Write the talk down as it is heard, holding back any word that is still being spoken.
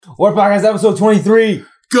War Podcast episode 23.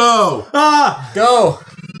 Go! Go!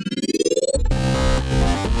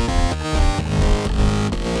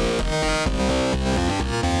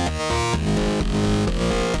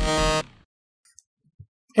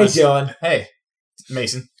 Hey, Dylan. Hey,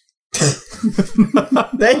 Mason.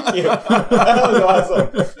 Thank you. That was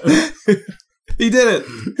awesome. He did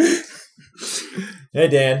it. Hey,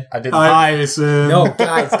 Dan. I did. Hi, Mason. No,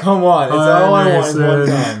 guys, come on. It's Hi, all I want one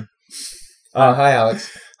Mason. time. Hi,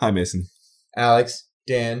 Alex. Hi, Mason. Alex,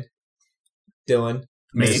 Dan, Dylan.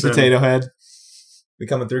 Mason. Potato Head. We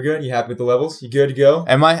coming through good? You happy with the levels? You good to go?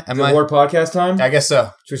 Am I? Is it War Podcast time? I guess so.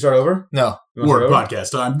 Should we start over? No. You wanna Word start over?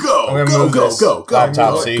 podcast time. Go! I'm gonna Go, move go, this go, go.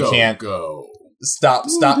 laptop go, so you go, can't- Go. Stop.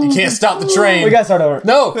 You can't stop the train. We got to start over.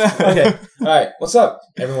 No. Okay. All right. What's up,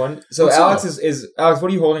 everyone? So What's Alex up? is Alex. What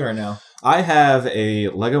are you holding right now? I have a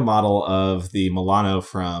Lego model of the Milano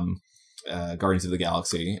from Guardians of the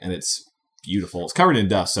Galaxy, and it's beautiful. It's covered in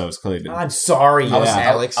dust, so it's clearly been I'm sorry, I was-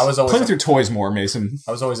 Alex. I was playing always. through toys more, Mason.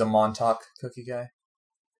 I was always a Montauk cookie guy.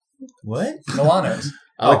 What? Milano's.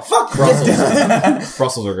 I like fuck Brussels.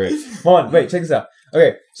 Brussels are great. Hold on, wait, check this out.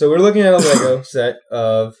 Okay, so we're looking at a Lego set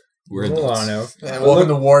of We're in those. Milano. Welcome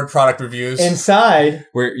to Ward Product Reviews. Inside,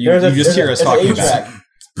 Where you just hear us talking there's about. an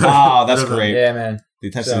Oh, that's Bit of a- great. Yeah, man. The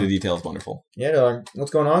attention So- to detail is wonderful. Yeah, dog. What's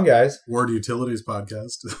going on, guys? Word Utilities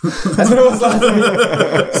podcast. That's what it was last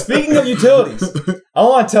week. Speaking of utilities, I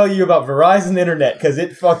want to tell you about Verizon Internet because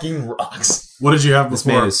it fucking rocks. What did you have This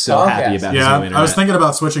before? man is so Comcast. happy about his Yeah, new internet. I was thinking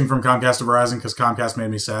about switching from Comcast to Verizon because Comcast made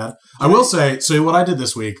me sad. I will say, so what I did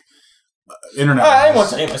this week, internet. I didn't want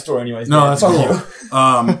to tell you my story anyways. No, man. that's Fuck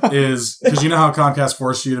cool. you. Is because you know how Comcast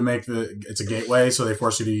forced you to make it's a gateway, so they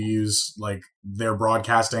force you to use like their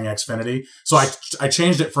broadcasting Xfinity. So I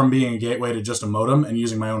changed it from being a gateway to just a modem and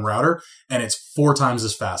using my own router, and it's 4 times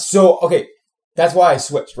as fast. So, okay, that's why I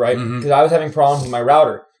switched, right? Mhm. Because I was having problems with my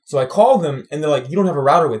router. So I called them, and they're like, you don't have a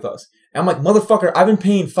router with us. And I'm like, motherfucker, I've been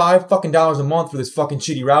paying $5 fucking a month for this fucking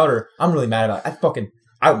shitty router. I'm really mad about it.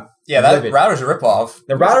 Yeah, that Livid. router's a ripoff.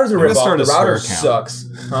 The router's a I'm gonna ripoff. start The a swear router count. sucks.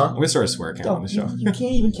 I'm Huh? going to start a swear count on the show. You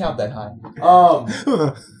can't even count that high.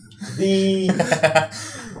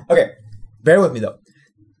 Okay, bear with me, though.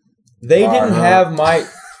 They didn't have my...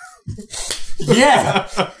 Yeah,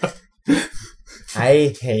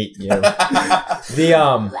 I hate you.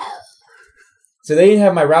 So they didn't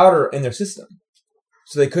have my router in their system.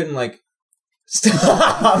 So they couldn't, like...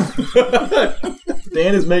 Stop!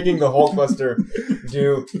 Dan is making the Hulkbuster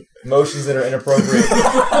do motions that are inappropriate.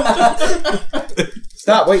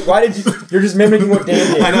 Stop! Wait, why did you... You're just mimicking what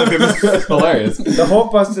Dan did. I know, it's hilarious. The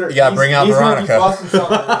Hulkbuster... You gotta bring out he's gonna be Veronica. busting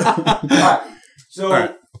something. Alright, so... All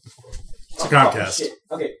right. It's a Comcast. Shit.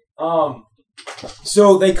 Okay,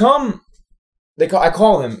 so they come... I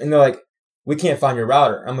call them, and they're like, we can't find your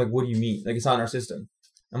router. I'm like, what do you mean? Like, it's not in our system.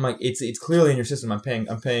 I'm like, it's clearly in your system. I'm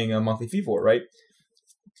paying a monthly fee for it, right?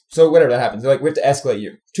 So whatever that happens, they're like, we have to escalate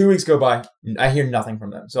you. 2 weeks go by, I hear nothing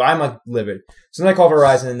from them. So I'm like livid. So then I call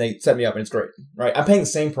Verizon and they set me up and it's great, right? I'm paying the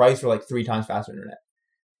same price for like 3 times faster internet.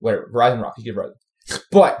 Whatever, Verizon rocks. You get Verizon.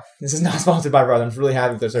 But this is not sponsored by Verizon. I'm really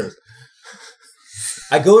happy with their service.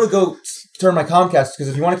 I go turn my Comcast because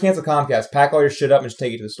if you want to cancel Comcast, pack all your shit up and just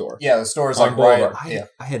take it to the store. Yeah, the store's On like right. Boulevard. Yeah.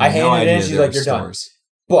 I had I no handed it in, idea she's there like, were "You're done." stores.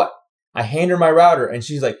 But I hand her my router, and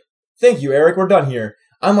she's like, "Thank you, Eric. We're done here."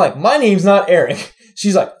 I'm like, "My name's not Eric."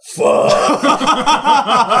 She's like, "Fuck."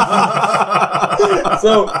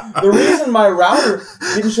 So the reason my router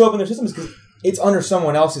didn't show up in their system is because it's under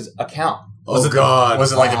someone else's account. Oh God!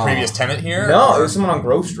 Was it like the previous tenant here? No, or- it was someone on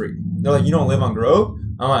Grove Street. They're like, "You don't live on Grove?"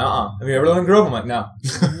 I'm like, Have you ever lived on Grove? I'm like, "No."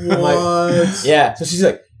 I'm like, What? yeah. So she's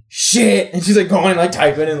like, "Shit," and she's like going like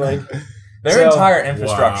typing and like. Their So- entire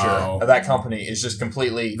infrastructure Wow. of that company is just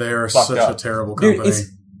completely They are fucked such up. a terrible Dude, company.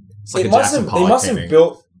 It's like It a must Jackson have. They Pollock must have painting.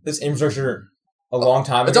 built this infrastructure a long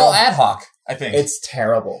time It's ago. all ad hoc, I think. It's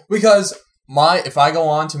terrible. Because if I go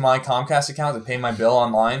on to my Comcast account to pay my bill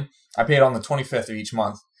online, I pay it on the 25th of each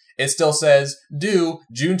month. It still says due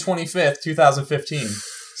June 25th, 2015. It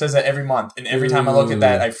says that every month, and every time I look at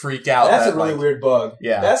that, I freak out. That's that, a really like, weird bug.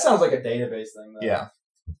 Yeah. That sounds like a database thing, though. Yeah,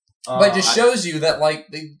 but it just I- shows you that like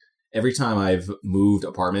they. Every time I've moved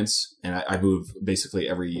apartments, and I move basically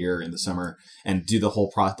every year in the summer, and do the whole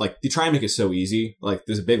process, like they try and make it so easy. Like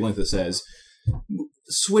there's a big link that says,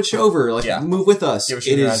 "Switch over, like Yeah. move with us." Give us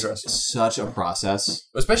It your is address. such a process.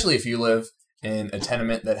 Especially if you live in a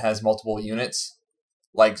tenement that has multiple units.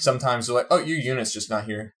 Like sometimes they're like, "Oh, your unit's just not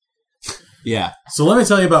here." Yeah, So let me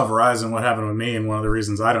tell you about Verizon. What happened with me, and one of the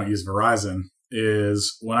reasons I don't use Verizon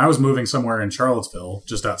is when I was moving somewhere in Charlottesville,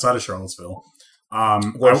 just outside of Charlottesville.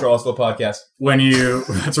 War Charlottesville podcast. When you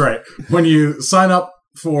that's right. When you sign up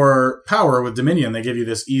for power with Dominion, they give you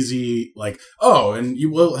this easy, like, oh, and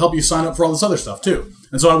you will help you sign up for all this other stuff too.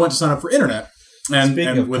 And so I went to sign up for internet and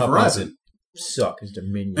with Verizon. Suck is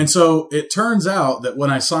Dominion. And so it turns out that when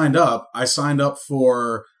I signed up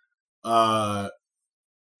for,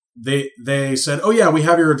 they said, oh yeah, we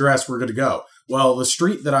have your address. We're good to go. Well, the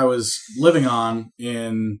street that I was living on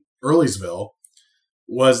in Earlysville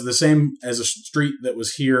was the same as a street that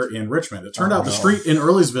was here in Richmond. It turned out the street in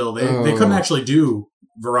Earlysville, they couldn't actually do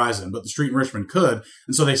Verizon, but the street in Richmond could.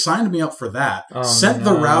 And so they signed me up for that, sent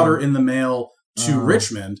the router in the mail to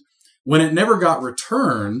Richmond. When it never got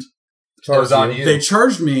returned, they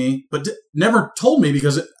charged me, but never told me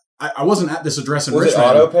because I wasn't at this address in Richmond.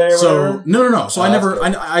 Was it auto pay or whatever? No. So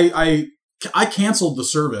I canceled the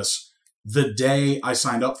service the day I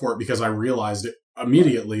signed up for it because I realized it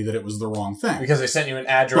immediately that it was the wrong thing. Because they sent you an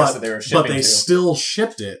address that they were shipping to. But they still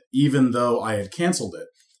shipped it, even though I had canceled it.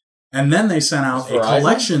 And then they sent out a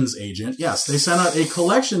collections agent. Yes, they sent out a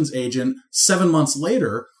collections agent 7 months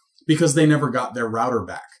later because they never got their router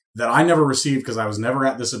back. That I never received because I was never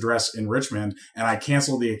at this address in Richmond, and I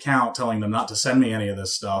canceled the account telling them not to send me any of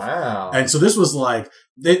this stuff. Wow. And so this was like,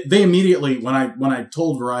 they immediately, when I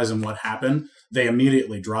told Verizon what happened, they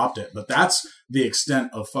immediately dropped it. But that's the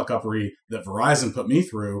extent of fuck-uppery that Verizon put me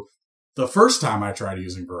through the first time I tried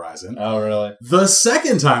using Verizon. Oh, really? The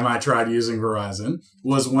second time I tried using Verizon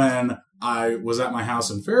was when I was at my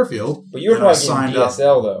house in Fairfield. But you were probably getting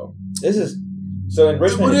DSL, though. This is... So in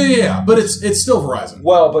Richmond... Yeah, but it's still Verizon.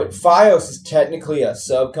 Well, but Fios is technically a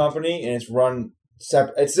sub-company, and it's run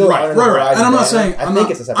separate. It's still under the Verizon And I'm not banner. saying... I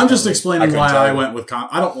think it's a separate I'm just company. explaining why I went with...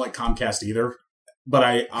 I don't like Comcast either. But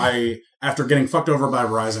I after getting fucked over by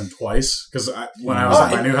Verizon twice, because when I was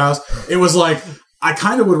at my new house, it was like... I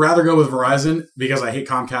kind of would rather go with Verizon because I hate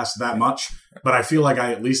Comcast that much, but I feel like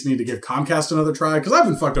I at least need to give Comcast another try because I've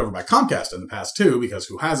been fucked over by Comcast in the past too, because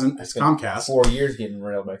who hasn't? It's Comcast. 4 years getting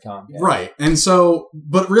railed by Comcast. Right. And so,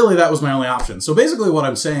 but really that was my only option. So basically what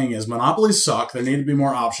I'm saying is monopolies suck. There need to be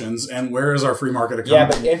more options. And where is our free market economy? Yeah,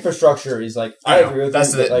 but infrastructure is like, I agree with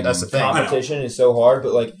that's you. That's the thing. Competition is so hard,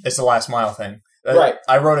 but like... It's the last mile thing. Right.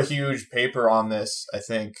 I wrote a huge paper on this, I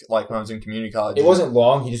think, like when I was in community college. It wasn't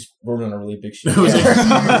long. He just wrote it on a really big sheet. It was a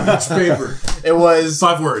huge paper. It was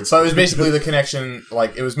 5 words. So it was basically the connection,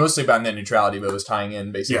 like it was mostly about net neutrality, but it was tying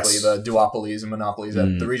in basically the duopolies and monopolies,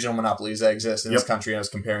 the regional monopolies that exist in this country. And I was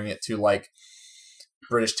comparing it to like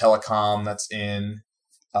British Telecom that's in,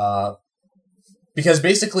 because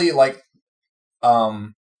basically like,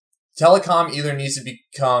 telecom either needs to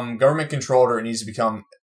become government controlled or it needs to become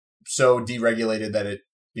so deregulated that it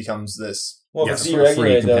becomes this. Well, Yes, if it's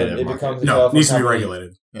deregulated, though, it becomes a No, it telephone needs to be company.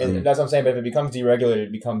 regulated. And that's what I'm saying. But if it becomes deregulated,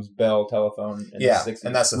 it becomes Bell Telephone. In the 60s.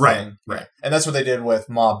 And that's the Right, thing. right. And that's what they did with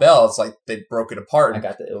Ma Bell. It's like they broke it apart. I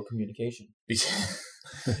got the ill communication.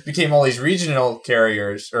 Became all these regional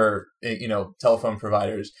carriers or telephone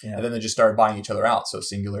providers, and then they just started buying each other out. So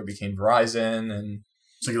Singular became Verizon, and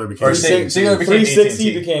Singular became Singular became 360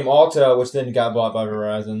 AT&T. became Alta, which then got bought by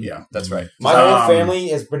Verizon. Yeah, that's right. My whole family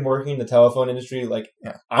has been working in the telephone industry. Like,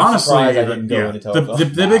 I'm honestly, surprised I didn't go into telephone. the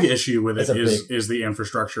big issue with it It's is the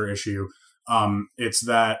infrastructure issue. It's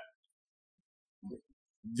that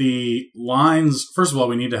the lines. First of all,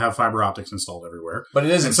 we need to have fiber optics installed everywhere. But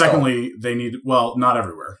it is. And secondly, they need not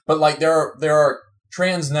everywhere. But like there are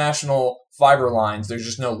transnational fiber lines. There's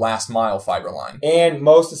just no last mile fiber line. And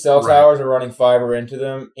most of the cell towers are running fiber into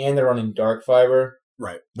them, and they're running dark fiber.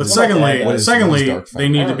 Right. But What secondly, is dark fiber? they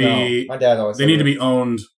need I to don't be know. My dad always they said need to it. be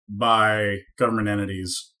owned by government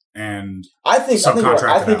entities. And I think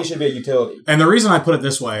subcontract it it should be a utility. And the reason I put it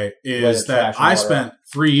this way Let is it that trash I water spent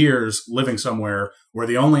 3 years living somewhere where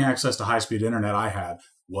the only access to high-speed internet I had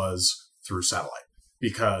was through satellite,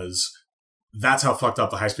 because that's how fucked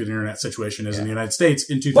up the high-speed internet situation is in the United States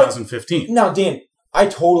in 2015. Now, Dan, I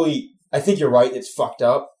think you're right. It's fucked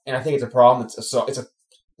up, and I think it's a problem.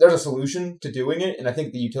 There's a solution to doing it, and I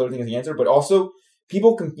think the utility thing is the answer. But also,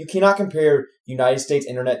 you cannot compare United States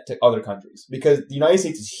internet to other countries because the United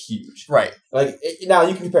States is huge. Right. Like now,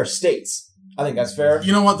 you can compare states. I think that's fair.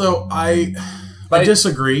 You know what, though? I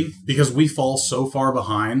disagree, because we fall so far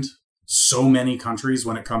behind so many countries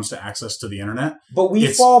when it comes to access to the internet. But we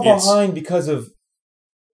fall behind because of...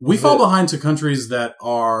 We fall behind to countries that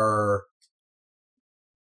are...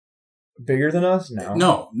 Bigger than us?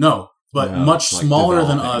 No. But No, much like smaller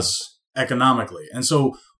than developing. us economically. And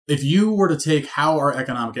so if you were to take how our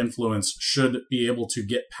economic influence should be able to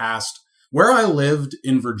get past... Where I lived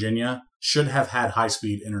in Virginia should have had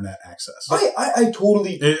high-speed internet access. I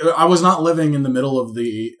totally. I was not living in the middle of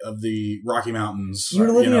the Rocky Mountains. You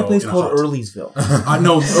were living in a place called hut. Earlysville.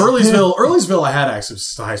 No, Earlysville, I had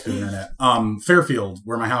access to high-speed internet. Fairfield,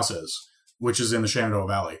 where my house is, which is in the Shenandoah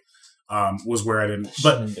Valley, was where I didn't.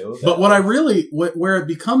 But what I really, where it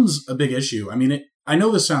becomes a big issue, I mean, I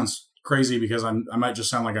know this sounds crazy because I might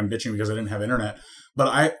just sound like I'm bitching because I didn't have internet,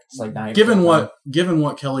 but given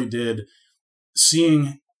what Kelly did,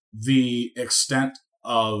 seeing the extent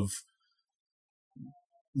of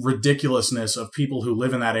ridiculousness of people who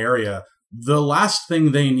live in that area, the last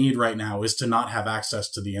thing they need right now is to not have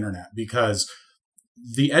access to the internet, because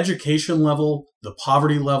the education level, the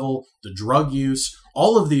poverty level, the drug use,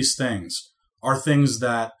 all of these things are things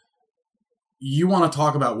that you want to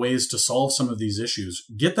talk about ways to solve some of these issues.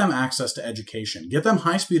 Get them access to education. Get them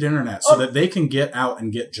high-speed internet so that they can get out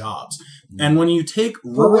and get jobs. And when you take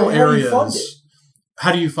rural areas...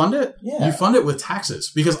 How do you fund it? Yeah. You fund it with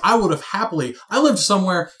taxes. Because I would have happily... I lived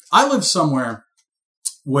somewhere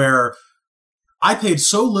where I paid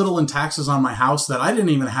so little in taxes on my house that I didn't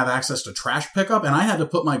even have access to trash pickup, and I had to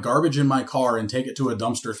put my garbage in my car and take it to a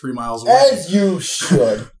dumpster 3 miles away. As you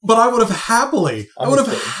should. But I would have happily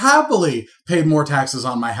paid more taxes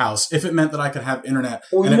on my house if it meant that I could have internet,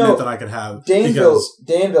 and it meant that I could have...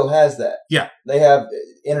 Danville has that. Yeah. They have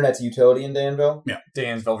internet's a utility in Danville. Yeah.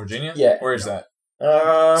 Danville, Virginia? Yeah. Where is that?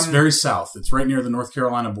 It's very south. It's right near the North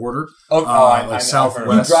Carolina border. I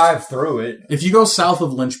southwest. You drive through it. If you go south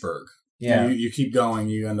of Lynchburg, yeah, you keep going,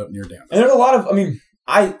 you end up near Danville. And there's a lot of,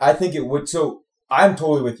 I think it would, so I'm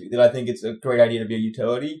totally with you that I think it's a great idea to be a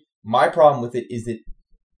utility. My problem with it is that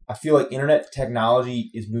I feel like internet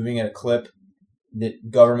technology is moving at a clip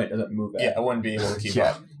that government doesn't move at. Yeah, I wouldn't be able to keep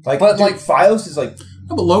up. But Fios is like...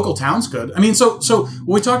 No, but local towns could. I mean, so when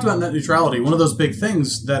we talked about net neutrality, one of those big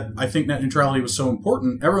things that I think net neutrality was so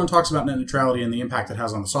important, everyone talks about net neutrality and the impact it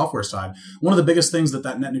has on the software side. One of the biggest things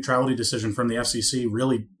that net neutrality decision from the FCC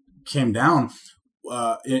really came down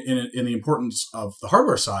in the importance of the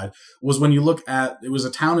hardware side was when you look at, it was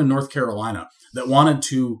a town in North Carolina that wanted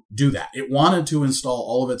to do that. It wanted to install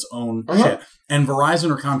all of its own shit. And Verizon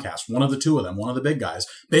or Comcast, one of the two of them, one of the big guys,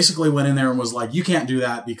 basically went in there and was like, you can't do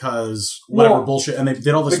that because whatever bullshit. And they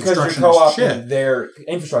did all this constructionist shit. Their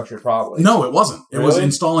infrastructure, probably. No, it wasn't. It was Really?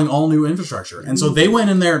 installing all new infrastructure. And so they went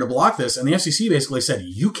in there to block this, and the FCC basically said,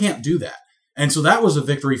 you can't do that. And so that was a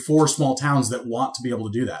victory for small towns that want to be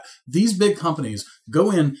able to do that. These big companies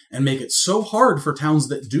go in and make it so hard for towns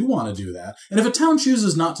that do want to do that. And if a town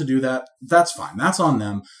chooses not to do that, that's fine. That's on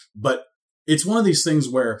them. But it's one of these things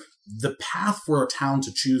where the path for a town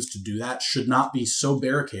to choose to do that should not be so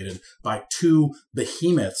barricaded by two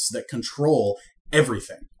behemoths that control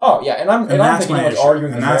everything. Oh, yeah. And I'm thinking like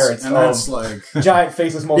arguing the merits that's of like giant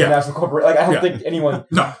faceless multinational corporate. Like, I don't think anyone...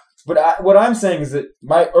 No. But what I'm saying is that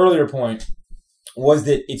my earlier point was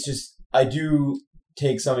that it's just, I do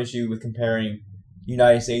take some issue with comparing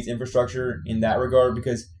United States infrastructure in that regard,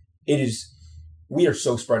 because we are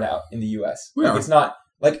so spread out in the U.S. It's not,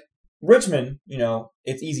 like, Richmond,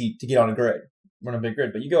 it's easy to get on a grid, run a big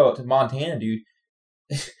grid, but you go out to Montana, dude,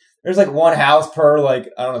 there's like one house per, like,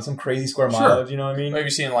 I don't know, some crazy square mileage, you know what I mean? Maybe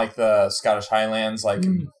seeing like the Scottish Highlands, like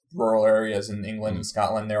rural areas in England and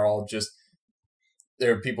Scotland, there are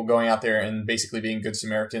people going out there and basically being good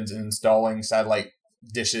Samaritans and installing satellite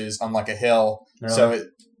dishes on like a hill. Really? So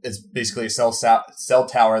it's basically a cell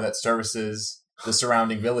tower that services the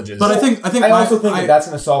surrounding villages. But I think also think that's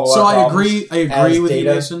going to solve a lot of problems. I agree with you,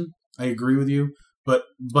 Mason. I agree with you. But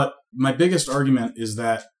my biggest argument is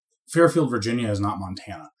that Fairfield, Virginia is not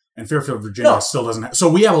Montana. And Fairfield, Virginia still doesn't have... So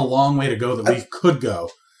we have a long way to go that we could go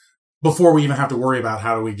before we even have to worry about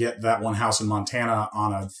how do we get that one house in Montana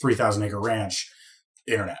on a 3,000-acre ranch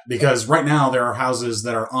internet. Because right now there are houses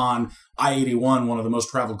that are on I-81, one of the most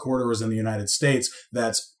traveled corridors in the United States,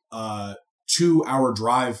 that's 2-hour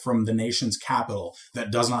drive from the nation's capital,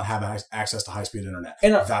 that does not have access to high-speed internet.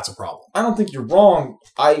 And that's a problem. I don't think you're wrong.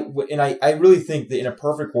 I really think that in a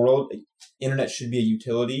perfect world, internet should be a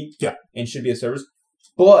utility and should be a service.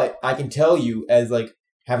 But I can tell you, as like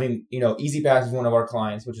having, EasyPass is one of our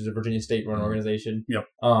clients, which is a Virginia State-run organization. Yep.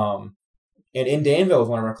 And in Danville is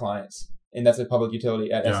one of our clients. And that's a public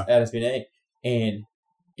utility at SBNA. And,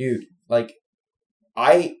 dude, like,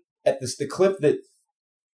 the clip that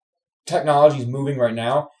technology is moving right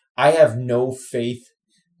now, I have no faith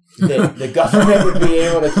that the government would be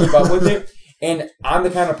able to keep up with it. And I'm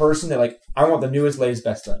the kind of person that, like, I want the newest, latest,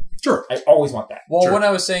 best thing. Sure. I always want that. Well, sure. When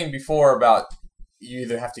I was saying before about you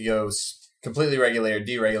either have to go completely regulated or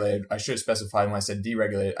deregulated, I should have specified when I said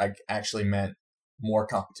deregulated, I actually meant more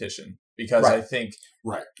competition. Because I think...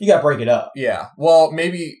 Right. You got to break it up. Yeah. Well,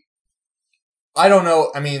 maybe I don't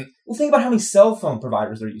know. I mean, Well, think about how many cell phone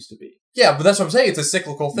providers there used to be. yeah, but that's what I'm saying. It's a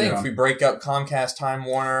cyclical thing. Yeah. If we break up Comcast, Time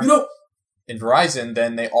Warner, You know, and Verizon,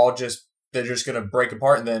 then they're just going to break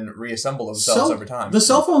apart and then reassemble themselves over time. the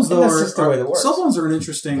cell phones, And though, that's just the way that works. cell phones are an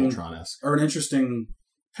interesting Voltron-esque.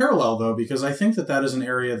 parallel, though, because I think that is an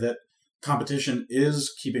area that competition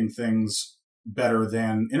is keeping things better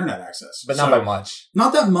than internet access, but not by much.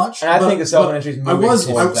 Not that much. And I but- think the cell but phone industry is I moving was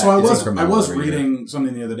towards that. I It's was incremental every year. reading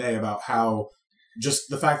something the other day about how just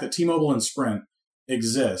the fact that T-Mobile and Sprint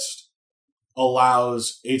exist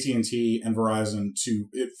allows AT&T and Verizon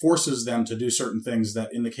it forces them to do certain things that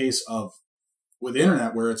in the case of with the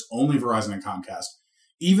internet where it's only Verizon and Comcast,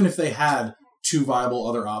 even if they had two viable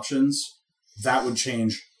other options, that would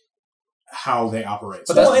change how they operate.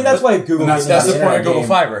 But Well, and that's why Google. that's gets That's into the point of internet Google game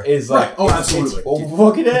Fiber. Is like, Right. Oh, absolutely. Well,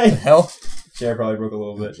 fucking A. Hell, Chair probably broke a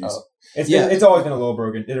little bit. Jeez. It's always been a little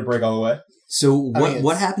broken. Did it break all the way? So I what mean,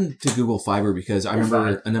 what happened to Google Fiber? Because I You're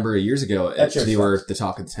remember a number of years ago, That shit they were the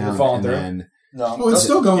talk of the town, falling and through? then no. Oh, it's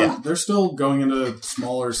still going. Yeah. They're still going into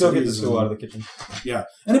smaller Still get cities. the stool and- out of the kitchen. Yeah,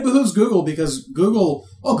 and it behooves Google because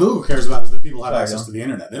all Google cares about is that people have Sorry, access no. to the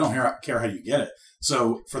internet. They don't care how you get it.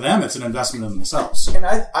 So for them, it's an investment in themselves. And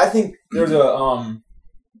I think there's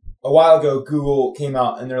a while ago Google came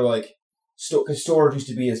out and they're like, because storage used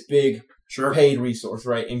to be this big Sure. paid resource,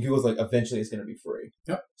 right? And Google's like, eventually it's going to be free.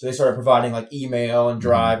 Yep. So they started providing like email and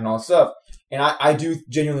Drive and all that stuff. And I do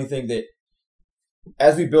genuinely think that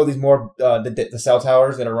as we build these more the cell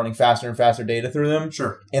towers that are running faster and faster data through them,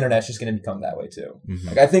 Sure. internet's just going to become that way too. Mhm.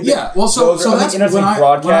 Like I think that Yeah. Well, so those are- I that's think internet's when being I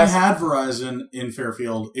broadcast. had Verizon in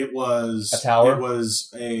Fairfield. It was A tower? It was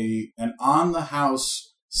an on the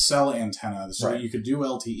house cell antenna, so that Right. you could do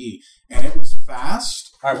LTE, and it was fast.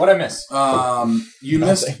 All right, what I miss? You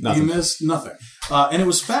missed Nothing. you missed nothing, and it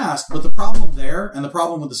was fast. But the problem there, and the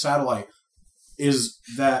problem with the satellite, is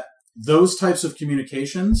that those types of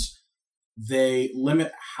communications they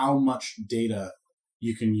limit how much data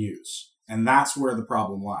you can use, and that's where the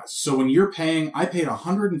problem lies. So when you're paying, I paid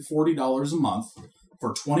 $140 a month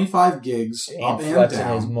for 25 gigs up Ain't and flexing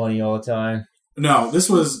his down. money all the time. No, this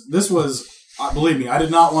was. Believe me, I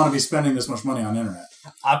did not want to be spending this much money on internet.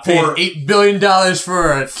 I paid For- $8 billion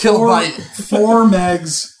for a kilobyte.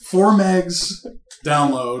 4 megs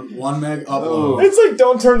download, 1 meg upload. It's like,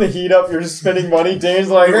 don't turn the heat up. You're just spending money. Dane's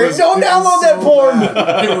like, It hey, was- don't it was download that so porn.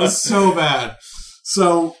 bad. It was so bad.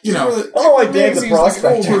 So I I don't like Dane's a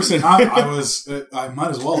prospect. I was. I might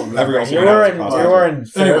as well have. Everyone You were in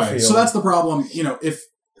Fairfield. Anyway, so that's the problem. If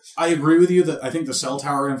I agree with you that I think the cell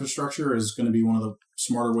tower infrastructure is going to be one of the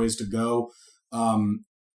smarter ways to go,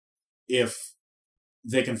 if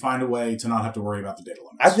they can find a way to not have to worry about the data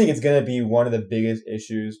limits. I think it's going to be one of the biggest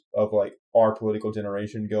issues of like our political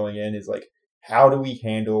generation going in is like, how do we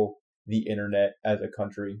handle the internet as a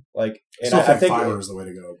country? Like, I and still I think fiber is the way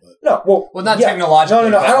to go. But no, Well, not yeah. technologically.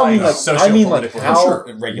 No. but I don't mean like. I mean like socio-politically. how.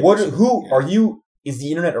 Sure. Who Yeah. are you? Is the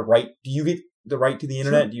internet a right? Do you get the right to the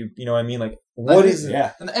internet? Do you know what I mean? Like, what is it?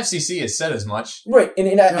 Yeah. And the FCC has said as much. Right,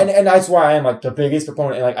 and that's why I am like the biggest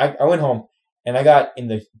proponent. And like I went home and I got in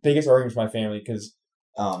the biggest arguments with my family because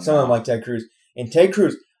some of them like Ted Cruz. And Ted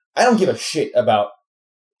Cruz, I don't give a shit about.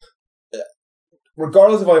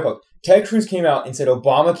 Regardless of all your posts, Ted Cruz came out and said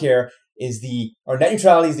Obamacare or net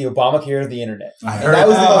neutrality is the Obamacare of the internet. I And heard that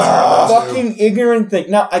was the that. most fucking ignorant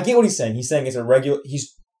thing. Now I get what he's saying. He's saying it's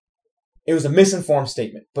it was a misinformed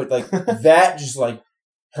statement, but like that just like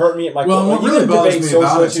hurt me at my Well, core. what Like, you really can bothers debate me social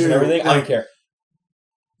about it, issues and too, everything. I like- don't care.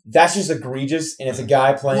 That's just egregious, and it's a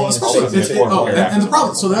guy playing. Well, in especially space. and the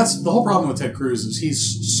problem. So that's the whole problem with Ted Cruz is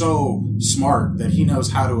he's so smart that he knows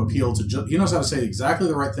how to appeal to. He knows how to say exactly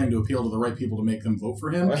the right thing to appeal to the right people to make them vote for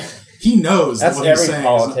him. He knows That's that what he's every saying.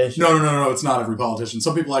 politician. No. It's not every politician.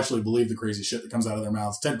 Some people actually believe the crazy shit that comes out of their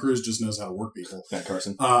mouths. Ted Cruz just knows how to work people. Ben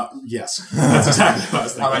Carson. Yes, that's exactly what I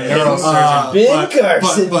was thinking. I'm a neurosurgeon. Ben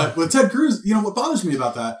Carson. But with Ted Cruz, what bothers me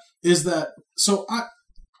about that is that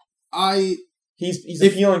He's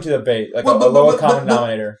appealing to the base, like Well, a but- lower but- common but-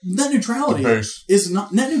 denominator. net neutrality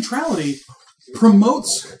net neutrality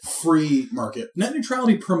promotes free market. Net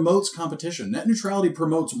neutrality promotes competition. Net neutrality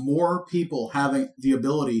promotes more people having the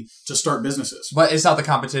ability to start businesses. But it's not the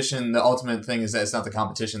competition. The ultimate thing is that it's not the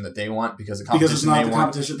competition that they want because the Because competition it's not they the want.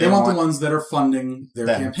 competition. They want the ones that are funding their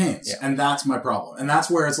Them. campaigns. Yeah. And that's my problem. And that's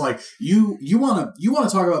where it's like you want to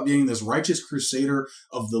talk about being this righteous crusader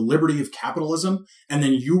of the liberty of capitalism, and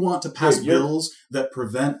then you want to pass Dude, you're- bills that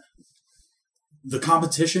prevent the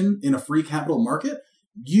competition in a free capital market.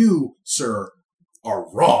 You, sir, are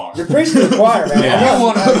wrong. You're preaching to the choir, man. Yeah. I'm You not-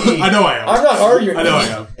 want to be, I know I am. I'm not arguing. I know I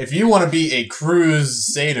am. if you want to be a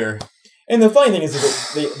crusader, And the funny thing is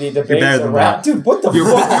that the debates better than around, that. dude. What the You're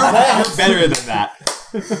fuck is that? better than that.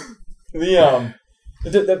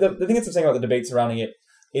 The thing that's saying about the debate surrounding it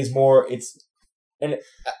is more. And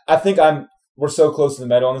I think we're so close to the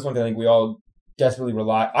middle on this one because I think we all desperately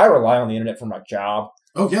rely on the internet for my job.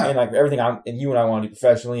 Oh yeah. And like everything and you and I want to do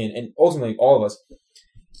professionally and ultimately all of us.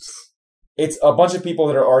 It's a bunch of people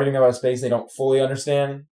that are arguing about a space they don't fully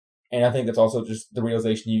understand. And I think that's also just the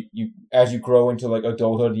realization you as you grow into like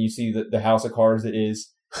adulthood and you see the house of cards that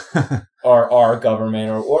is our government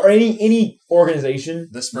or any organization.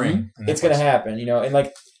 This spring. It's going to happen, and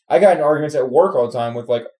like I got in arguments at work all the time with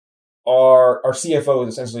like our CFO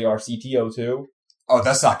is essentially our CTO too. Oh,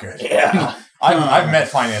 that's not good. Yeah. I've met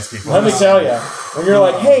finance people. Let me tell you, when you're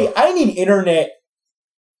like, hey, I need internet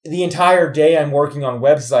the entire day I'm working on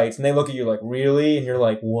websites, and they look at you like, really? And you're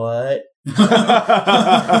like, what? And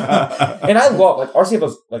I love, like, our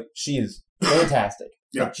CFO's, like, she is fantastic.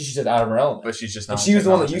 Yeah. Like, she's just out of her element. But she's just not. And she was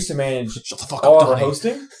the one that used to manage Shut the fuck all up, of her Donnie.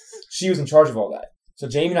 hosting. She was in charge of all that. So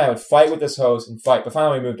Jamie and I would fight with this host and fight, but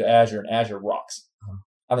finally we moved to Azure, and Azure rocks.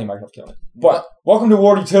 I think Microsoft's killing it. But welcome to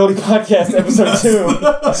Ward Utility Podcast, episode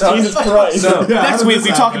 2. Jesus Christ. So, Next week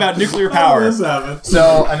we talk about nuclear power.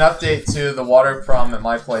 So an update to the water problem at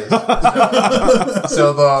my place.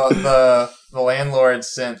 So the landlord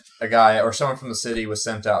sent a guy or someone from the city was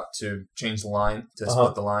sent out to change the line to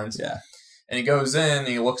split the lines. Yeah. And he goes in and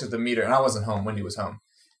he looks at the meter, and I wasn't home. Wendy was home,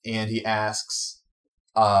 and he asks,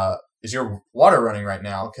 "Is your water running right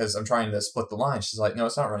now? Because I'm trying to split the line." She's like, "No,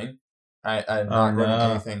 it's not running. I'm not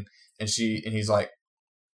running anything." And he's like,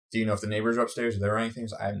 "Do you know if the neighbors are upstairs? Are they running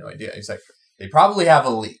things?" I have no idea. He's like, "They probably have a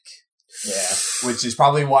leak." Yeah. Which is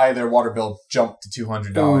probably why their water bill jumped to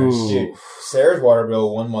 $200. Dude, Sarah's water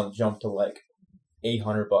bill 1 month jumped to like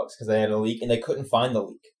 $800 because they had a leak and they couldn't find the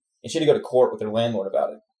leak. And she had to go to court with their landlord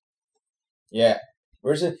about it. Yeah.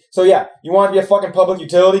 So yeah, you want to be a fucking public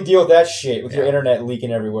utility? Deal with that shit with your internet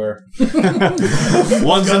leaking everywhere.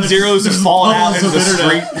 Ones and zeros just falling out into the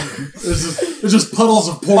street. There's just puddles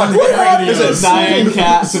of porn. There's 9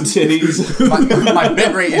 cats and titties. My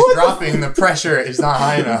bit rate is dropping. The pressure is not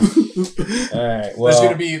high enough. All right. Well, There's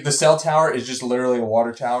going to be the cell tower is just literally a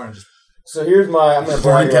water tower and just. So here's I'm going to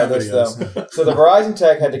brag about this though. So the Verizon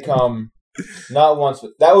tech had to come not once,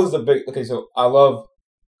 but that was the big. Okay, so I love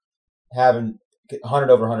having 100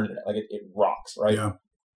 over 100. Like it rocks, right? Yeah.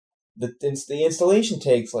 The installation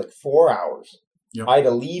takes like 4 hours. Yep. I had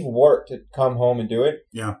to leave work to come home and do it.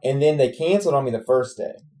 Yeah. And then they canceled on me the first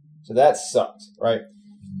day. So that sucked, right?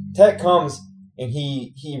 Tech comes and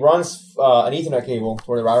he runs an Ethernet cable to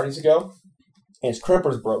where the router needs to go, and his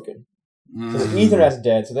crimper's broken. So the Ethernet's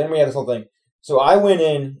dead. So then we had this whole thing. So I went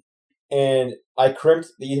in and I crimped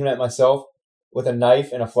the Ethernet myself with a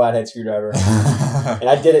knife and a flathead screwdriver. And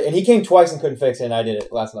I did it. And he came twice and couldn't fix it, and I did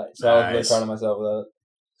it last night. So I was really proud of myself with that.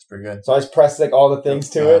 It's pretty good. So I just pressed like all the things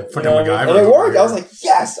to it. Fucking what I mean? And it worked. I was like,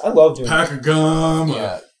 yes, I love doing Pack of gum,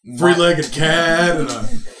 a three-legged cat,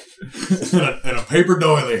 and a paper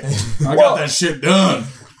doily. I got that shit done.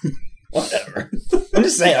 Whatever. I'm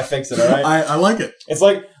just saying I fixed it, all right? I like it. It's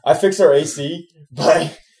like I fixed our AC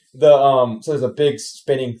by so there's a big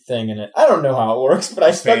spinning thing in it. I don't know how it works, but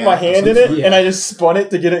I stuck my hand in it and I just spun it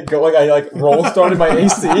to get it going. I like roll started my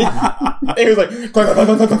AC. And it was like click, click,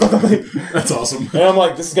 click, click, click, click. That's awesome. And I'm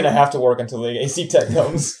like, this is gonna have to work until the AC tech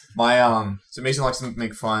comes. So Mason likes to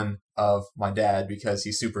make fun of my dad because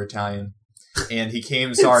he's super Italian. And he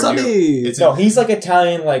came to our new. No, he's like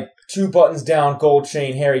Italian, like 2 buttons down, gold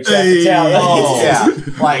chain, hairy chest Italian. Oh, yeah,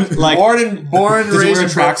 like born and raised in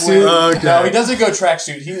tracksuit. Okay. No, he doesn't go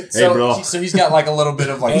tracksuit. So he's got like a little bit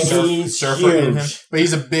of like surfer in him, but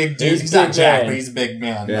he's a big dude. He's not jacked, but he's a big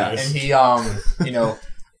man. Yeah. And he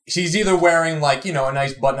he's either wearing like a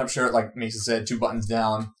nice button-up shirt, like Mason said, 2 buttons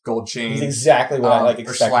down, gold chain. He's exactly what I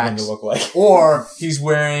expect him to look like. Or he's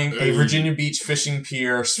wearing a Virginia Beach fishing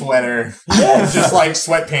pier sweater, just like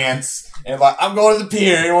sweatpants, and like I'm going to the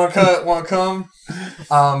pier. You want to come?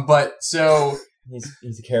 But so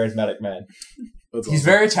he's a charismatic man. He's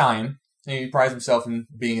very Italian. And he prides himself in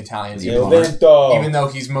being Italian, even though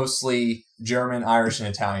he's mostly German, Irish, and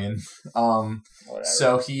Italian.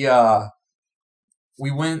 So he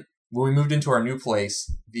when we moved into our new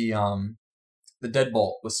place, the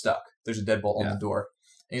deadbolt was stuck. There's a deadbolt on the door.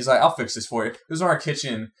 And he's like, I'll fix this for you. Goes in our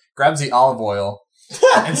kitchen, grabs the olive oil,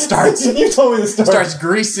 and starts you told me the story. Starts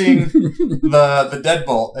greasing the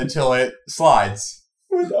deadbolt until it slides.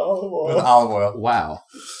 With olive oil. Wow.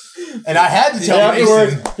 And I had to tell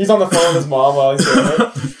Mason. He's on the phone with his mom while he's doing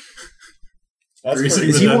it.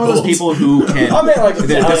 Is he one of those people who can? I mean, like,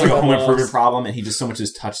 there's like a home improvement problem, and he just so much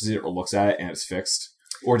as touches it or looks at it, and it's fixed.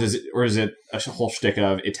 or is it a whole shtick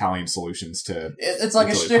of Italian solutions to? It's like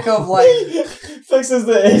a Italy. shtick of like Fixes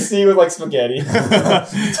the AC with like spaghetti.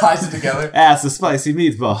 ties it together. Ass a spicy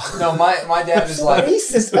meatball. No, my dad is like,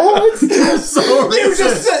 Racist, Alex. You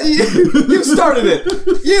just said you started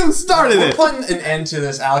it. You started we're it. putting an end to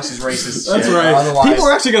this Alex's racist That's shit. right. Otherwise, People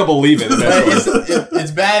are actually gonna believe it. but eventually.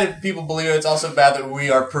 it's bad if people believe it. It's also bad that we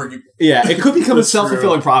are Yeah, it could become a That's true.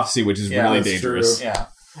 self-fulfilling prophecy, which is Yeah, really that's dangerous. true. yeah.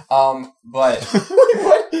 But Wait,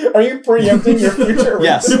 what? Are you preempting your future?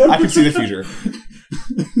 Yes, racism? I can see the future.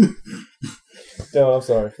 No, I'm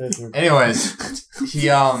sorry. anyways, he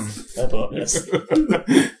I love this.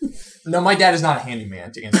 no, my dad is not a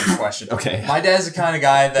handyman to answer your question. Okay. My dad's the kind of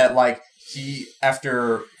guy that like he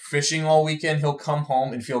after fishing all weekend, he'll come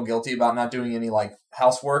home and feel guilty about not doing any like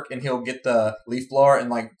housework, and he'll get the leaf blower and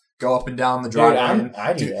like go up and down the Dude, driveway.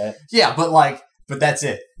 I do that. Yeah, but that's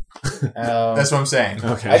it. That's what I'm saying.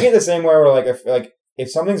 Okay. I get the same way where if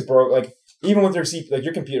something's broke, like even with your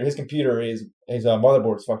your computer, his computer his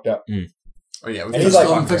motherboard is fucked up. Oh yeah, we And he's can like,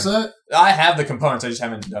 Still haven't fixed that? I have the components. I just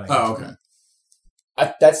haven't done it. Oh, okay.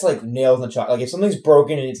 That's like nails in the chalk. Like if something's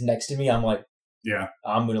broken and it's next to me, I'm like, Yeah.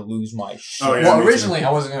 I'm gonna lose my shit. Oh, yeah. Well, me too. originally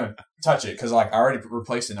I wasn't gonna touch it because like I already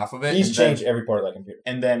replaced enough of it. He's and then- changed every part of that computer.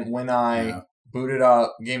 And then when I Yeah. booted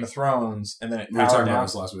up Game of Thrones, and then it We were powered talking about down.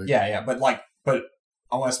 this last week. Yeah, but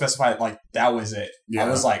I want to specify like that was it. Yeah. I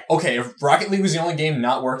was like, okay, if Rocket League was the only game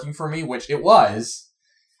not working for me, which it was,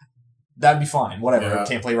 that'd be fine. Whatever. Yeah.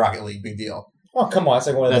 Can't play Rocket League. Big deal. Oh come on, it's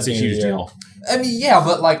like one of That's those a games huge you- deal. I mean, yeah,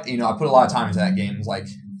 but like I put a lot of time into that game. Like,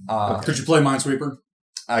 Could you play Minesweeper?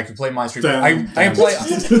 I could play Minesweeper. Damn. I can play.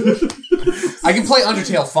 I can play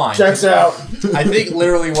Undertale fine. Checks out. I think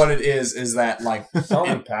literally what it is that like It's got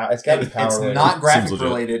to be power. it's related. not graphic Seems legit.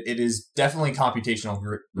 related. It is definitely computational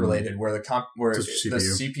related, where where Just the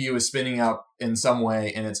CPU. CPU is spinning up in some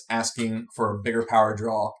way, and it's asking for a bigger power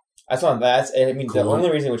draw. That's not. I mean, the Cool. only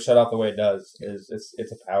reason it would shut off the way it does is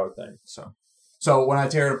it's a power thing. So when I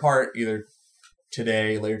tear it apart, either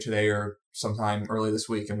later today, or sometime early this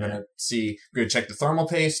week, I'm gonna check the thermal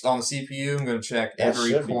paste on the CPU. I'm gonna check That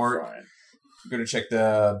every should be port. fine. I'm gonna check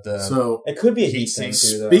the. So, It could be a Heat heat thing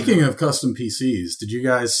sink. too. Though. speaking of custom PCs, did you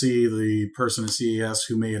guys see the person at CES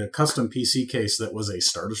who made a custom PC case that was a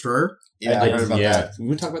Star Destroyer? yeah, I heard about that. Did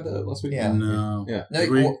we talk about that last week? Yeah. No. Yeah. No,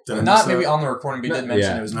 Did we? well, Did I not miss maybe that? on the recording, but he did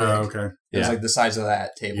mention Yeah. it was big. Oh, okay. It was Yeah. like the size of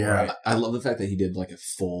that table, Yeah. right? I love the fact that he did like a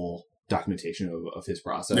full documentation of his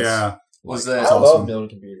process. Yeah. Was I the That's love awesome. building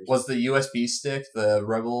computers. was the USB stick the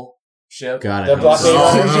Rebel ship? Got The it. blockade Oh,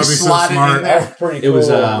 runner? that would be Just so slotted in smart. there. That's pretty It cool. was,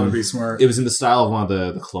 That would be smart. It was in the style of one of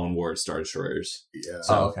the Clone Wars Star Destroyers. Yeah.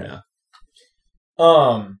 So, Oh, okay. Yeah.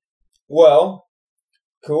 Well,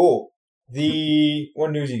 cool.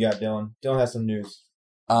 What news you got, Dylan? Dylan has some news.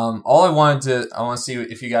 All I want to see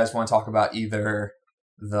if you guys want to talk about either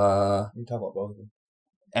the We can talk about both of them.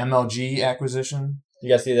 MLG acquisition, You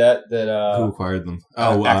guys see that? Who acquired them?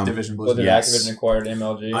 Activision Was Blizzard, it Yes. Activision acquired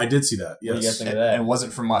MLG? I did see that. What do you guys Yes. think of and that? it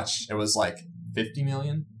wasn't for much. It was like 50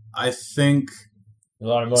 million. I think A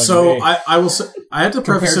lot of money. so. to me. I will say I had to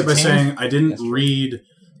preface Compared it by to saying I didn't That's true. read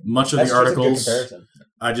much of That's the just a good articles. comparison.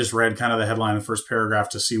 I just read kind of the headline, the first paragraph,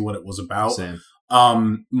 to see what it was about. Same.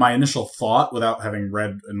 My initial thought, without having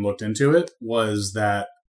read and looked into it, was that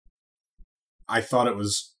I thought it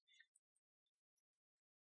was.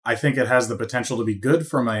 I think it has the potential to be good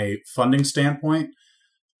from a funding standpoint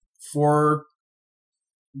for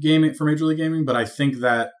gaming, for Major League Gaming, but I think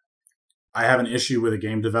that I have an issue with a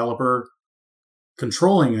game developer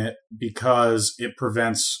controlling it because it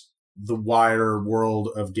prevents the wider world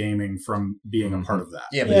of gaming from being a part of that.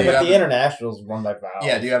 Yeah, but, Yeah, do you but have, the international is run by Valve.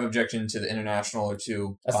 yeah, do you have objection to the international or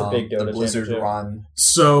to That's the big the Dota Blizzard championship. run?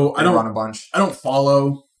 So They run a bunch. I don't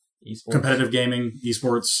follow Esports. competitive gaming,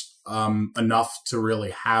 esports, enough to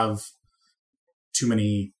really have too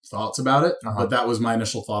many thoughts about it. Uh-huh. But that was my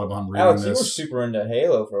initial thought upon reading Alex, you were this. super into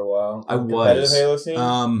Halo for a while. I Competitive was. Halo scene?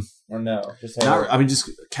 Or no? Just Halo? Not, I mean, just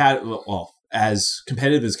as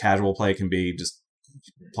competitive as casual play can be, just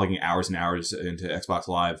plugging hours and hours into Xbox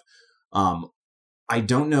Live. I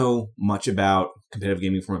don't know much about competitive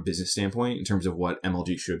gaming from a business standpoint in terms of what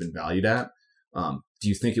MLG should have been valued at. Do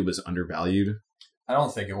you think it was undervalued? I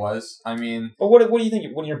don't think it was. I mean, But what do you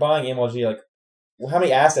think when you're buying MLG? Like, how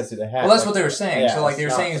many assets do they have? well, that's Like, what they were saying. yeah, So, like, they were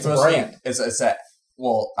it's saying not- it's it's a mostly brand. it's that.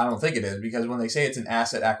 Well, I don't think it is because when they say it's an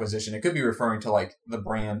asset acquisition, it could be referring to like the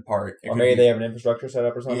brand part. It Or could maybe be- they have an infrastructure set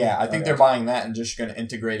up or something. Yeah, I think Okay. they're buying that and just going to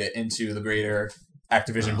integrate it into the greater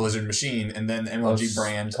Activision Blizzard machine, and then the MLG Those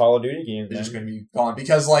brand Call of Duty games. is just man. going to be gone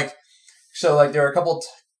because there are a couple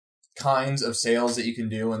kinds of sales that you can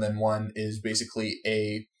do, and then one is basically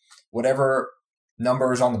a whatever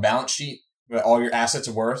number is on the balance sheet what all your assets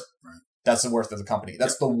are worth, that's the worth of the company.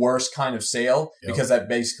 That's the worst kind of sale because that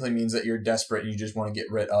basically means that you're desperate and you just want to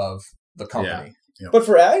get rid of the company. Yep. But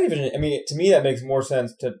for Activision, I mean, to me, that makes more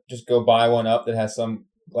sense to just go buy one up that has some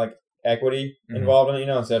like equity involved in it,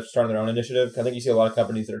 instead of starting their own initiative. I think you see a lot of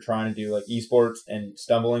companies that are trying to do like esports and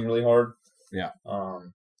stumbling really hard. Yeah. I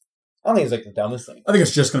don't think it's like the dumbest thing. I think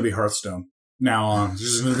it's just going to be Hearthstone now on. There's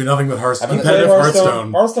just going to be nothing but Hearthstone. Have you played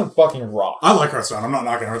Hearthstone? Hearthstone fucking rocks. I like Hearthstone. I'm not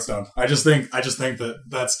knocking Hearthstone. I just think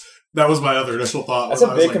that was my other initial thought. That's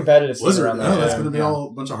a big competitive scene Blizzard. around No, there. that's going to be all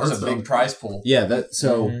a bunch of That's Hearthstone. a big prize pool. Yeah,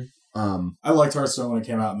 I I liked Hearthstone when it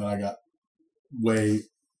came out, and then I got way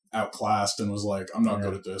outclassed and was like, I'm not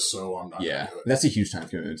good at this, so I'm not going to do it. that's a huge time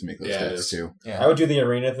commitment to make those decks too. Yeah. I would do the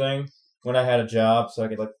arena thing when I had a job, so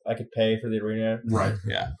I could pay for the arena. Right.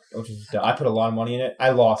 Yeah. Which is dumb. I put a lot of money in it. I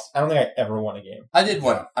lost. I don't think I ever won a game. I did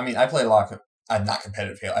I played a lot of, not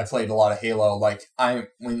competitive Halo. I played a lot of Halo. Like,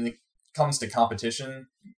 when it comes to competition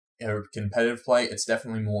or competitive play, it's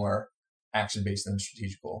definitely more action-based than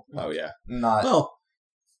strategical. Oh yeah. Not Well,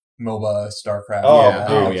 MOBA, StarCraft. Oh, Yeah.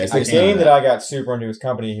 dude. Oh, yeah. The game that I got super into was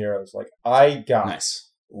Company Heroes. Like, I got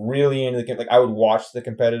nice. really into the game. Like, I would watch the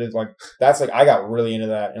competitive. Like, that's like, I got really into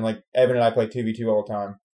that. And like, Evan and I played 2v2 all the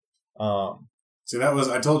time. See,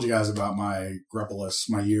 I told you guys about my Grepolis,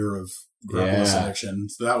 my year of Grepolis addiction.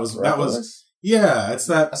 So that was, it's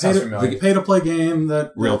that sounds familiar. pay to play game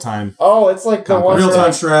that Real time. Oh, it's like the one. real where, time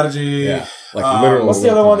like, strategy. Yeah. Like literally. What's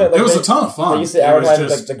the other one that like, it was they, a ton of fun. they used to It was advertise with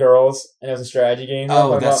just- like the girls, and it was a strategy game?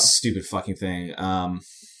 Oh, that's a stupid fucking thing. This,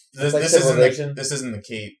 like this isn't Civilization? this isn't the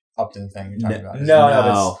Kate Upton thing you're talking about. is it? No,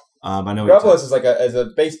 I know what you're Grepolis is like a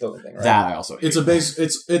base building thing, right? That I also hate. It's a base.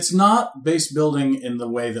 It's not base building in the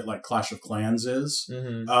way that like Clash of Clans is.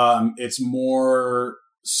 Mm-hmm. It's more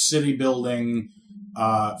city building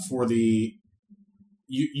for the.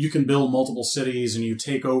 You can build multiple cities and you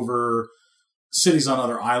take over cities on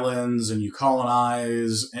other islands and you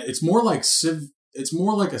colonize. It's more like Civ. It's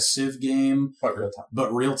more like a Civ game,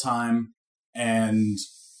 But real time. and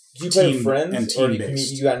Do you play team- with friends, and or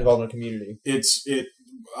team-based. you got involved in a community?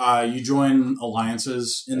 You join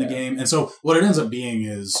alliances in the game, and so what it ends up being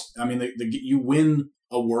is, I mean, you win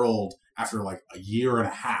a world after like a year and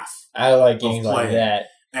a half, I like games like playing. that.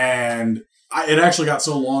 and it actually got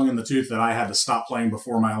so long in the tooth that I had to stop playing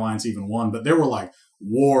before my alliance even won. But there were like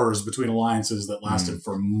wars between alliances that lasted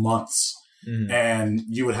for months, and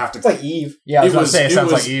you would have to. It's like Eve. Yeah, I was going to say, it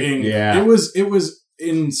sounds was like you. Yeah. It was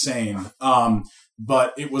insane.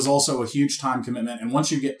 But it was also a huge time commitment. And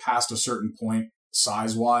once you get past a certain point,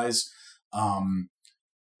 size wise,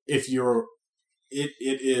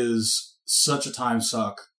 it is such a time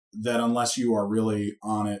suck that unless you are really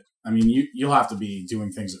on it, I mean, you'll have to be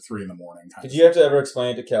doing things at 3 a.m. Did you have to ever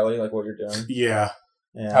explain to Kelly like what you're doing? Yeah.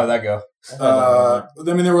 How'd that go? I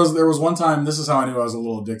mean, there was one time. This is how I knew I was a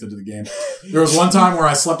little addicted to the game. There was one time where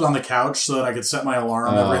I slept on the couch so that I could set my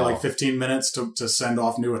alarm every like 15 minutes to send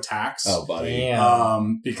off new attacks. Oh, buddy.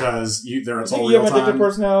 Damn. Because it's I think all you real have an addictive time.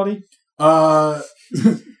 personality.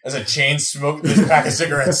 As a chain smoke this pack of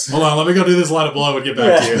cigarettes. Hold on, let me go do this line of blow and get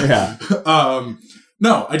back to you. Yeah.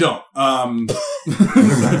 No, I don't.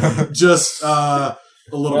 Just a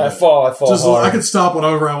little When I bit. fall Just hard. I can stop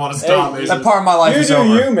whenever I want to stop. Hey, basically. That part of my life you is do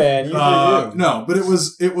over. you, man. You do you. No, but it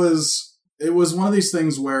was one of these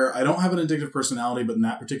things where I don't have an addictive personality, but in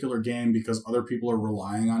that particular game, because other people are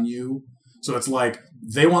relying on you, so it's like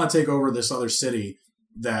they want to take over this other city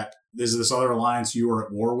that is this other alliance you are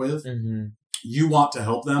at war with. Mm-hmm. You want to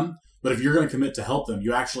help them, but if you're going to commit to help them,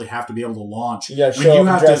 you actually have to be able to launch. You gotta When show you up and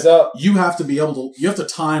have dress to, up. You have to be able to. You have to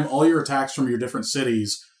time all your attacks from your different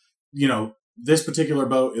cities. You know, this particular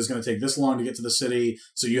boat is going to take this long to get to the city,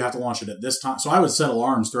 so you have to launch it at this time. So I would set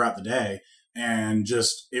alarms throughout the day, and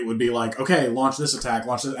it would be like, okay, launch this attack,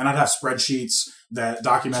 launch this, and I'd have spreadsheets that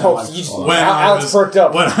documented Oh, like you- when I Alex was perked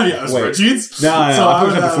up. Wait. No, spreadsheets. I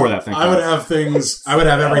put it before that thing. I would have things. I would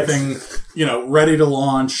have everything, ready to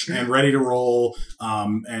launch and ready to roll.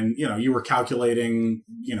 And you were calculating,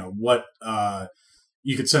 what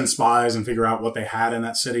you could send spies and figure out what they had in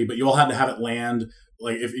that city, but you all had to have it land.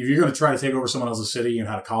 Like if you're going to try to take over someone else's city and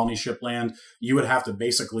had a colony ship land, you would have to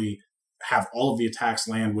basically have all of the attacks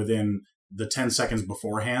land within the 10 seconds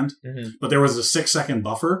beforehand. Mm-hmm. But there was a 6-second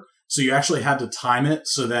buffer. So you actually had to time it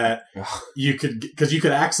so that you could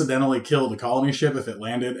accidentally kill the colony ship if it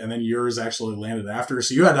landed, and then yours actually landed after.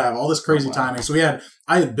 So you had to have all this crazy timing. So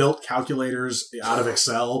I had built calculators out of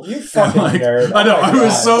Excel. You fucking nerd. I know, Oh my I was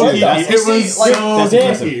God. so What geeky. the- It was like, so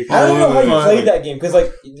that's geeky. I don't know how you But played that game because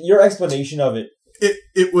like your explanation of it.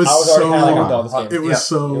 It was I was already so kinda like, I'm done with this game. it was Yeah.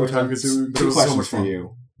 so time consuming. It Two was so questions much for fun.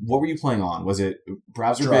 you. What were you playing on? Was it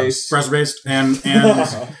browser Drugs. based? Browser based and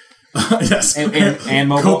Yes, and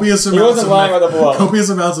mobile. Copious He amounts wasn't of lying with a blow. copious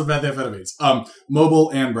amounts of methamphetamines.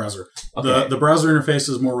 Mobile and browser. Okay. The browser interface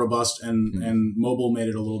is more robust, and mobile made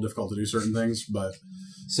it a little difficult to do certain things. But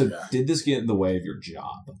So yeah. did this get in the way of your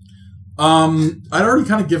job? I'd already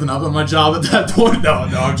kind of given up on my job at that point. No,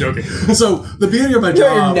 I'm joking. So the beauty of my You're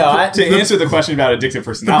job, not. To answer the question about addictive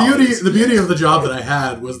personality, the beauty of the job that I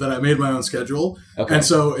had was that I made my own schedule, Okay. and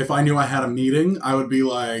so if I knew I had a meeting, I would be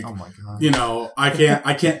like, Oh my god. you know, I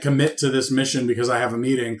can't commit to this mission because I have a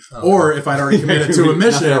meeting. Or if I'd already committed to a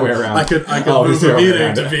mission, Not the other way around. I could Oh, move it's the the other way meeting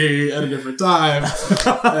around. to be at a different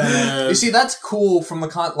time. You see, that's cool from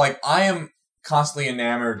the like, I am constantly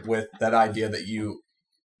enamored with that idea that you,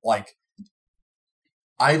 like,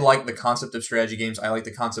 I like the concept of strategy games. I like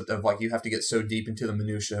the concept of, like, you have to get so deep into the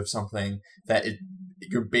minutia of something that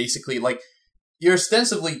you're basically, like, you're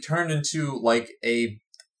ostensibly turned into, like, a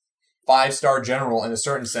 5-star general in a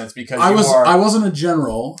certain sense because I wasn't a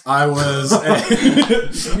general. I was You know I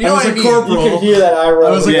was what I a mean? You corporal. can hear that eye roll.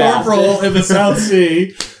 I was a Yeah. corporal in the South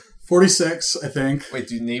Sea. 46, I think. Wait,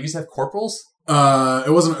 do navies have corporals?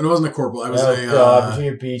 It wasn't a corporal. I was Oh a God,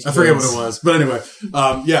 Virginia Beach. I forget kids. what it was, but anyway,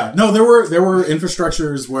 yeah, no, there were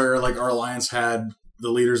infrastructures where like our alliance had the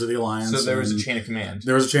leaders of the alliance. So there was a and chain of command.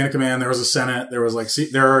 There was a chain of command. There was a senate. There was like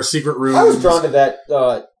there are secret rooms. I was drawn to that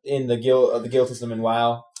in the guild system in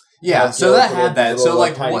WoW. Yeah, so Guilds that with had that. little, So,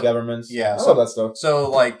 like, tiny what, governments. Yeah, I so- love that stuff.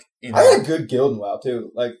 so, like, you know. I had a good guild in WoW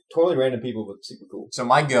too. Like totally random people, but super cool. So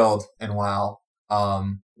my guild in WoW,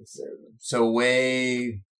 It's there. so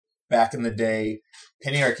way back in the day,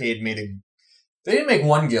 Penny Arcade they didn't make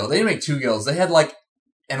one guild, they didn't make 2 guilds. They had like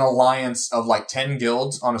an alliance of like 10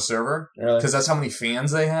 guilds on a server Really? because that's how many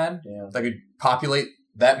fans they had. Yeah. That could populate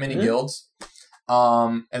that many Mhm. guilds.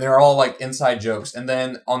 And they're all like inside jokes. And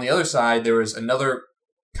then on the other side, there was another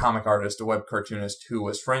comic artist, a web cartoonist, who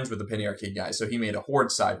was friends with the Penny Arcade guys. So he made a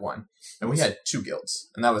Horde side one. And we had 2 guilds.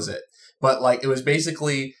 And that was it. But like, it was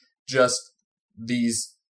basically just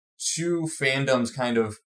these 2 fandoms kind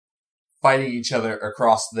of fighting each other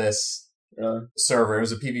across this Really? server. It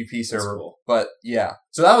was a PvP server. cool. But yeah.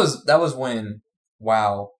 So that was when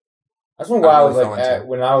WoW, That's when I WoW really was fell like into.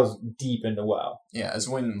 when I was deep into WoW. yeah, is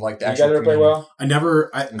when like the You actual guys ever play community-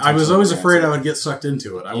 WoW? I was always afraid I would get sucked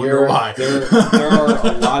into it. I wonder You're- why. there- there are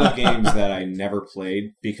a lot of games that I never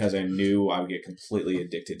played because I knew I would get completely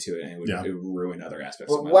addicted to it and it would ruin other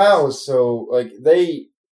aspects But of my WoW life. was so like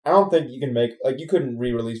I don't think you can make like you couldn't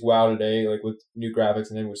re-release WoW today like with new graphics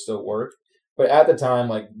and it would still work. But at the time,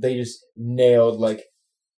 like they just nailed like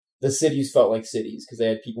the cities felt like cities because they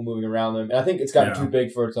had people moving around them. And I think it's gotten Yeah. too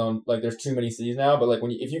big for its own. Like there's too many cities now. But like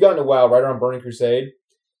if you got into WoW right around Burning Crusade,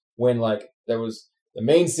 when like there was the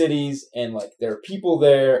main cities and like there are people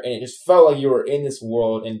there, and it just felt like you were in this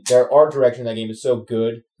world. And their art direction in that game is so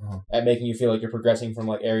good at making you feel like you're progressing from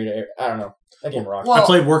like area to area. I don't know. That game rocks. Well, I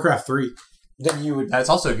played Warcraft 3, Then you would. that's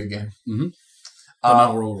also a good game. but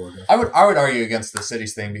not World of Warcraft. I would argue against the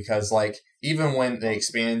cities thing because like even when they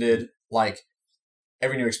expanded, like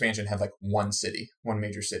every new expansion had like one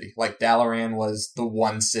major city. Like Dalaran was the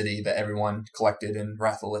one city that everyone collected in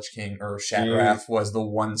Wrath of the Lich King, or Shattrath was the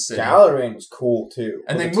one city. Dalaran was cool too.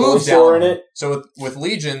 And With they the toy moved store in Dalaran. it. So with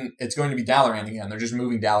Legion, it's going to be Dalaran again. They're just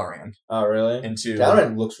moving Dalaran Oh really? into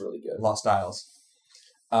Dalaran looks really good. Lost Isles.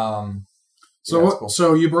 So yeah, that's cool.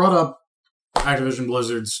 so you brought up Activision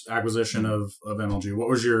Blizzard's acquisition of MLG. What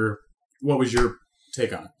was your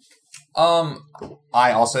take on it?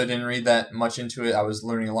 I also didn't read that much into it. I was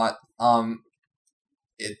learning a lot.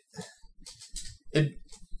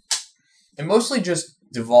 It mostly just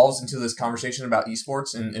devolves into this conversation about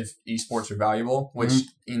esports and if esports are valuable, which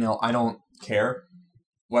I don't care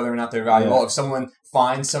whether or not they're valuable. Yeah. If someone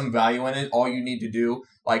finds some value in it, all you need to do,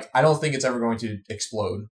 like, I don't think it's ever going to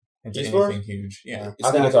explode into Esports? anything huge. Yeah,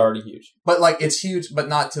 I think it's already huge. but like it's huge, but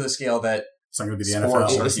not to the scale that It's not going to be the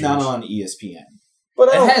Sports NFL. are It's not on ESPN. But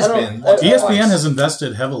It has I don't- been. I- ESPN has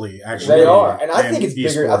invested heavily, actually. They are, and I in think it's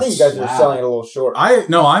bigger. I think you guys are esports. selling it a little short. I'm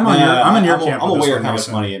in your camp. I'm with this aware one, of how much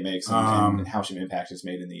Mason. money it makes and Um, how much impact it's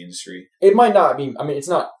made in the industry. It might not be. I mean, it's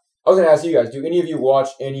not. I was going to ask you guys. Do any of you watch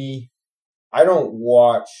any? I don't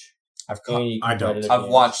watch any. I don't. competitive I've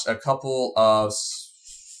games. watched a couple of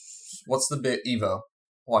what's the bit Evo.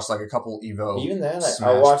 Watched like a couple Evo. Even that, I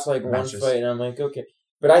Smash watched like matches. one fight, and I'm like, okay.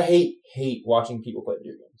 But I hate watching people play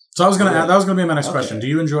video games. So I was going to Okay. add, that was going to be my next Okay. question. Do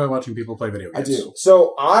you enjoy watching people play video games?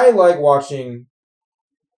 So I like watching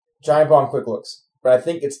Giant Bomb Quick Looks, but I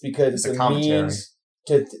think it's because It's it's a a commentary. means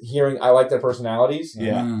to hearing. I like their personalities.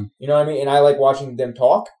 Yeah. You know what I mean? And I like watching them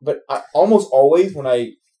talk. But I almost always when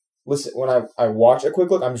I listen, when I watch a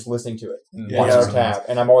Quick Look, I'm just listening to it. And Yeah. On watching our some- tab,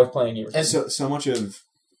 and I'm always playing games. And so much of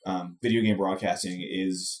video game broadcasting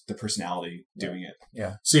is the personality doing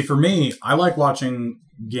it. See, for me, I like watching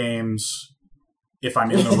games if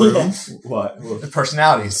I'm in the room. What? The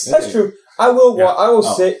personalities. That's true. I will. Yeah. I will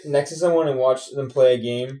sit next to someone and watch them play a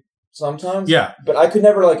game sometimes. Yeah. But I could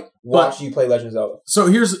never watch you play Legend of Zelda. So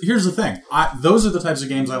here's the thing. Those are the types of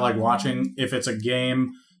games I like watching. If it's a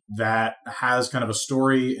game that has kind of a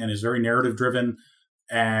story and is very narrative driven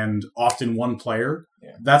and often one player,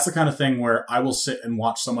 that's the kind of thing where I will sit and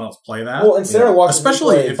watch someone else play that. Well, instead of watching,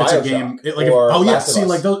 especially you play if it's a Bioshock game, or Last of see, Us.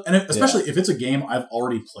 like those, and especially if it's a game I've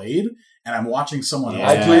already played and I'm watching someone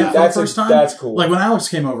else Yeah. play it for the first time. That's cool. Like when Alex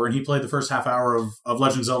came over and he played the first half hour of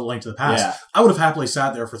Legend of Zelda: Link to the Past, Yeah. I would have happily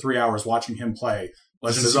sat there for 3 hours watching him play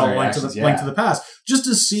Legend of Just to see Zelda: Link reactions, Link to the Past, just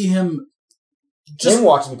to see him, Jim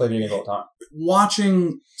watching me play video games all the time.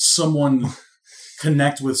 watching someone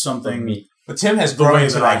connect with something. Me. But Tim has The way grown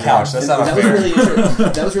into that I that couch. That's And not that was fair. really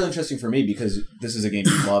that was really interesting for me because this is a game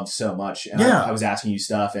you loved so much, and Yeah. I was asking you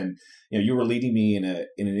stuff, and you were leading me in an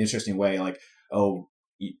interesting way, like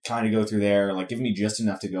you kind of go through there, like giving me just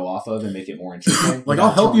enough to go off of and make it more interesting. Like without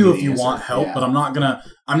I'll help telling you me if the you answer. want help, Yeah. but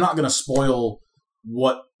I'm not gonna spoil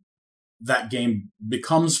what that game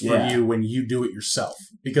becomes for Yeah. you when you do it yourself,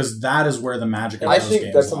 because that is where the magic of And I those think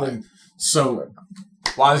games that's lie. something. So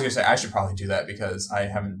Well, I was gonna say I should probably do that because I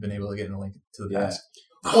haven't been able to get in a Link to the Yeah. Past.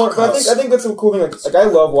 Well, but I think that's a cool thing. Like I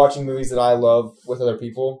love watching movies that I love with other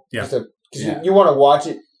people. Yeah. Because Yeah. you want to watch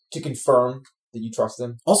it to confirm that you trust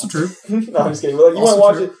them. also true. No, I'm just kidding. But you want Also to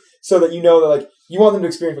watch true. it so that you know that you want them to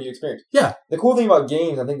experience what you experienced. Yeah. The cool thing about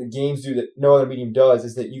games, I think the games do that no other medium does,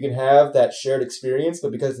 is that you can have that shared experience,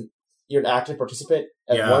 but because you're an active participant,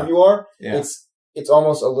 as Yeah. one of you are, Yeah. it's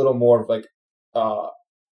almost a little more of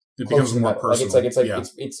It close becomes to the more metal. personal. Like it's like Yeah.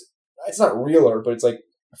 it's not realer, but it's like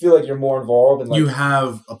I feel like you're more involved and You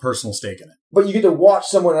have a personal stake in it. but you get to watch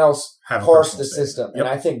someone else Have a parse personal the stake. system, Yep. and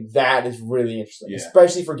I think that is really interesting, Yeah.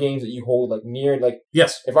 especially for games that you hold near. Like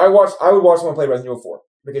Yes. if I would watch someone play Resident Evil 4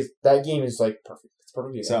 because that game is perfect. It's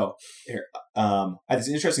perfect. Game. So here, I had this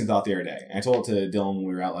interesting thought the other day. I told it to Dylan when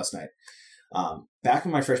we were out last night. Back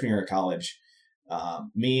in my freshman year at college,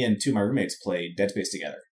 me and two of my roommates played Dead Space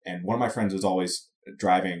together, and one of my friends was always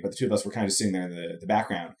driving, but the two of us were kind of just sitting there in the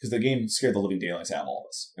background because the game scared the living daylights out of all of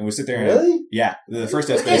us, and we sit there. Really? And, yeah, the first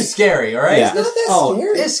Dead It is Space. scary, all right? Yeah. It's not that Oh,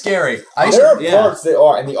 scary. It is scary. I used There to, are parts that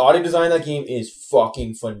are, and the audio design of that game is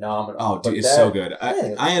fucking phenomenal. Oh, dude, But it's so good.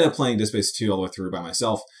 yeah. I ended up playing Dead Space 2 all the way through by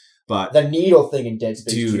myself, but The needle thing in Dead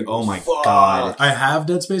Space. Dude, 2 oh is my fucked. God. I have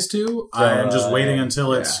Dead Space 2. I'm just waiting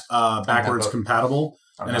until it's backwards Yeah. compatible.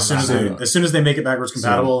 I don't And know as soon about as that. they make it backwards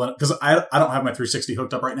compatible, because I don't have my 360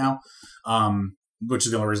 hooked up right now, which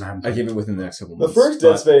is the only reason I haven't. I played give it. it within the next couple The months. first Dead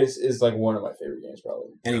But Space is one of my favorite games,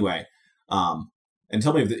 probably. anyway, and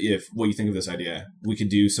tell me if what you think of this idea. We could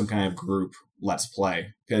do some kind of group let's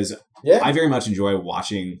play because Yeah. I very much enjoy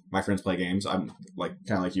watching my friends play games. I'm kind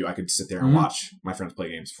of like you. I could sit there and Mhm. watch my friends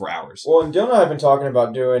play games for hours. Well, and Dylan and I have been talking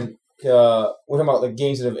about doing. We're talking about the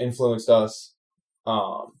games that have influenced us,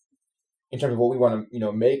 in terms of what we want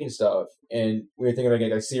to make and stuff. And we were thinking of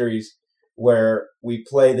making a series where we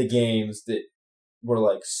play the games that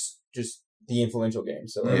were just the influential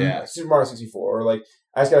games. So Yeah. Super Mario 64, or I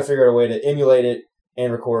just got to figure out a way to emulate it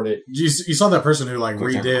and record it. You saw that person who Quick time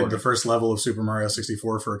redid recording. the first level of Super Mario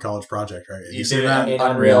 64 for a college project, right? You You did see it that? In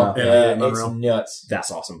Unreal. Unreal, Yeah, it's Unreal. nuts. That's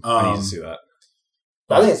awesome. I need to see that.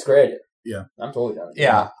 But I think it's great. Yeah. I'm totally down.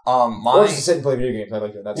 Yeah. Or My just to sit and play video games. I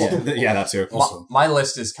like doing that. Yeah, that too. Also. my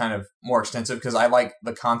list is kind of more extensive because I like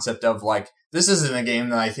the concept of this isn't a game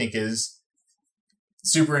that I think is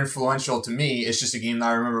super influential to me. It's just a game that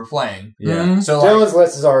I remember playing. Yeah, Mhm. So Dylan's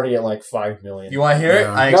list is already at 5 million. you want to hear it?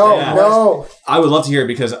 Yeah. No, Yeah. no. I would love to hear it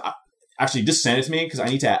because actually just send it to me because I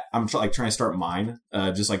need to. I'm trying to start mine.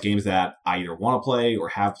 Just games that I either want to play or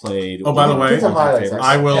have played. Oh, by the or way, Put some all-time highlights favorites.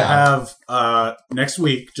 on I will Yeah. have next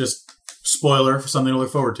week, just spoiler for something to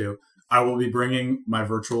look forward to. I will be bringing my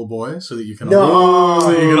virtual boy so that you can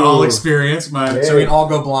all experience my Yeah. So we can all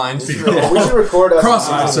go blind. We should record us.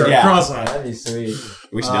 cross-eyed, sir. Yeah. Cross-eyed. That'd be sweet.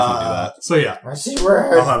 We should definitely do that. So yeah, I see I'll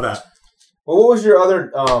red. have that. Well, what was your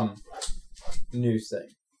other news thing?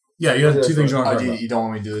 Yeah, you have two things you want Oh, to do talk you, about. you don't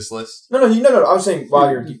want me to do this list? No. I was saying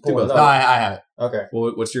while you're pulling it No, up. I have it. Okay. Well,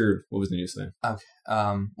 what was the news thing?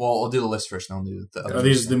 Well, we'll do the list first, and I'll do the other. Are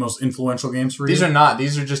these the most influential games for you? These are not.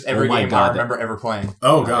 These are just every Oh my game God, I remember ever playing.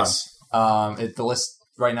 Oh god. Nice. The list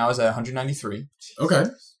right now is at 193. Okay.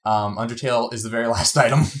 Undertale is the very last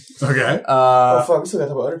item. Okay. Oh fuck, we still got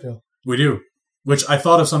to talk about Undertale. We do. Which I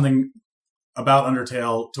thought of something about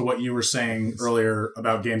Undertale to what you were saying earlier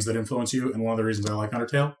about games that influence you, and one of the reasons I like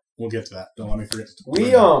Undertale. We'll get to that. Don't let me forget.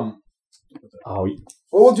 We Oh,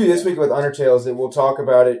 What we'll do this week with Undertale is that we'll talk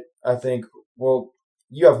about it. I think. Well,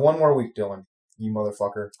 you have one more week, Dylan. You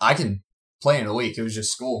motherfucker. I can play in a week. It was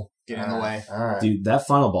just school getting in the way. All right. dude, that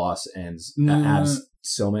final boss ends adds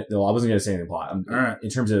so many. No, I wasn't gonna say anything plot. All right. In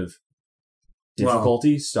terms of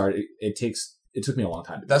difficulty, it took me a long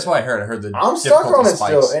time. That's what I heard. I heard the I'm stuck on difficulty it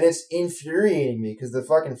spikes. still, and it's infuriating me because the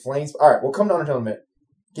fucking flames. All right, we'll come to Undertale in a minute.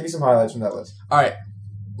 Give me some highlights from that list. All right,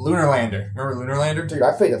 Lunar Lander. Remember Lunar Lander? Dude,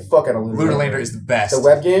 I played the fuck out of Lunar Lunar Lander is the best. The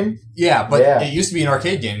web game? Yeah, but Yeah. it used to be an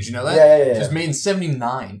arcade game. Did you know that? Yeah. It was made in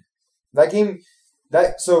 '79. That game,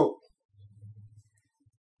 so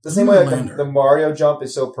the same way Lunar like Lander. the Mario jump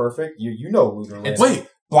is so perfect. You know Lunar Lander. Wait,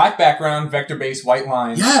 Black background, vector-based, white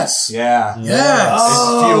lines. yes. Yeah. Yes.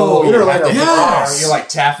 It's fuel. Lunar You have to Lander. hit Yes. the arrow, you like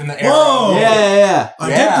tapping the arrow. Whoa. Yeah. I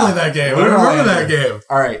Yeah. did play that game. Lunar I remember Lander. that game.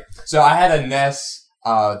 All right. So I had a NES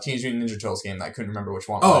Teenage Mutant Ninja Turtles game that I couldn't remember which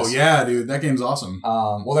one it Oh was. yeah, dude, that game's awesome.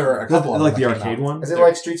 Well, there were a couple of Like them the that came arcade out. one. Is it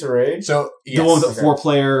like Streets of Rage? So The one with the Okay.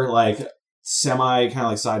 4-player, like semi kind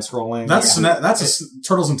of like side scrolling. That's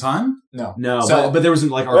Turtles in Time. No. No, So- but there was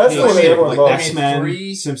like Well, that's arcade what made shit, everyone like love it. X-Men,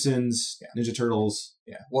 Three- Simpsons, Yeah. Ninja Turtles.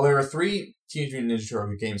 Yeah. Well, there were 3 Teenage Mutant Ninja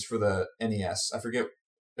Turtle games for the NES. I forget.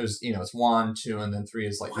 It was, it's 1, 2, and then 3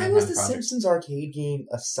 is like. Why was Manhattan the Project. Simpsons arcade game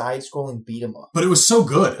a side-scrolling beat 'em up? But it was so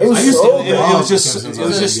good. It was I used so to, good. It was just because it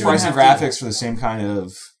was just you spicy wouldn't have to- graphics for the same kind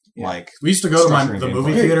of Yeah. like. We used to go to Structuring the game.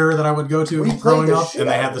 movie Dude, theater that I would go to we played growing the up, shit and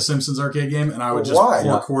they out had of the it. Simpsons arcade game, and I would But just why?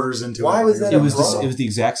 pour Yeah. quarters into Why it. was that It a was draw? it was the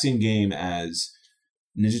exact same game as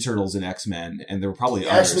Ninja Turtles and X-Men, and there were probably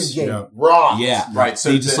The X-Men others. game Yeah. rocked. Yeah, Right. So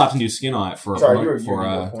they just the- slapped a new skin on it for Sorry, a, you were for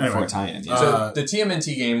making a, a point. for Anyway. a tie-in. Yeah. So the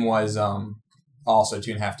TMNT game was also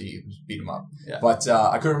 2.5D beat 'em up. Yeah. But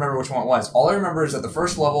I couldn't remember which one it was. All I remember is that the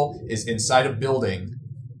first level is inside a building,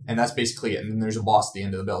 and that's basically it. And then there's a boss at the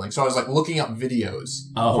end of the building. So I was like looking up videos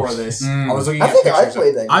Oh. for this. Mm. I was looking I at think I pictures.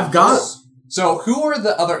 played that game. I've got So who are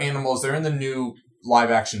the other animals? They're in the new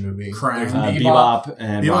live action movie. Krang. There's Bebop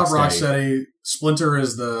and Bebop Rocksteady. Rocksteady. Splinter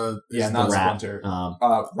is the Yeah, is not the rat. Splinter. Um,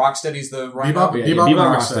 Rocksteady's the rhino. Bebop, yeah, Bebop, Bebop and and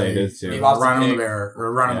Rocksteady Rocksteady. did too. Bebop's the Rhino and the pig. bear,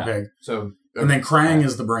 or Rhino and the pig, So and then Krang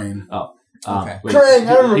is the brain. Okay. Wait, Krang,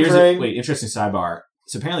 I remember Krang. Wait, interesting sidebar.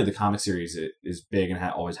 So apparently the comic series is big and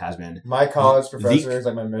always has been. My college The- professor is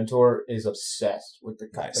like my mentor is obsessed with the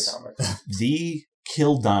Nice. comics. The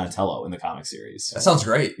killed Donatello in the comic series. that sounds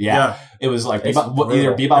great. Yeah, it was like It's Bebop, brutal.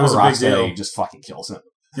 either It Bebop was or a big Rocksteady deal. just fucking kills him.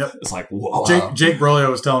 Yep. It's like whoa. Jake Brolio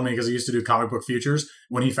was telling me because he used to do comic book futures.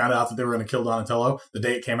 When he found out that they were going to kill Donatello, the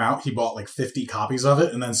day it came out, he bought like 50 copies of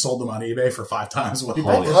it and then sold them on eBay for 5 times what he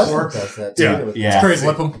My bought Holy them cousin for. does that Yeah. too. Yeah. It's crazy.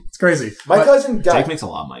 Flip 'em. It's crazy. My But cousin got Jake makes a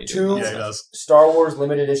lot of money. two- doing Yeah, that he stuff. does. Star Wars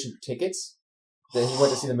limited edition tickets. That he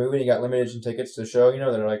went to see the movie and he got limited edition tickets to the show, that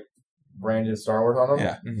are like branded Star Wars on them.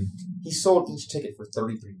 Yeah. He sold each ticket for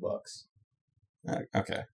 $33.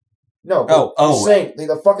 Okay. No, Oh. I'm saying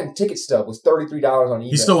the fucking ticket stub was $33 on eBay.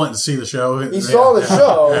 He still went to see the show. He saw the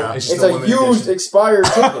show. Yeah. It's It's still a limited used, edition. expired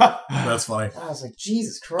ticket. That's funny. I was like,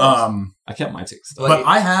 Jesus Christ. I kept my tickets. Though. But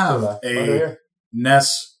I have Right a here.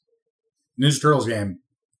 NES Ninja Turtles game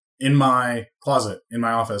in my closet, in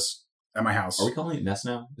my office, at my house. Are we calling it NES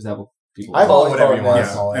now? Is that what people? I've Call it always whatever called you it want NES.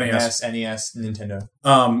 to call it. NES. NES, Nintendo.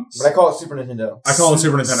 But I call it Super Nintendo. I call it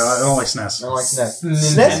Super Nintendo. I don't like SNES. I don't like SNES.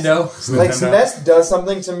 Nintendo. Like Nintendo. SNES does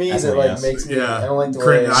something to me That's that a like yes. makes me. Yeah. I don't like the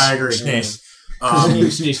Cringe. way. I agree.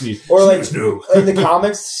 Or like in the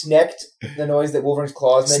comics, Snecked, the noise that Wolverine's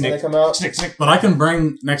claws make when they Snick. come out. Snick. But I can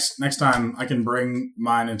bring next time. I can bring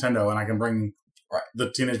my Nintendo and I can bring Right.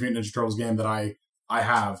 the Teenage Mutant Ninja Turtles game that I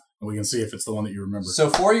have, and we can see if it's the one that you remember. So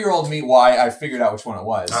 4-year-old me, why I figured out which one it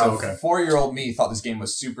was. Oh, So okay. 4-year-old me thought this game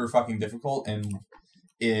was super fucking difficult, and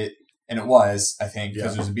it was, I think,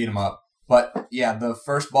 because Yeah. it was a beat 'em up. But yeah, the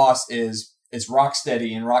first boss is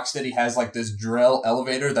Rocksteady, and Rocksteady has like this drill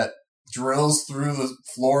elevator that drills through the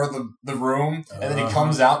floor of the room, and then he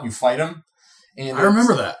comes out and you fight him. And I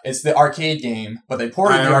remember that. It's the arcade game, but they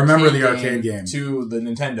ported I the remember arcade, the arcade game. to the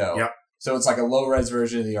Nintendo. Yep. So it's like a low-res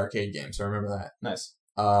version of the arcade game, so I remember that. Nice.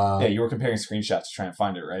 Uh, Yeah, you were comparing screenshots to try and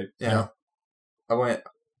find it, right? yeah. I went,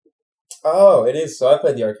 Oh, it is. So I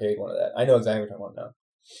played the arcade one of that. I know exactly what I want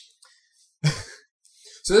now.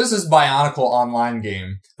 so this is Bionicle online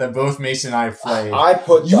game that both Mason and I have played. I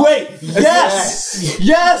put. Yes!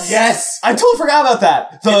 Yes! Yes! I totally forgot about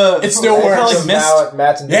that. It still I works. kinda Like missed. now at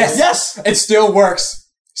Matt's and Yes. Yes! It still works.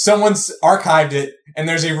 Someone's archived it, and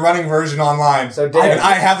there's a running version online. So and Dan,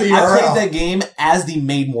 I have the I URL. played that game as they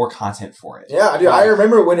made more content for it. yeah, dude, I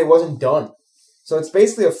remember when it wasn't done. So it's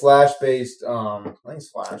basically a Flash-based. I think it's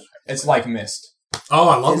Flash. It's like Myst. Oh,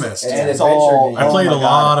 I love It's- Myst. It's an It's adventure all- game. I played my a God.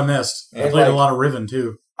 lot of Myst. I And played a like- lot of Riven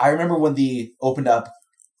too. I remember when they opened up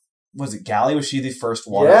was it Gally? Was she the first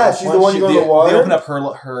water? Yeah, she's the one you go to the water. They opened up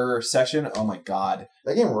her section. Oh my god!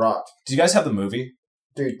 That game rocked. Do you guys have the movie?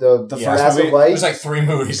 Dude, the first Massive movie? Light. There's like 3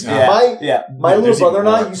 movies now. My little brother and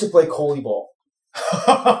I used to play Coley Ball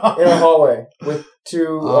in a hallway with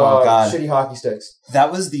 2 shitty hockey sticks.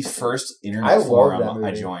 That was the first I internet loved forum that movie.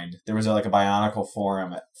 I joined. There was a Bionicle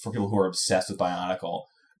forum for people who are obsessed with Bionicle,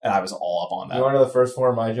 and I was all up on that. You want to know the first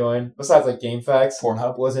forum I joined? Besides like GameFAQs,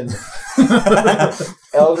 Pornhub? was in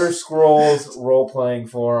Elder Scrolls role-playing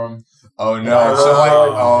forum. Oh no! So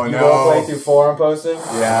like, You role-play through forum posting?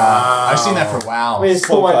 Yeah, I've seen that for a while. Let me just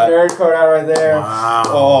pull my nerd card out right there. Wow.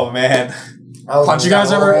 Oh man! Did you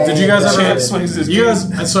guys ever? Champ swings his You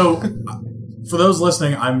guys? So, for those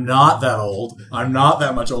listening, I'm not that old. I'm not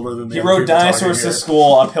that much older than the He other rode people talking dinosaurs to here.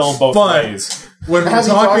 school uphill both But- ways. When we're As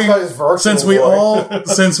he talks about his talking, virtual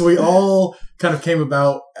since we all kind of came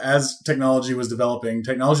about as technology was developing,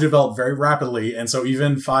 technology developed very rapidly, and so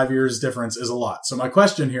even 5 years difference is a lot. So my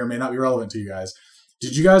question here may not be relevant to you guys.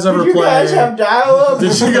 Did you guys ever Did you play? guys have dial-up?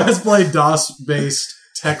 Did you guys play DOS-based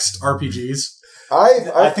text RPGs? I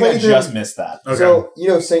think I played just them. missed that. Okay. So, you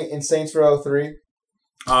know, in Saints Row 3?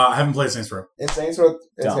 I haven't played Saints Row. In Saints Row,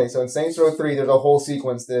 Dumb. okay, so in Saints Row 3, there's a whole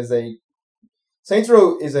sequence. Saints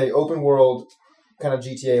Row is a open world kind of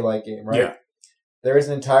GTA-like game, right? Yeah. There is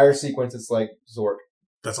an entire sequence that's like Zork.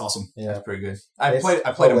 That's awesome. Yeah. That's pretty good. It's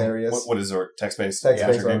I played hilarious. What is Zork? Text-based?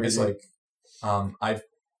 Text-based action game? RPG. It's like,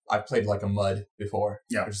 I've played like a MUD before.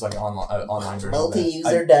 Yeah. Which is like an online version. of that.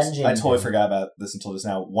 Multi-user dungeon. I totally forgot about this until just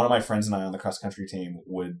now. One of my friends and I on the cross-country team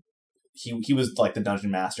he was like the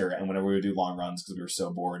dungeon master, and whenever we would do long runs because we were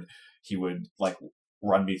so bored, he would like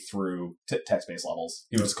run me through text-based levels.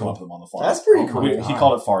 He would just come up with them on the fly. That's pretty cool. He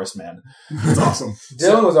called it Forest Man. That's awesome.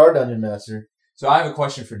 Dylan was our dungeon master. So I have a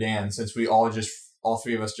question for Dan, since we all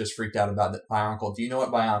 3 of us just freaked out about the Bionicle. Do you know what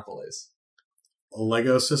Bionicle is? A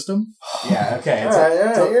Lego system? Yeah, okay. All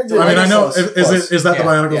right, you're good. I mean, I know. Close. Is that the Yeah,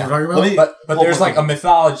 Bionicle yeah. we're talking about? But there's like a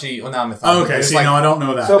mythology. Well, not mythology. Oh, okay. There's See, like, no, I don't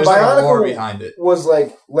know that. So there's like a lore Bionicle behind it. was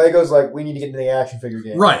like Lego's like we need to get into the action figure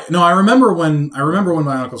game. Right. No, I remember when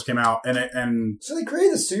Bionicles came out, and So they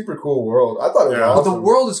created a super cool world. I thought it was Yeah. awesome. But the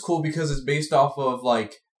world is cool because it's based off of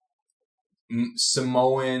like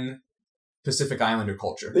Samoan Pacific Islander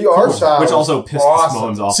culture. The art style, Which was also pissed awesome. the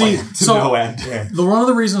Samoans off See, like, to so- no end. one of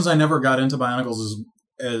the reasons I never got into Bionicles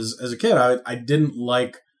is as a kid, I didn't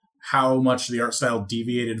like how much the art style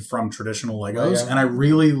deviated from traditional Legos, Yeah. and I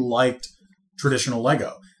really liked traditional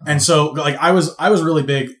Lego. And so, like, I was really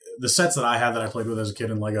big. The sets that I had that I played with as a kid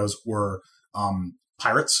in Legos were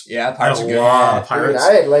Pirates. Yeah, I Pirates had are a good. lot Yeah. of Pirates.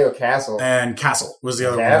 Dude, I had Lego Castle. And Castle was the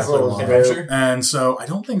other Castle one. I was played a lot. good. Adventure? And so I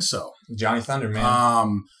don't think so. Johnny Thunder,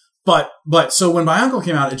 man. But so when Bionicle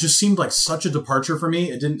came out, it just seemed like such a departure for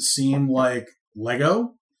me. It didn't seem like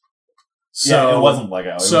Lego. So Yeah, it wasn't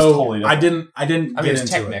Lego. It was totally different. I didn't I mean, get it's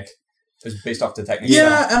into Technic. It was based off the Technic.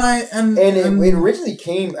 Yeah, and It originally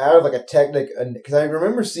came out of like a Technic, because I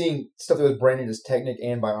remember seeing stuff that was branded as Technic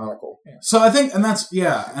and Bionicle. so I think, and that's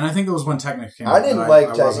and I think it was when Technic came out. I didn't that like I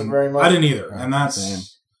Technic wasn't- very much. I didn't either, and Same.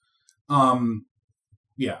 that's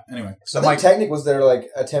yeah. Anyway, So I think like, Technic was their like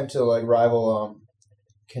attempt to like rival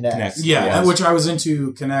Kinect. Kinect. yeah, Yes. which I was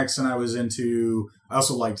into Kinects, and I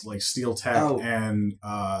also liked like Steel Tech Oh. and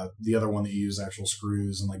the other one that you use actual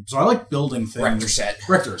screws and like. So I like building things. Rector set.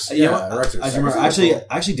 Rectors. You know Yeah, what? Rectors. I remember. I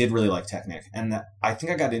actually did really like Technic, and I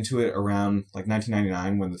think I got into it around like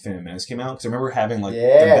 1999 when the Phantom Menace came out because I remember having like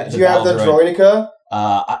Yeah. Did you have the Battle Droideka?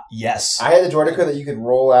 yes. I had the Droideka that you could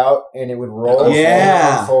roll out and it would roll.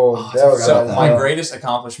 Yeah. And fold. Oh, That was So awesome. my greatest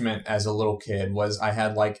accomplishment as a little kid was I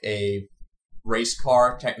had like a race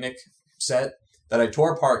car Technic set that I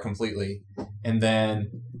tore apart completely, and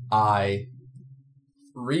then I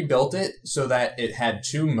rebuilt it so that it had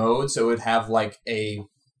 2 modes. So it would have like a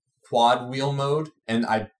quad wheel mode, and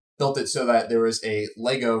I built it so that there was a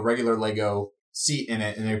regular Lego seat in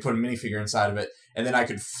it, and they would put a minifigure inside of it, and then I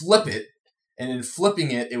could flip it, and in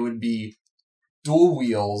flipping it, it would be dual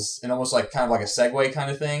wheels and almost like kind of like a Segway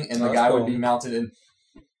kind of thing, and the That's guy cool. would be mounted in.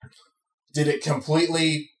 Did it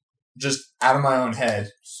completely just out of my own head,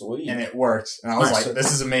 Sweet. and it worked, and I was Nice. like,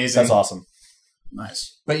 "This is amazing." That's awesome.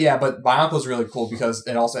 Nice. But Bionicle's really cool because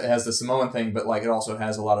it has the Samoan thing, but like it also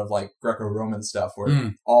has a lot of like Greco-Roman stuff where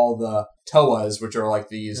Mm. all the Toas, which are like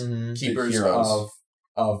these Mhm. keepers heroes.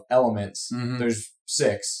 of elements. Mhm. There's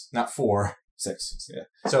 6, not 4. 6. Yeah.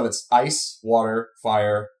 So it's ice, water,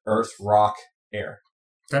 fire, earth, rock, air.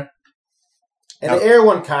 And the air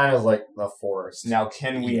one kind of like the forest. Now,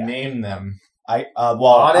 can we Yeah. name them? I I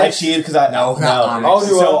Onyx? cheated because I No, not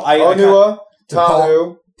Onyx. Onua, So I Onua,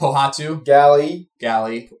 Tahu, Pohatu, Gali,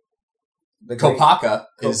 Gali, the great- Kopaka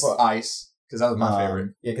is Kopa- ice because that was my favorite.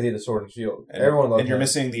 Yeah, because he had the sword and shield. And, Everyone loved and you're him.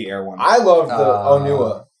 missing the air one. I loved the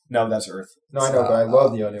Onua. No, that's Earth. No, I know, but I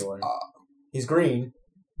love the Onua one. He's green.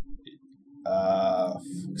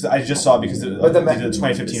 Because I just saw it because of But the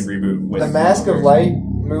 2015 reboot. With The Mask of Light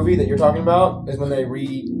movie that you're talking about is when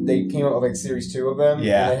they came out with like series 2 of them.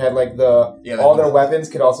 Yeah. And they had like all their weapons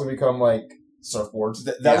could also become like surfboards.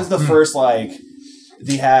 That was the first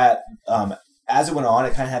they had as it went on,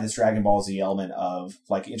 it kind of had this Dragon Ball Z element of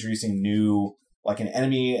like introducing new like an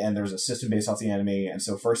enemy, and there was a system based off the enemy. And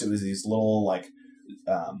so first it was these little like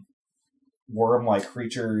worm-like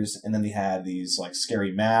creatures, and then they had these like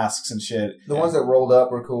scary masks and shit. The ones that rolled up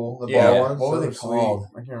were cool. The ball ones. What were they Those called?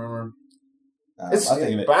 Sweet. I can't remember.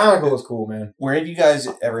 Bionicle was cool, man. Were any of you guys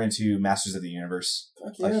ever into Masters of the Universe?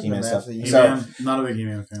 Fuck Like yeah, He-Man stuff? He-Man, not a big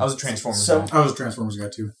He-Man fan. I was a Transformers So- guy. I was a Transformers guy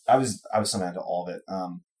too. I was somehow into all of it.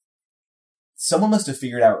 Someone must have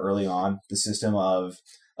figured out early on the system of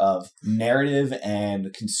narrative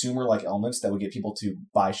and consumer like elements that would get people to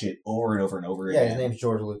buy shit over and over and over Yeah, again. his name's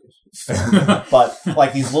George Lucas. But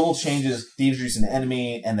like these little changes, they introduce an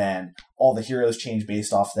enemy, and then all the heroes change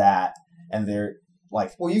based off that, and they're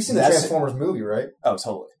like, Well, you've seen the That's- Transformers movie, right? oh,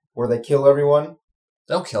 totally. Where they kill everyone.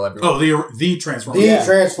 They'll kill everyone. Oh, the Transformers. The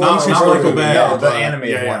Transformers. Not Michael Bay. No, the but-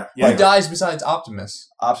 animated one. Yeah. Who dies besides Optimus?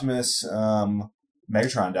 Optimus,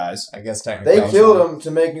 Megatron dies. I guess technically. They killed him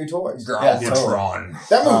to make new toys. Galvatron.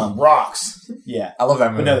 That movie Um, rocks. Yeah, I love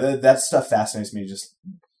that movie. but no, that stuff fascinates me. Just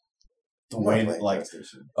the way that, like,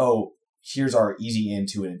 oh, here's our easy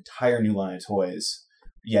into an entire new line of toys,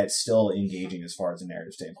 yet still engaging as far as the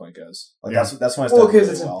narrative standpoint goes. Like that's when it's Well, done because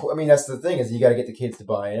really well. I mean, that's the thing is you got to get the kids to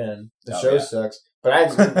buy in. The Oh, show yeah. sucks, but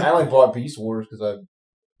I only bought Beast Wars because I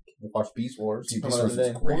watched Beast Wars. Dude, Come Beast on, Wars the is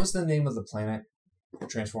day. What was the name of the planet?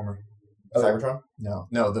 Transformer. Cybertron. No,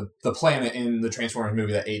 the planet in the Transformers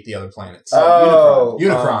movie that ate the other planets. Oh,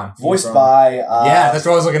 Unicron. Voiced Unicron. by Yeah, that's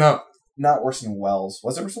what I was looking up. not Orson Welles.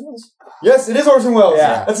 Was it Orson Welles? Yes, it is Orson Welles.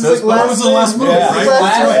 Yeah. That's That his like, last. was the last movie, Yeah. right? His last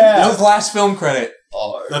Last, movie. that was his last film credit.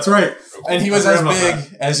 That's right. And he was I as forgot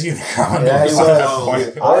big about as Unicron. Yeah, he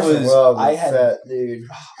was. Orson Welles I was had- fat, dude.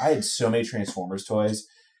 I had so many Transformers toys,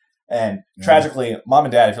 and tragically, Mom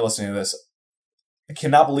and Dad, if you're listening to this, I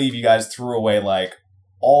cannot believe you guys threw away like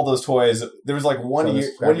all those toys. There was like So one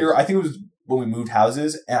there's year, I think it was when we moved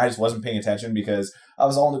houses, and I just wasn't paying attention because I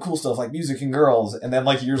was all into cool stuff like music and girls. And then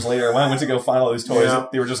like years later, when I went to go find all those toys, Yeah.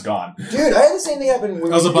 they were just gone. Dude, I had the same thing happen when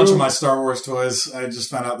That was we a bunch of moved- my Star Wars toys. I just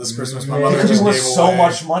found out this Christmas. My Man, mother it just was gave so away.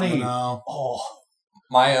 much money. No. Oh,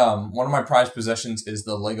 My one of my prized possessions is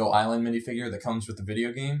the Lego Island minifigure that comes with the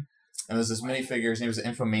video game. And there's this minifigure, his name is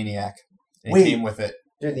Infomaniac. And Wait. it came with it.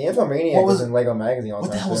 Dude, the Infomaniac What was- was in Lego magazine all the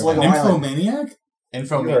what the time. hell was too. Lego Island? Infomaniac?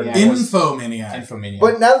 Infomaniac. was- Infomaniac. Infomaniac.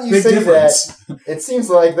 But now that you Big say difference. that, it seems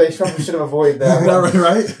like they should have avoided that. Is that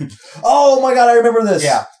right? Oh my god, I remember this.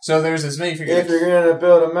 yeah. So there's this minifigure. If you're gonna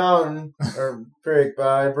build a mountain or brick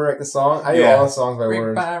by brick, the song I knew Yeah. all the songs by brick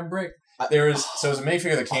word. by brick. There was so it was a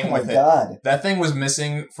minifigure that came Oh my with it. god. That thing was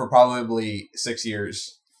missing for probably 6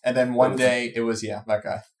 years, and then one day it was that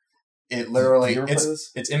guy. It literally Did you ever play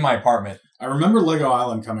this? it's in my apartment. I remember Lego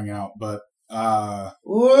Island coming out, but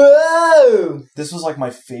Whoa, This was like my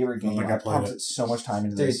favorite I don't game. think I I played pumped it. so much time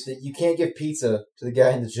into dude! this. You can't give pizza to the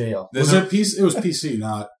guy in the jail. was it PC? It was PC,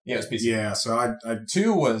 not Yeah, it was PC. yeah. So I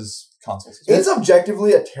 2 was consoles. It's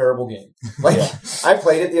objectively a terrible game. Like Yeah. I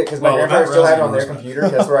played it because my Well, grandparents that still had it on Resident their Evil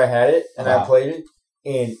computer. That's where I had it, and I Wow. played it,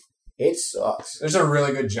 and it sucks. There's a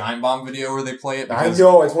really good Giant Bomb video where they play it I because,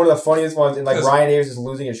 know it's one of the funniest ones, and like because- Ryan Davis is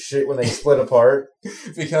losing his shit when they split apart.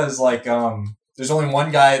 because like there's only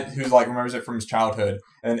one guy who like remembers it from his childhood,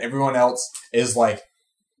 and everyone else is like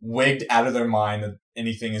wigged out of their mind that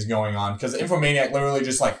anything is going on because the Infomaniac literally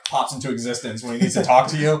just like pops into existence when he needs to talk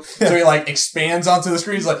to you. So he like expands onto the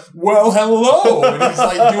screen. He's like, "Well, hello," and he's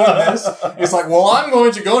like doing this. He's like, "Well, I'm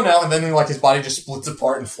going to go now," and then like his body just splits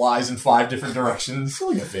apart and flies in 5 different I directions.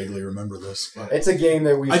 feel like I vaguely remember this. But It's a game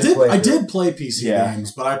that we I should did. play. I through. did play PC Yeah.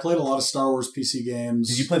 games, but I played a lot of Star Wars PC games.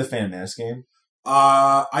 Did you play the Phantom Menace game? So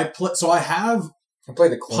I have I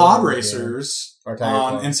played the Clone Pod Wars Racers game. Or Tiger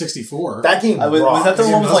on Clone. N64. That game Was that the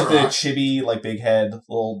That one game with does like the rock. chibi, like big head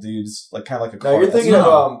little dudes, like kind of like a No, car? you're thinking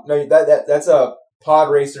No. of that's a Pod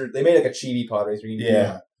Racer. They made like a chibi Pod Racer. You can do Yeah.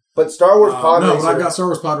 that. But Star Wars Pod no, Racer. but I've got Star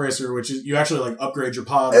Wars Pod Racer, which is you actually like upgrade your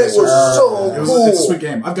pod. It racer. was so It's a cool. sweet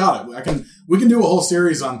game. I've got it. We can do a whole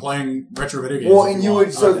series on playing retro video games. Well, if and you want.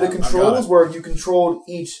 would so I've the got controls it. were you controlled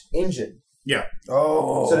each engine. Yeah.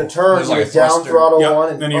 Oh. So to turn, There's you like would a down thruster. throttle Yep. one,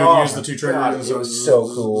 and Then you would use the two triggers. God, it was so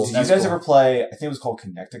cool. Did you guys ever play? I think it was called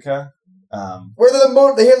Connectica.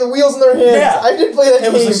 Where they have the wheels in their hands. Yeah. I did play that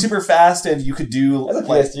It game. was super fast, and you could do That's a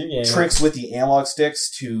like PS2 game. tricks with the analog sticks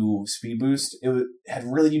to speed boost. Had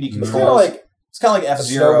really unique It's controls. kind of like It's kind of like a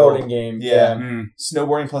F-Zero. snowboarding game. Yeah. Mm.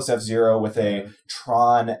 Snowboarding plus F-Zero with a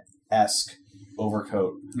Tron-esque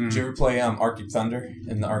overcoat. Did you ever play Arcade Thunder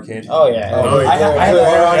in the arcade? Oh yeah. Oh,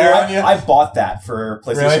 yeah. I bought that for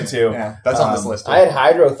PlayStation 2. Yeah, that's on this list. I had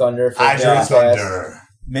Hydro Thunder for Dreamcast.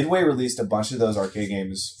 Midway released a bunch of those arcade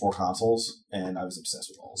games for consoles, and I was obsessed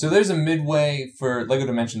with all of them. So there's a Midway for Lego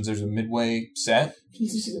Dimensions. There's a Midway set.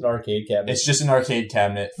 It's just an arcade cabinet. It's just an arcade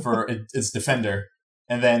cabinet for it's Defender,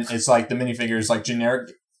 and then it's like the minifigures, like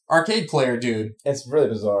generic arcade player dude. It's really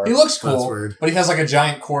bizarre. He looks That's cool, weird. but he has like a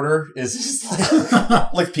giant quarter. Is just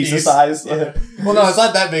like Like pizza Piece. size. Yeah. Well, no, it's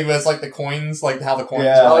not that big, but it's like the coins, like how the coins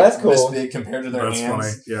Yeah. are Oh, like that's cool. this big compared to their That's hands.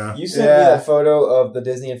 funny. Yeah. You sent Yeah. me that photo of the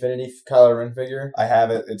Disney Infinity Kylo Ren figure, I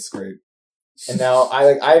have it. It's great. and now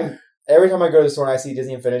I'm every time I go to the store and I see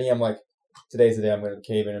Disney Infinity, I'm like, today's the day I'm going to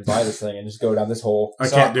cave in and buy this thing and just go down this hole. I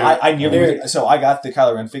can't do it. I nearly. Dude. So I got the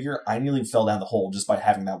Kylo Ren figure. I nearly fell down the hole just by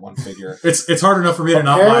having that one figure. It's hard enough for me to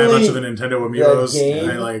not buy a Apparently, bunch of the Nintendo Amiibos. the game-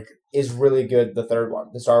 And I like. Is really good. The third one,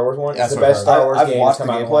 the Star Wars one, That's it's the what best I've Star heard. Wars I've game watched that's come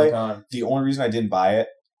the out in a long gameplay. time. The only reason I didn't buy it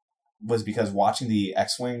was because watching the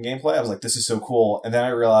X-Wing gameplay, I was like, this is so cool. And then I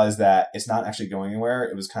realized that it's not actually going anywhere.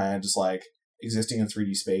 It was kind of just like existing in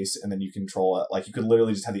 3D space, and then you control it. Like, you could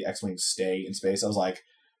literally just have the X-Wing stay in space. I was like,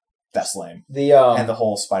 that's lame. The And the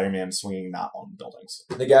whole Spider-Man swinging not on buildings.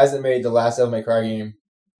 the guys that made the last Devil May Cry game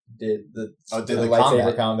did the Did the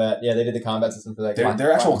lightsaber combat. Yeah, they did the combat system for that game.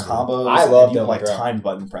 Their actual combos. I love and you, Devil May like Cry. timed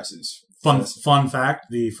button presses. Fun fact: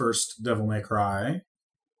 the first Devil May Cry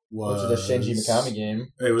was Which is a Shinji Mikami game.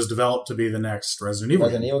 It was developed to be the next Resident Evil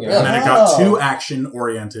Resident game. Evil game. And then it got Oh. too action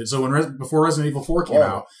oriented. So before Resident Evil 4 came Whoa.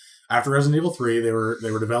 out, after Resident Evil 3, they were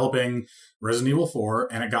developing Resident Evil 4,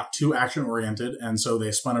 and it got too action oriented, and so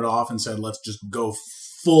they spun it off and said, let's just go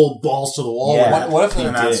full balls to the wall. Yeah. with it. What if And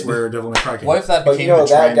they that's did? where Devil May Cry came. What if that But became you know the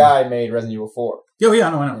trend? that guy made Resident Evil 4. Oh yeah,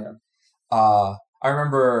 I know. I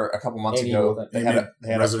remember a couple months Maybe ago with it. they They had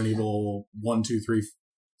made a Resident Evil 1, 2, 3,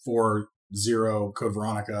 4, 0, Code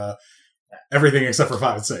Veronica, everything except for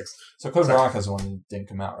 5 and 6. so Code Veronica's the one that didn't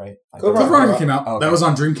come out, right? Code Code Veronica Veronica came out. Okay. That was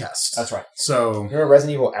on Dreamcast. That's right. So Remember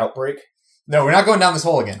Resident Evil Outbreak? No, we're not going down this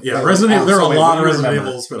hole again. yeah, Resident Evil. There are a Absolutely. lot of We Resident remember.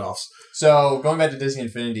 Evil spinoffs. So going back to Disney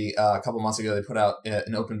Infinity, a couple months ago they put out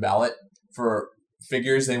an open ballot for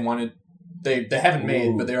figures they wanted. They haven't made,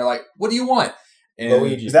 Ooh. but they were like, "What do you want?" And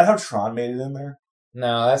Luigi. Is that how Tron made it in there?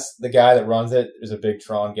 No, that's the guy that runs it. Is a big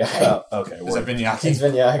Tron guy. Oh, okay. is it Vignacchi? It's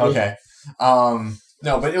Vignacchi. Okay.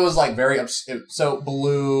 No, but it was like very so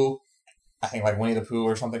blue. I think like Winnie the Pooh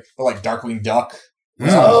or something, but like Darkwing Duck.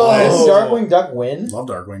 was on the Oh, list. did Darkwing Duck win? Love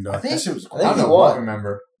Darkwing Duck. I think That shit was cool. I I think don't he know. I won. don't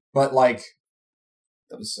remember, but like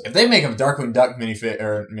That was sick. if they make a Darkwing Duck minifigure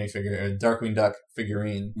or Darkwing Duck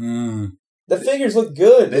figurine, The figures look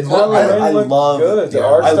good. They The look- color I already look love- good. The yeah,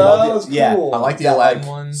 art I love style it. is Yeah. cool. I like the That, Aladdin like,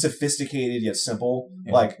 one. sophisticated yet simple.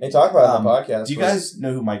 Yeah. Like, They talk about it on the podcast. do you but- guys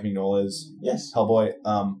know who Mike Mignola is? Yes. Hellboy.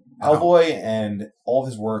 Hellboy and all of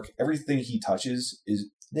his work, everything he touches is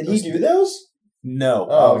Did he do those? no.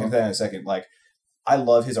 Oh. I'll get to that in a second. Like, I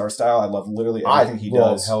love his art style. I love literally I everything he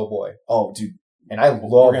love does. Hellboy, Oh, dude, and I love.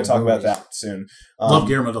 we're gonna the talk about movies. that soon. Love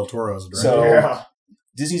Guillermo del Toro as a director. So Yeah.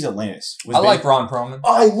 Disney's Atlantis was I like based- Ron Perlman.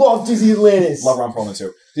 I love Disney Atlantis. love Ron Perlman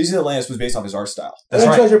too. Disney's Atlantis was based off his art style That's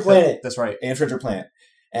and right. Treasure Planet. That's right. and Treasure Planet,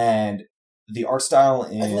 and the art style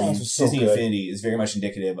in Atlantis was so Disney good. Infinity is very much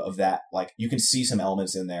indicative of that. Like, you can see some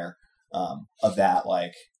elements in there of that,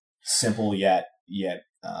 like, simple yet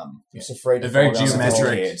I'm just afraid to It's very fall down that hole. geometric.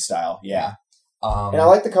 sophisticated style. Yeah. And I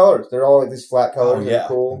like the colors. They're all like these flat colors. Oh, They're yeah.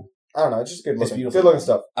 cool. I don't know. It's just good It's looking. beautiful. Good looking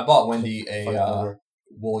stuff. I bought Wendy a Fucking over.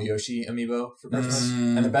 Wool Yoshi amiibo for Christmas.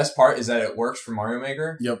 Mm. And the best part is that it works for Mario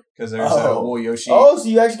Maker. Yep. Because there's Oh. a Wool Yoshi. Oh, so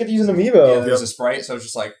you actually get to use an amiibo. Yeah, there's a sprite, so it's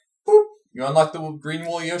just like, boop, you unlock the green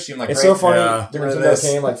Wool Yoshi. I'm like, It's great. so funny. Yeah. The Get rid of Nintendo this.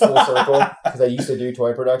 came like full circle because I used to do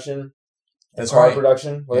toy production. That's card right.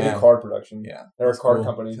 production. Well, they Yeah. do card production. Yeah. They're a That's card cool.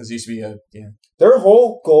 company. Because it used to be Their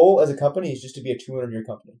whole goal as a company is just to be a 200-year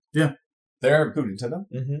company. They're Who, Nintendo?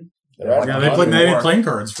 Mm-hmm. Like yeah, a they hundred made more. playing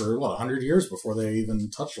cards for 100 years before they even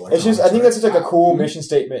touched It's electronics. just, I think right? that's just like a cool mission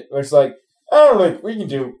statement where it's like, oh, like we can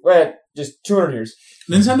do just 200 years.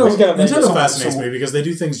 Nintendo. Who's gonna make it? Nintendo fascinates So- me because they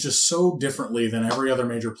do things just so differently than every other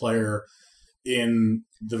major player in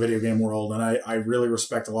the video game world, and I really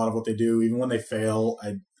respect a lot of what they do. Even when they fail,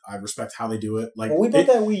 I respect how they do it. Like Well, we bought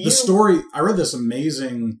that Wii U. the story. I read this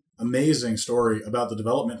amazing story about the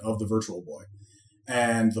development of the Virtual Boy.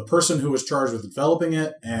 And the person who was charged with developing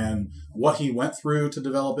it and what he went through to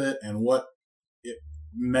develop it and what it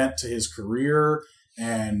meant to his career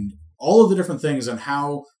and all of the different things and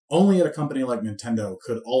how only at a company like Nintendo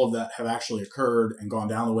could all of that have actually occurred and gone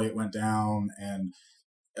down the way it went down. And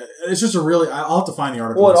it's just I'll have to find the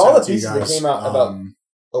article. Well, and and all the send it to you pieces that guys. came out about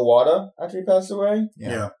Iwata after he passed away,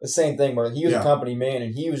 Yeah. the same thing where he was a company man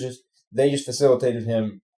and they just facilitated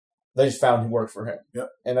him. They just found who worked for him. Yep.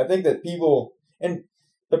 And I think that people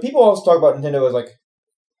always talk about Nintendo as like,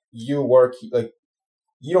 you work, like,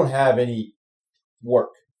 you don't have any work.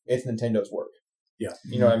 It's Nintendo's work. Yeah.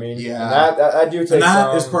 You know what I mean? Yeah. And that I do take And that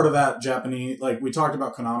some, is part of that Japanese, like we talked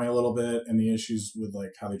about Konami a little bit and the issues with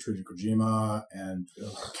like how they treated Kojima, and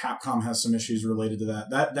Capcom has some issues related to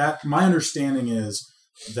that. That my understanding is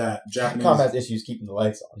that Japanese Capcom has issues keeping the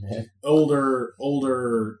lights on, man.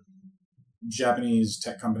 older Japanese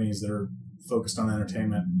tech companies that are focused on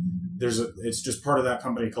entertainment. It's just part of that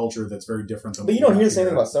company culture that's very different than. But you don't hear the same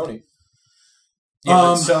thing about Sony. Yeah,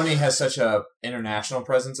 but Um, Sony has such a international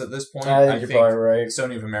presence at this point. I think you're probably right.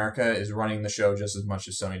 Sony of America is running the show just as much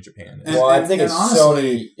as Sony Japan is. And- Well, I think it's honestly,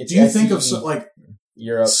 Sony. It's do you think SE, of like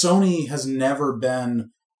Europe? Sony has never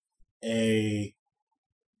been a.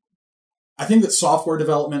 I think that software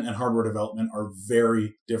development and hardware development are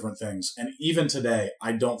very different things, and even today,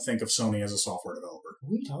 I don't think of Sony as a software developer.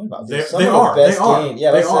 What are you talking about? They Dude? Some are. of the best They are. games- Yeah,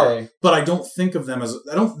 They let's are. say. But I don't think of them as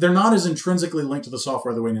they're not as intrinsically linked to the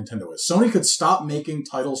software the way Nintendo is. Sony could stop making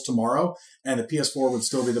titles tomorrow, and the PS4 would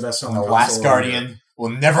still be the best selling. The console Last of Guardian will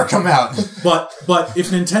never come out. But if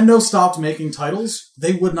Nintendo stopped making titles,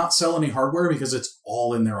 they would not sell any hardware because it's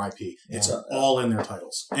all in their IP. It's Yeah. all in their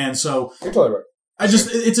titles. And so You're totally right.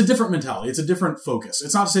 it's a different mentality. It's a different focus.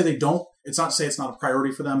 It's not to say they don't, it's not to say it's not a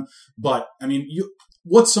priority for them, but I mean,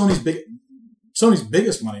 what's Sony's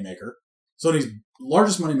biggest moneymaker, Sony's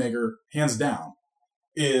largest moneymaker, hands down,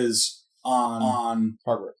 is on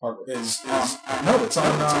Hardware. it's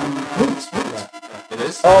on movies. It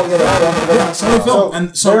is? Oh yeah, they're Sony Film.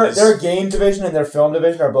 And so their game division and their film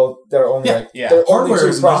division are both their only Yeah, like yeah. their only Hardware two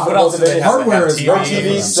is not- profitable What else do they divisions. have? Hardware They have is TV. Their not TV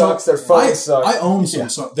even- sucks. Their phone sucks. I own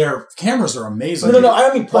some. Their cameras are amazing. No. I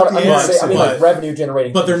don't mean product. I mean but- like revenue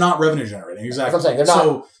generating. But they're things. not revenue generating. Exactly. That's what I'm saying.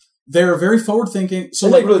 They're so they're very forward thinking. So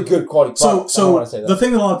They like, make really good quality products. I don't want to say that. the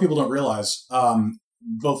thing that a lot of people don't realize,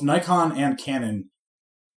 both Nikon and Canon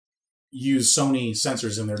use Sony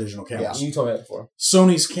sensors in their digital cameras. You told me that before.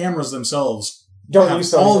 Sony's cameras themselves Don't have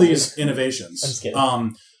use Sony all sensors. these innovations. I'm just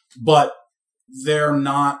kidding. But they're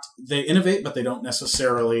not. They innovate, but they don't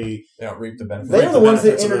necessarily. They don't reap the benefits. They're the ones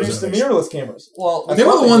that benefits of those introduced the innovations. mirrorless cameras. Well, I They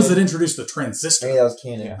were thought the they ones did. that introduced the transistor. Maybe that was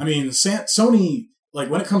Canon. Yeah. I mean, Sony, like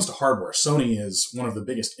when it comes to hardware, Sony is one of the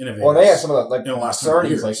biggest innovators. Well, they have some of the like in the last 100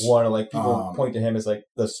 Cerny's like years. one of like people Um, point to him as like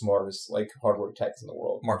the smartest like hardware techs in the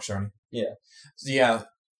world. Mark Cerny. Yeah. So, yeah,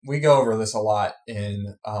 we go over this a lot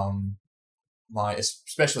in my,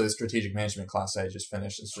 especially the strategic management class I just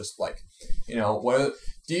finished. It's just like, what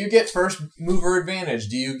do you get first mover advantage?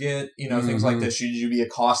 Do you get, things like this? Should you be a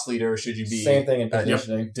cost leader? Or should you be Same thing in a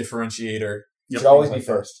positioning. differentiator? You should always be Like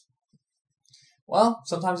that. first. Well,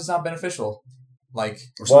 sometimes it's not beneficial. Like,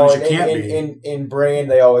 Or Well, sometimes you can't be. in brain,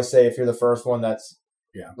 they always say if you're the first one, that's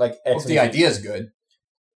Yeah. like if the idea is good,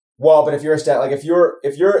 Well, but if you're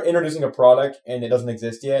if you're introducing a product and it doesn't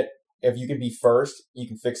exist yet, if you can be first, you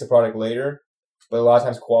can fix the product later. But a lot of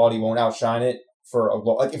times, quality won't outshine it for a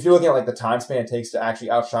like if you're looking at like the time span it takes to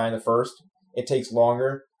actually outshine the first, it takes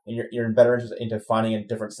longer, and you're in better interest into finding a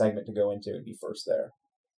different segment to go into and be first there.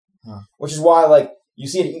 Huh. Which is why like you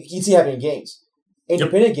see it happening in games,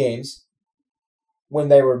 independent games. When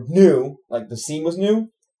they were new, like the scene was new,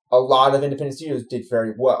 a lot of independent studios did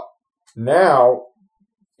very well. Now,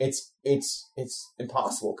 it's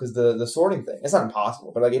impossible because the sorting thing. It's not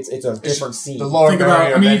impossible, but like it's a different scene. the lower Think about.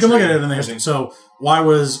 barrier I mean, you can look entry at it in the history. So why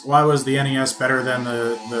was the NES better than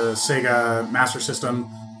the Sega Master System?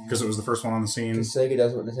 Because it was the first one on the scene. Because Sega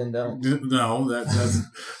does what Nintendo don't. No, that's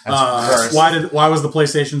reverse. why was the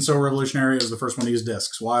PlayStation so revolutionary? It was the first one to use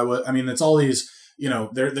discs. Why was it's all these.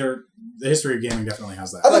 The history of gaming definitely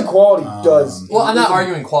has that. I think quality does. Well, I'm not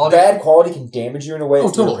arguing quality. Bad quality can damage you in a way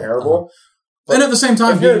it's totally. irreparable. And at the same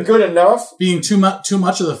time, If you're good enough, being too much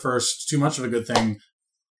of the first, too much of a good thing.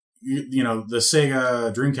 The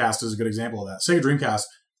Sega Dreamcast is a good example of that. Sega Dreamcast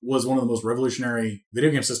was one of the most revolutionary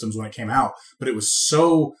video game systems when it came out, but it was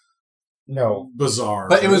so bizarre.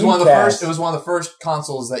 But it was one of the Dreamcast. first. It was one of the first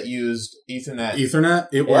consoles that used Ethernet. Ethernet.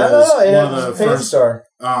 It yeah, was it one of was the a Phantom first. Star.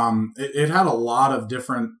 It had a lot of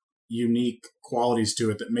different unique qualities to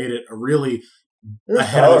it that made it a really It was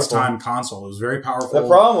ahead of its powerful. time console. It was very powerful. The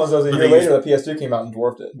problem was, a But year they later, the PS2 came out and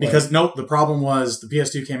dwarfed it. Because the problem was the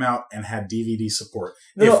PS2 came out and had DVD support.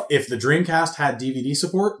 No. If the Dreamcast had DVD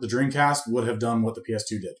support, the Dreamcast would have done what the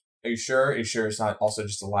PS2 did. Are you sure? Are you sure it's not also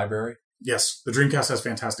just a library? Yes, the Dreamcast has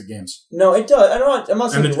fantastic games, No, it does. I'm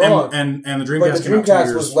not saying and you're wrong. and the But Dreamcast the came out 2 Dreamcast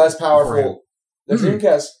years was less beforehand. powerful. The Mm-mm.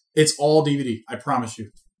 Dreamcast, It's all DVD. I promise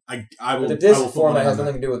you. I will. the I disc will put format money has on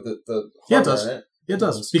that. nothing to do with the Yeah, it hardware does. in it. It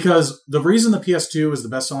does, because the reason the PS2 is the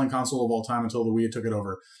best-selling console of all time until the Wii took it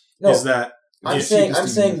over No, is that I'm it's saying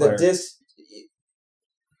cheapest the DVD player. disc.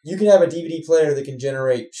 You can have a DVD player that can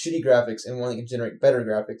generate shitty graphics and one that can generate better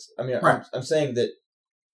graphics. I mean, Right. I'm saying that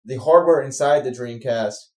the hardware inside the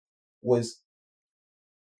Dreamcast was.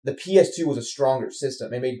 The PS2 was a stronger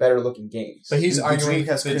system. It made better looking games. But he's The arguing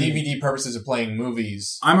Dreamcast the couldn't- DVD purposes of playing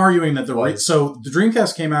movies. I'm arguing that Was- so the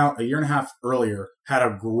Dreamcast came out a year and a half earlier, had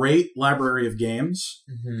a great library of games,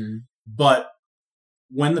 Mm-hmm. but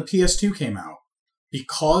when the PS2 came out,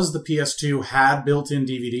 because the PS2 had built-in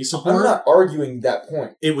DVD I'm support, not arguing that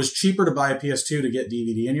point. it was cheaper to buy a PS2 to get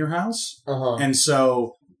DVD in your house. Uh-huh. And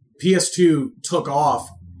so PS2 took off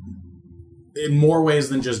in more ways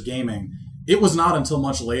than just gaming. It was not until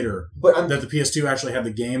much later But I'm that the PS2 actually had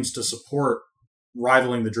the games to support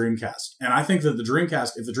rivaling the Dreamcast. And I think that the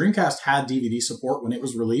Dreamcast, if the Dreamcast had DVD support when it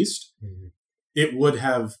was released, it would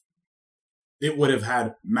have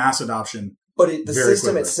had mass adoption. the very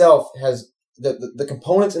system quickly. itself has the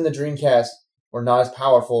components in the Dreamcast were not as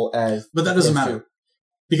powerful as But that the doesn't PS2. matter.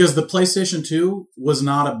 Because the PlayStation 2 was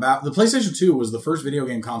not about... The PlayStation 2 was the first video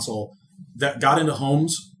game console that got into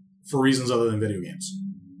homes for reasons other than video games.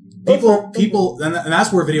 People, and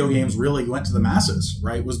that's where video games really went to the masses,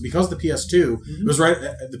 right? Was because the PS2, it was right,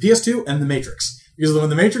 the PS2 and the Matrix. Because when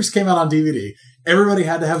the Matrix came out on DVD, everybody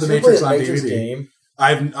had to have the So you play Matrix on Matrix DVD. game.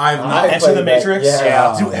 I've not. I Enter the played that, Matrix.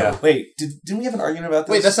 yeah. Yeah. Wait, didn't we have an argument about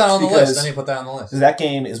this? Wait, that's not on the Because list. I need to put that on the list. that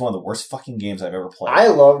game is one of the worst fucking games I've ever played. I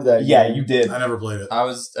loved that. yeah, game. you did. I never played it. I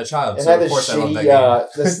was a child, It so had of the course I love that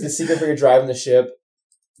shitty, game. the secret where you're driving the ship.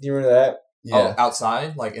 Do you remember that? Oh,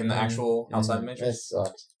 outside? Like in the Mhm. actual outside It Matrix?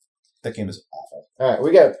 sucks. That game is awful. All right,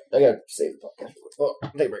 I got to save the podcast. Oh,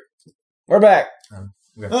 take a break. We're back.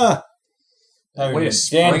 Ah, Way to Dan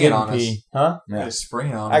spring it didn't on us. pee. Huh? Yeah. Just spring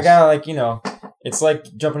it on I us. gotta it's like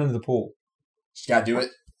jumping into the pool. Just gotta do it.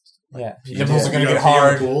 Yeah. Nipples are gonna you get gotta pee in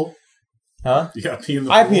hard. the pool? Huh? You got to pee in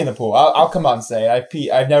the I pool? pee in the pool. I'll come out and say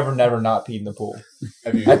it. I've never not peed in the pool.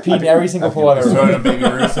 Have you I peed in every single pool I've ever thrown been a in. baby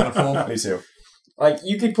Ruth in a pool? Me too. Like,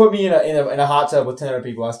 you could put me in a hot tub with 10 other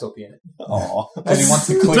people, I'll still pee in it. Aw. Because he wants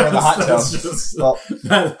to clear the hot tub. That's just- Well,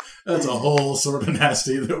 that's a whole sort of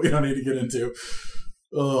nasty that we don't need to get into.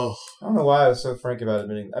 Oh, I don't know why I was so frank about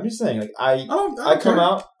admitting. I'm just saying, like, I don't come care.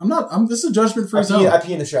 out, I'm not. This is a judgment-free zone. I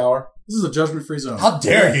pee in the shower. This is a judgment-free zone. How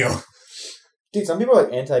dare you? Dude, some people are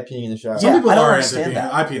like anti-peeing in the shower. Some Yeah, people I don't are understand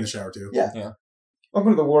anti-peeing. that. I pee in the shower too. Yeah.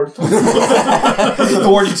 Welcome to the ward. The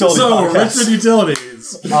Ward Utility So, Podcast. Richmond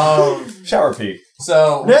Utilities. Shower pee.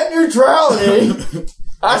 So, Net neutrality!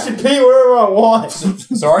 I should pee wherever I want.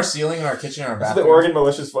 so our ceiling in our kitchen and our That's the bathroom. Oregon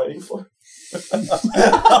militia's fighting for.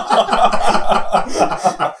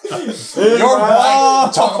 You're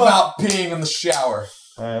right. Talk about peeing in the shower.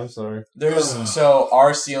 I'm sorry. So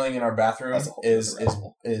our ceiling in our bathroom That's a whole is other rabbit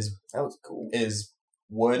hole. That was cool.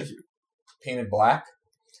 wood painted black,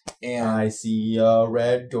 and I see a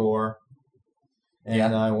red door. And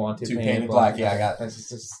Yeah. I want to To paint it black. Yeah, I got it. That's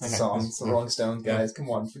just a Okay. song. It's the Rolling Stones, Yeah. guys.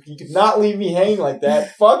 Come on. You could not leave me hanging like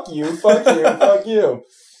that. Fuck you. Fuck you. Fuck you.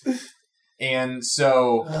 and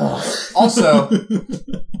so also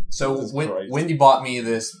so Jesus when Christ. Wendy bought me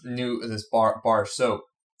this bar soap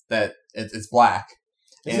that it's black.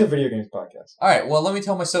 This is a video games podcast. All right, well let me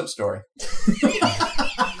tell my soap story.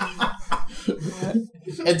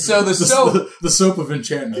 And so the soap. the soap of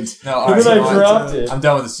enchantment. No, all And right, then so I dropped it. I'm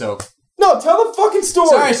done with the soap. No, tell the fucking story.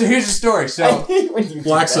 Sorry, so here's the story. I So hate when you do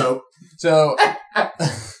Black that. soap. So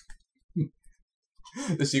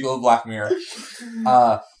the sequel of Black Mirror.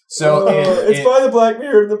 So it's by the Black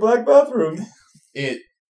Mirror in the black bathroom. it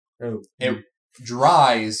Oh.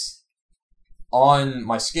 dries on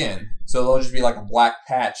my skin, so there'll just be like a black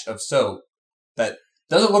patch of soap that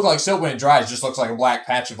doesn't look like soap when it dries. Just looks like a black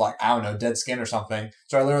patch of like, I don't know, dead skin or something.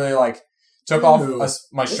 So I literally like took off Ew.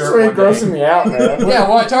 my This is shirt really one day. grossing me out, man. Yeah,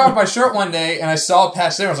 well, I took off my shirt one day and I saw a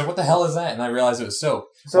patch there. I was like, "What the hell is that?" And I realized it was soap.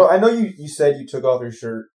 So I know you said you took off your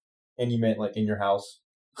shirt and you meant like in your house.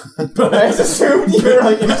 But I just assumed you were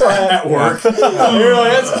like inside At work. You were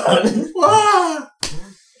like, that's fun. Ah!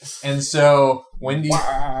 And so Wendy,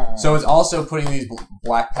 so it's also putting these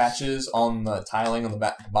black patches on the tiling on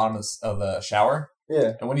the bottom of the shower.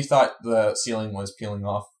 Yeah. And Wendy thought the ceiling was peeling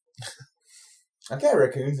off. I've got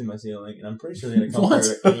raccoons in my ceiling, and I'm pretty sure they're gonna come What?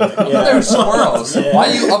 through it. Anyway. They're squirrels. Yeah. Why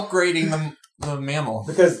are you upgrading the mammal?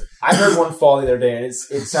 Because I heard one fall the other day, and it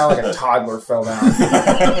sounded like a toddler fell down.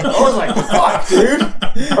 I was like, "Fuck, dude!"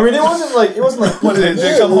 I mean, it wasn't like What, did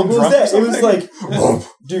they come home what was drunk or that? It was something? like,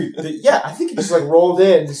 dude, yeah, I think it just like rolled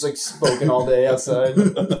in, just like smoking all day outside.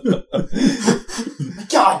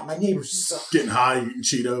 God, my neighbors suck. Getting high, eating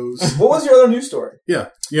Cheetos. What was your other news story? Yeah.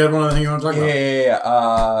 You had one other thing you want to talk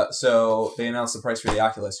Yeah. So they announced the price for the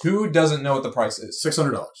Oculus. Who doesn't know what the price is? about?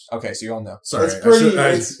 $600. Okay, so you all know. Sorry. It's pretty. I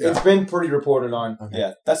It's been pretty reported on.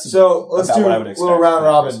 Yeah, that's So let's about do what I a would expect. little round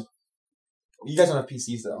robin. You guys don't have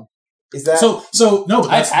PCs though. Is that So no, but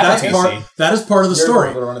I have that's a part. PC. That is part of the you're story.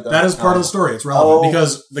 able to run it, though? That is part of the story. It's relevant Oh,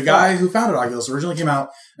 because the guy who founded Oculus originally came out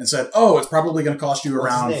and said, "Oh, it's probably going to cost you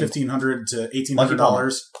What's his around name? $1,500 to Lucky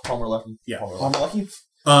 $1,800." Palmer Lucky. Yeah, Palmer Lucky.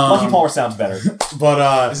 Lucky Palmer sounds better.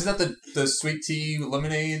 but Isn't that the sweet tea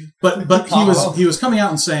lemonade? but he was coming out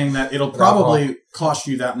and saying that it'll probably cost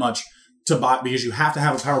you that much to buy because you have to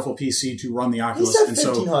have a powerful PC to run the He Oculus. said And so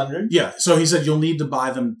 1,500. yeah, so he said you'll need to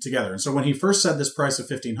buy them together. And so when he first said this price of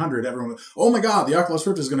 $1,500, everyone went, "Oh my God, the Oculus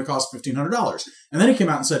Rift is going to cost $1,500." And then he came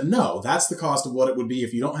out and said, "No, that's the cost of what it would be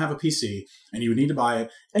if you don't have a PC and you would need to buy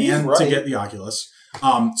it And he's and right. to get the Oculus."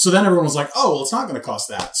 So then everyone was like, "Oh, well, it's not going to cost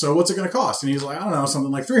that. So what's it going to cost?" And he's like, "I don't know,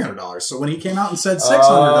 something like $300." So when he came out and said $600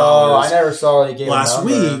 Oh, I never saw that he gave last a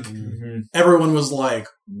number. week, everyone was like,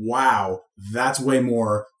 "Wow, that's way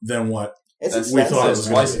more than what." It's we expensive. thought it was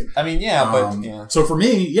going to be. I mean, yeah, but Um, yeah. So for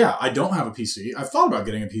me, yeah, I don't have a PC. I've thought about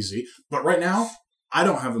getting a PC, but right now, I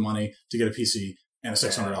don't have the money to get a PC and a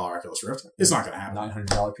 $600 Oculus Rift. It's not going to happen.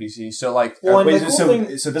 $900 PC. So like, Well, and Wait, the cool so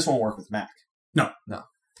thing- so this won't work with Mac.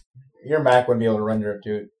 Your Mac wouldn't be able to render it,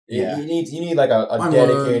 dude. Yeah. You need like a Mine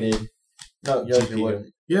dedicated. No, yours GPU.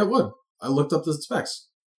 wouldn't. Yeah, it would. I looked up the specs.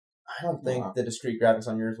 I don't think Wow. the discrete graphics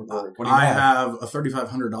on yours would work. what do you I have? have a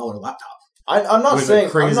 $3,500 laptop. I'm not With a saying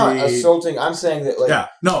I'm crazy- not assaulting. I'm saying that like Yeah,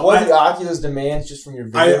 no, what the Oculus demands just from your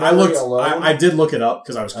video I looked. alone. I did look it up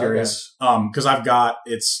because I was Okay. curious. Because I've got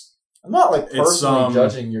it's. I'm not like It's, personally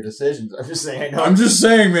judging your decisions. I'm just saying I know. I'm just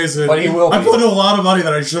saying, Mason. But he will I be. put a lot of money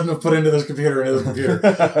that I shouldn't have put into this computer.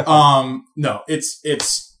 No, it's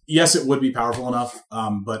yes, it would be powerful enough.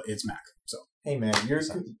 But it's Mac. So Hey man,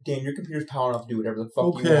 Dan, your computer's power enough to do whatever the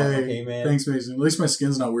fuck you okay, want. Okay, man. thanks, Mason. At least my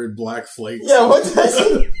skin's not weird black flakes. Yeah, what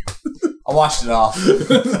the I washed it off with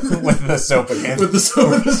the soap again. with the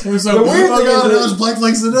soap. The weird oh thing god, is there was black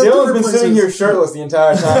flakes in Dylan's different been places. sitting here shirtless the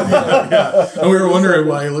entire time. Yeah, and we were wondering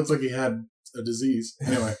why he looked like he had a disease.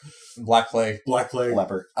 Anyway, Black plague. black plague,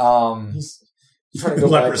 Leopard. He's trying to go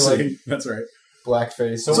back to leprosy. like That's right.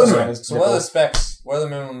 blackface. So, So what, anyway, so what are the specs? What are the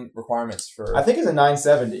minimum requirements for? I think it's a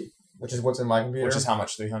 970, which is what's in my computer. which is how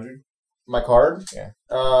much? 300. My card? Yeah.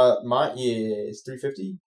 It's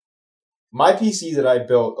 350. My PC that I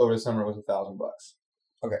built over the summer was $1,000.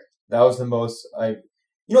 Okay. That was the most you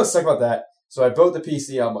know what's sick about that? So I built the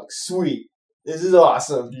PC, I'm like, sweet, this is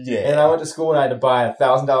awesome. Yeah. And I went to school and I had to buy a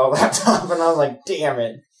 $1,000 laptop and I was like, damn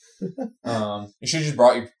it. You should have just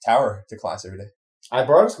brought your tower to class every day. I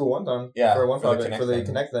brought it to school one time. Yeah, For one for the project, for the Kinect thing.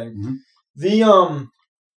 Connect thing. Mhm. The All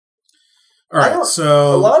I right, don't- a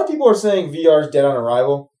so lot of people are saying VR is dead on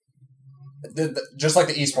arrival. Just like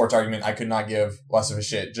the esports argument, I could not give less of a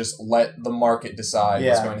shit. Just let the market decide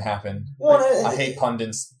what's Yeah. going to happen. Well, I hate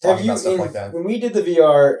pundits Have talking you about stuff in- like that. when we did the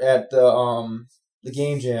VR at the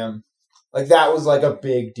Game Jam, like that was like a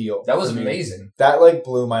big deal. That was for me. amazing. That like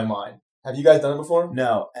blew my mind. Have you guys done it before?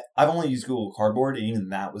 No, I've only used Google Cardboard, and even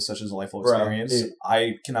that was such a delightful Bro, experience. dude.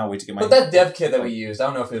 I cannot wait to get my. But that dev kit that we used, I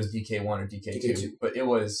don't know if it was DK1 or DK2, DK2. but it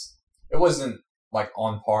wasn't like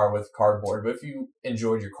on par with Cardboard. But if you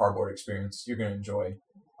enjoyed your Cardboard experience, you're going to enjoy.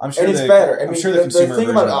 I'm sure and it's the- better. I I'm mean, sure the consumer thing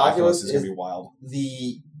version about of Oculus is going is to be wild.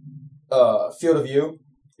 the field of view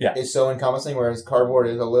Yeah. is so encompassing, whereas Cardboard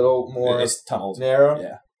is a little more It's tunnels. narrow.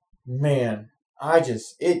 Yeah. Man,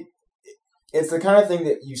 it's the kind of thing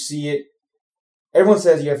that you see it. Everyone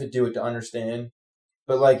says you have to do it to understand,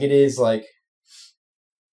 but like it is like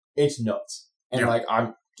it's nuts. And Yeah. like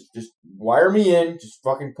I'm just wire me in, just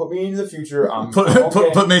fucking put me into the future. I'm put,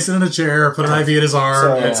 okay. put Mason in a chair, put an IV in his arm,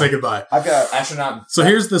 So, and yeah. say goodbye. I've got. Astronaut. So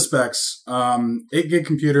here's the specs: 8 gig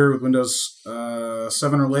computer with Windows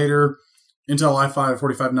 7 or later, Intel i5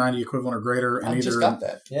 4590 equivalent or greater, and I just either got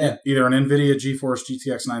that. Yeah, either an NVIDIA GeForce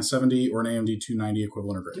GTX 970 or an AMD 290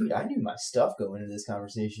 equivalent or greater. dude, I knew my stuff going into this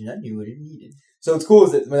conversation. I knew what it needed. So it's cool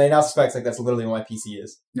is that when they announce specs, like that's literally what my PC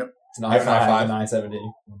is. Yep. It's an I have an i5, i5. a 970.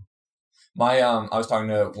 I was talking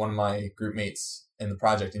to one of my group mates in the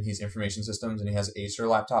project, and he's information systems, and he has an Acer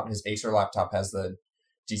laptop, and his Acer laptop has the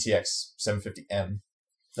GTX 750M.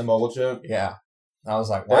 The mobile chip. Yeah. I was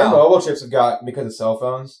like, Their wow. mobile chips have got, because of cell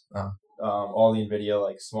phones, Oh. all the NVIDIA,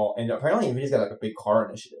 like, small, and apparently NVIDIA's got, like, a big car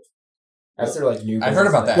initiative. That's their, like, new I heard business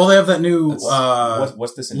about thing. that. Well, they have that new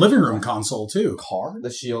What's this? living room console too. car? The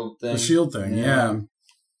Shield thing. The Shield thing, yeah.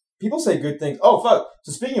 People say good things. Oh, fuck.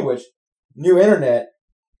 So speaking of which, new internet,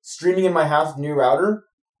 streaming in my house with new router,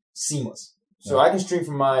 seamless. So I can stream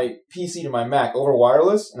from my PC to my Mac over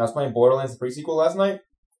wireless, and I was playing Borderlands the pre-sequel last night,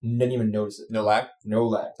 didn't even notice it. No lag. No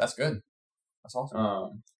lag. That's good. That's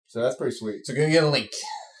awesome. So that's pretty sweet. So go get a link.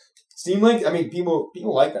 Steam Link, I mean, people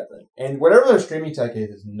like that thing. And whatever their streaming tech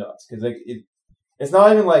is nuts. Because like, it's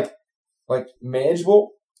not even like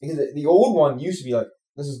manageable. Because the old one used to be like,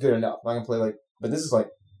 this is good enough. I can play like, but this is like,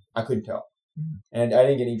 I couldn't tell. And I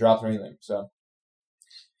didn't get any drops or anything.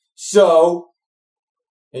 So,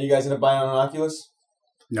 are you guys going to buy an Oculus?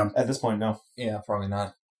 At this point, no. Yeah, probably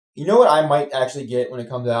not. You know what I might actually get when it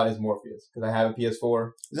comes out is Morpheus. Because I have a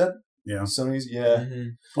PS4. Is that Yeah. Sony's? Yeah. Mm-hmm.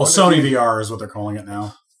 Well, Sony VR is what they're calling it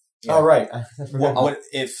now. Yeah. Oh, right. I forgot. What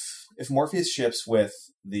if Morpheus ships with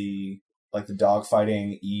the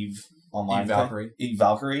dogfighting Eve online Eve thing? Valkyrie. Eve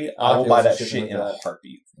Valkyrie? I will buy Oculus that is shit shipping in with a that.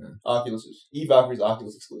 heartbeat. Oculus is Valkyrie's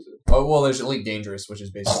Oculus exclusive. Oh, well, there's Elite Dangerous, which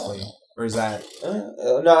is basically, or is that?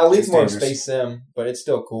 No, Elite's It's more of a dangerous. space sim, but it's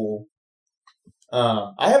still cool.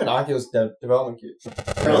 I have an Oculus development kit.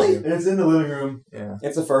 Really? It's in the living room. Yeah.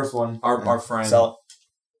 It's the first one. Our friend. Sell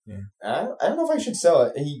I don't know if I should sell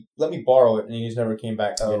it. He let me borrow it, and he just never came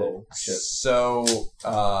back to get it. shit. So,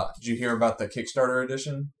 did you hear about the Kickstarter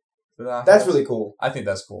edition for that? That's really cool. I think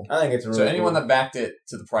that's cool. I think it's really So anyone cool. that backed it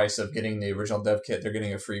to the price of getting the original dev kit, they're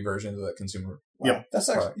getting a free version of the consumer. Yep. That's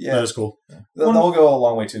actually, Right. yeah. That is cool. That'll go a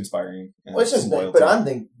long way to inspiring. Well, it's just, some but loyalty. I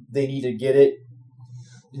think they need to get it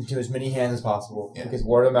into as many hands as possible Yeah. because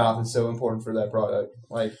word of mouth is so important for that product.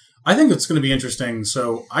 Like, I think it's going to be interesting.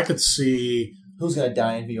 So I could see, who's gonna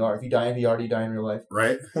die in VR? If you die in VR, do you die in real life?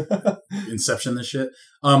 right? Inception, this shit.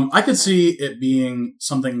 I could see it being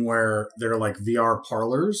something where they're like VR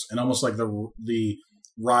parlors and almost like the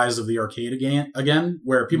rise of the arcade again,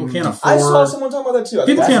 where people can't afford. I saw someone talking about that too. I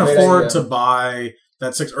think People that's can't a great afford idea. to buy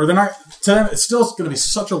that or they're not. To them, it's still going to be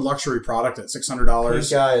such a luxury product at $600. Pink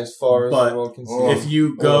guy as far as But the world can see. If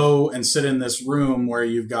you go and sit in this room where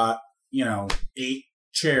you've got 8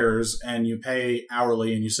 chairs and you pay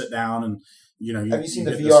hourly and you sit down and Have you seen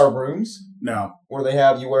the get VR rooms No. where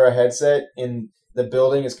you wear a headset and the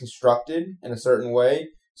building is constructed in a certain way,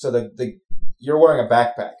 so the you're wearing a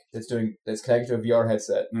backpack that's connected to a VR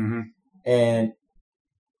headset, Mm-hmm. and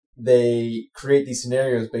they create these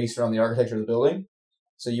scenarios based around the architecture of the building.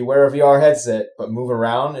 So you wear a VR headset, but move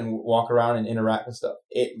around and walk around and interact with stuff.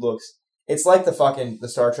 It's like the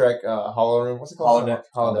Star Trek Holo Room. What's it called?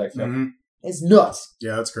 Holodeck. Yeah. Mm-hmm. It's nuts.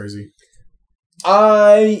 Yeah, that's crazy.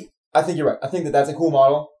 I think you're right. I think that's a cool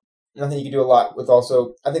model. And I think you can do a lot with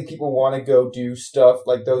also, I think people want to go do stuff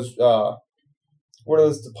like those, what are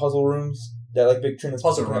those, the puzzle rooms? That like big trend.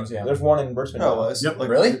 Puzzle rooms, yeah. There's one in Richmond. No, now. Yep.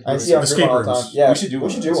 Really? I see on Escape Fremont all the rooms. time. Yeah, We should do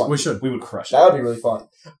one. one. We should. We would crush it. That would be really fun.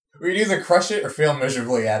 We'd either crush it or fail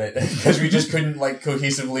miserably at it because we just couldn't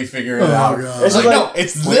cohesively figure it Oh, out. God. It's like, Like- no,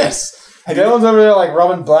 it's this. Dylan's over there like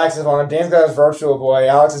rubbing blacks on him. Dan's got his virtual boy.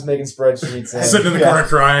 Alex is making spreadsheets. And, Sitting in the corner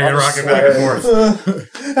crying and I'm rocking back and sweating.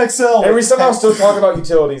 forth. Excel. And we somehow still talk about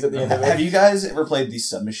utilities at the end of Have it. you guys ever played the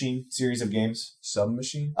Submachine series of games?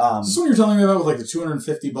 Submachine? Is this what you're telling me about with like the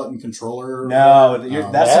 250 button controller? No,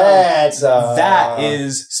 That's that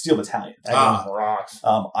is Steel Battalion. that game rocks.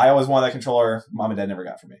 I always wanted that controller. Mom and Dad never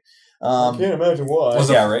got for me. I can't imagine why.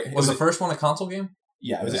 Yeah, right. Was the first one a console game?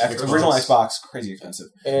 Yeah, it was Xbox. original Xbox, crazy expensive.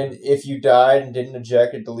 And if you died and didn't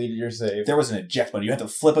eject, it deleted your save. There was an eject button. You had to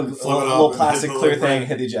flip a it little up plastic and hit the clear little thing, button.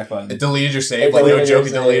 hit the eject button. It deleted your save. It Like, no deleted joke,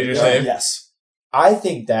 your it deleted your save, save. Yes. I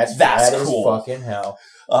think That's that is cool. fucking hell.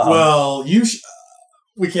 Well,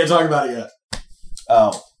 we can't talk about it yet.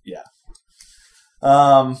 Oh, yeah.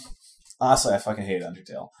 Honestly, I fucking hated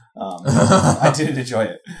Undertale. I didn't enjoy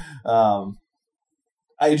it.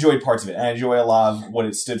 I enjoyed parts of it, and I enjoy a lot of what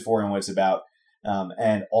it stood for and what it's about.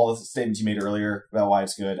 And all the statements you made earlier about why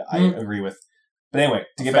it's good, I agree with. But anyway,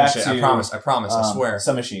 to get back Finish to it. I promise, I swear.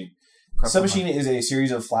 Submachine. Submachine is a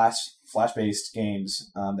series of flash-based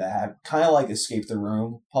games that have kind of like escape the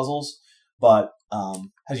room puzzles, but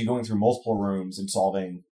has you going through multiple rooms and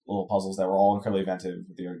solving little puzzles that were all incredibly inventive.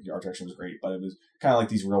 The art direction was great, but it was kind of like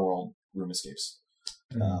these real-world room escapes.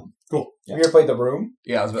 Cool. Have you ever played The Room?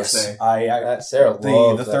 Yeah, I was about to say. Sarah The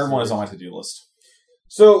loves that third one is series. on my to-do list.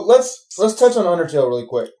 So let's touch on Undertale really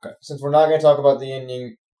quick, since we're not going to talk about the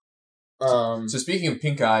ending. So speaking of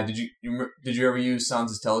pink eye, did you ever use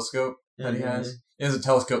Sans' telescope that he has? He has a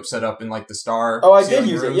telescope set up in like the star. Oh, I did ceiling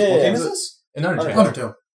use it. rooms. Yeah, What yeah. game is this? In Undertale.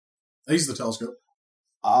 Undertale. I use the telescope.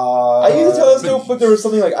 I use a telescope, but there was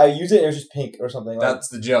something like I use it and it was just pink or something. Like, That's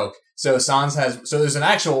the joke. So Sans has. So there's an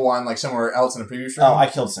actual one like somewhere else in the previous room. Oh, I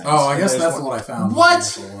killed Sans. Oh, I guess There's that's one- what I found. What?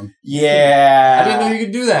 Was the actual one. Yeah. I didn't know you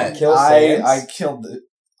could do that. kill Sans. I killed it.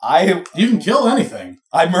 I You can kill anything.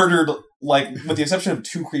 murdered, like, with the exception of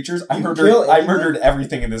 2 creatures, I You murdered kill anything?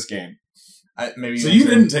 everything in this game. Maybe So you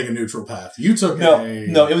didn't take a neutral path. You took No, a...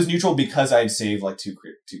 no, it was neutral because I had saved like two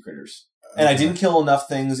critters, and I didn't kill enough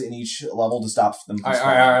things in each level to stop them from All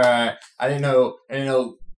spawning. right. I didn't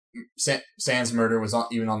know. Sans murder was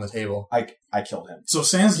even on the table. I killed him. So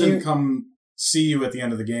Sans You- didn't come see you at the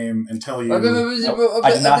end of the game and tell you... I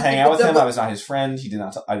did not hang out with him. I was not his friend. He did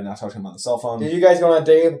not. I did not talk to him on the cell phone. Did you guys go on a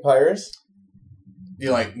date with Papyrus?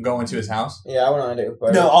 You like go into his house? Yeah, I went on a date with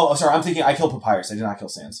Papyrus. No, oh, sorry. I'm thinking I killed Papyrus. I did not kill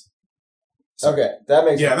Sans. Okay, that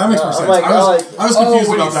makes Yeah, that makes more I'm sense. like, I was confused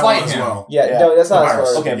when about you that fight one as him. well. yeah, Yeah. no, that's not as Papyrus.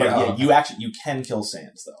 far as Okay, but Yeah. you can kill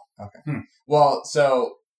Sans though. Well,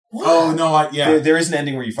 so Oh, no, There is an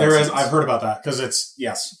ending where you fight. There is. Sans. I've heard about that because it's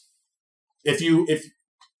yes. If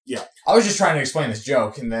I was just trying to explain this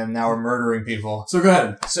joke, and then now we're murdering people. so, go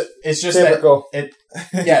ahead. So it's just that typical.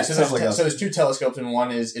 yeah. So Sounds like us. there's 2 telescopes, and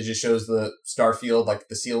one is it just shows the star field, like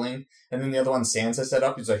the ceiling, and then the other one Sans has set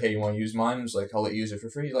up. He's like, "Hey, you want to use mine?" He's like, "I'll let you use it for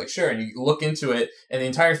free." He's like, "Sure." And you look into it, and the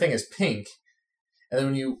entire thing is pink. And then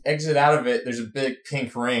when you exit out of it, there's a big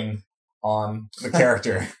pink ring on the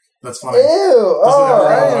character. That's Ew! funny. Oh, ever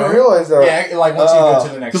I go didn't away? realize that. Yeah, like once you go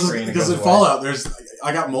to the next screen, it Because goes in away. Fallout,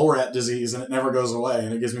 I got mole rat disease and it never goes away,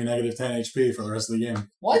 and it gives me negative 10 HP for the rest of the game.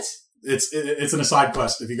 What? It's an aside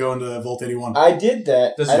quest if you go into Volt 81. I did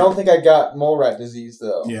that. Does I it- don't think I got mole rat disease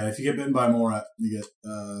though. Yeah, if you get bitten by a mole rat, you get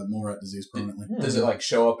mole rat disease permanently. Does it like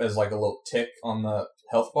show up as like a little tick on the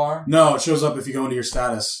health bar? No, it shows up if you go into your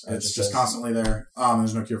status. Oh, it It's just just says- constantly there.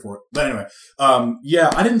 There's no cure for it. But anyway, yeah,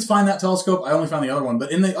 I didn't find that telescope. I only found the other one.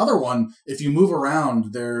 But in the other one, if you move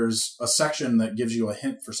around, there's a section that gives you a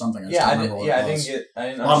hint for something. I just don't remember what it was. I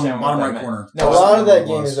didn't Bottom understand what right that meant. corner. No, a I lot don't of know that what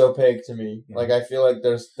game it was. is opaque to me. Yeah. Like I feel like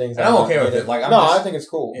there's things. And I'm okay with it. Like, I'm no, just- I think it's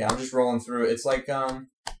cool. Yeah, I'm just rolling through. It's like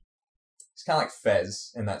it's kind of like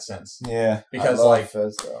Fez in that sense Yeah. because I love like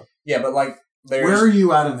Fez, though. yeah, but like there's Where are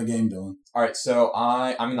you at in the game, Dylan? all right. So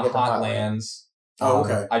I'm in the Get the Hotlands. Oh,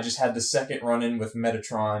 okay. I just had the second run in with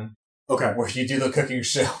Metatron Okay. where you do the cooking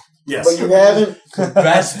show. Yes. But you haven't.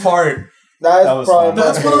 Best part. That is That was probably fun. my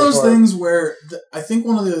That's one of favorite those part. things where I think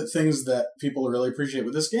one of the things that people really appreciate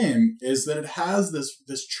with this game is that it has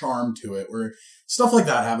this charm to it where stuff like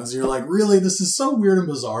that happens. You're like, really, this is so weird and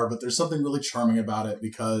bizarre, but there's something really charming about it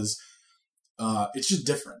because it's just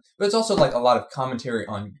different. But it's also like a lot of commentary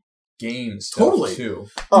on games stuff Totally. too.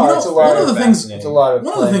 Oh, You know, it's a lot one of the things. It's a lot of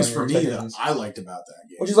One of the playing things for on me your that technicians. I liked about that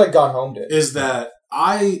game, which is like Gone Home did. is that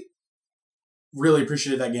I really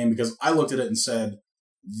appreciated that game because I looked at it and said,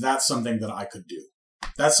 that's something that I could do.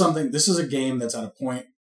 This is a game that's at a point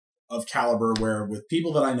of caliber where with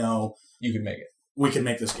people that I know, You can make it. we can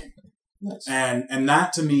make this game. Nice. And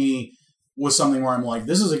that to me was something where I'm like,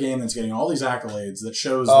 this is a game that's getting all these accolades that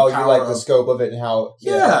shows Oh, the you power like of, the scope of it and how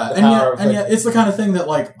yeah, the and power yet, of, and like- yet it's the kind of thing that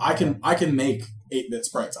like I can make 8-bit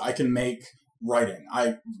sprites. I can make writing.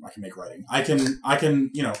 I can make writing. I can I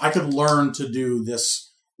could learn to do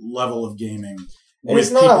this level of gaming And with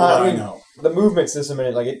it's not people a hard- that I I mean, know. the movement system in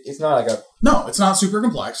it. Like it's not like a. No, it's not super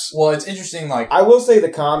complex. Well, it's interesting. Like I will say the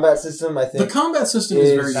combat system. I The think, combat system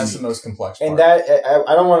is very that's the unique. most complex part. and that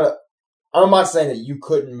I don't want to. I'm not saying that you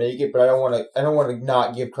couldn't make it, but I don't want to. I don't want to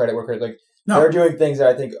not give credit where credit. Like No. they're doing things that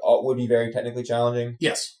I think would be very technically challenging.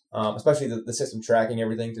 Yes. Especially the system tracking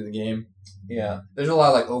everything through the game. Yeah, there's a lot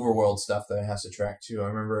of like overworld stuff that it has to track too. I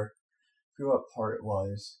remember, I forget what part it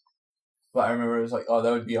was, but I remember it was like, oh,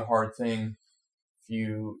 that would be a hard thing for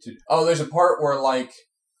you to. Oh, there's a part where like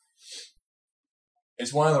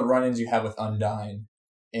it's one of the run-ins you have with Undyne,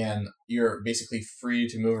 and you're basically free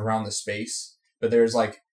to move around the space. But there's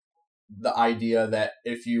like the idea that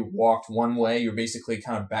if you walked one way, you're basically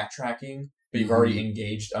kind of backtracking, but you've already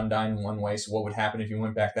engaged Undyne in one way. So what would happen if you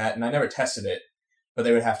went back that? And I never tested it. But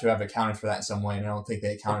they would have to have accounted for that in some way, and I don't think they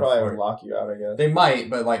They accounted probably for would it. lock you out. I guess. They might,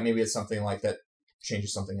 but like maybe it's something like that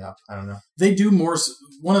changes something up. I don't know. They do more.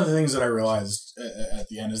 One of the things that I realized at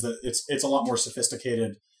the end is that it's a lot more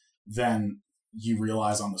sophisticated than you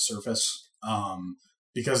realize on the surface.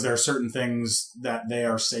 Because there are certain things that they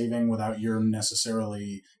are saving without you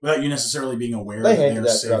necessarily being aware They that hinted they're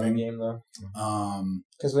that throughout the saving. game though. Um,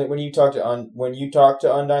 Because when you talk to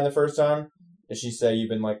Undyne the first time, did she say you've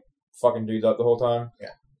been like fucking dudes up the whole time? Yeah.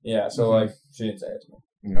 Yeah. So Mhm. like she didn't say it to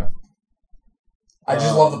me. I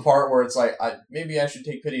just love the part where it's like, maybe I should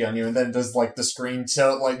take pity on you, and then does like the screen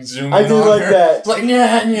tilt, like zoom I in do on like her. that. It's like,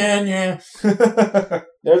 yeah.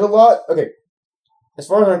 There's a lot. Okay. as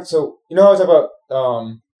far as so you know, I was talking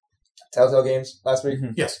about Telltale games last week,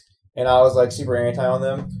 Yes. and I was like super anti on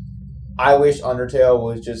them. I wish Undertale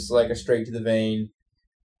was just like a straight to the vein.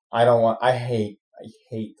 I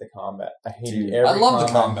hate the combat. I hate Dude, it. Every I love the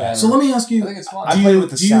combat. encounter. So let me ask I you: think it's fun. I Do played you, with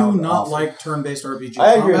the do you sound not off. like turn-based RPG?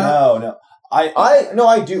 I agree. combat? No.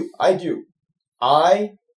 I do.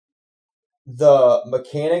 The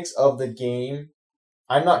mechanics of the game,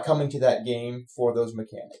 I'm not coming to that game for those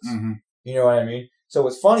mechanics. Mhm. You know what I mean? So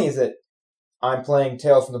what's funny is that I'm playing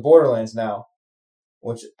Tales from the Borderlands now,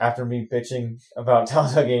 which after me bitching about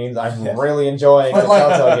Telltale games, I'm really enjoying the But like,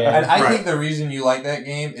 Telltale game. and I Right. think the reason you like that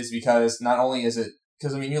game is because not only is it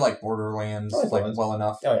because I mean you like Borderlands I like like Borderlands. well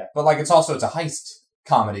enough, Oh yeah, but like it's a heist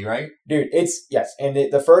comedy, right? dude, it's yes, and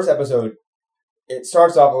the first episode, it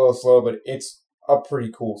starts off a little slow, but it's a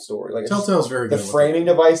pretty cool story. Like it's, Telltale's very the good. with framing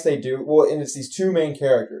device they do, well, and it's these two main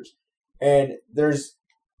characters, and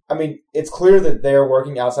it's clear that they're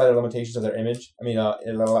working outside the limitations of their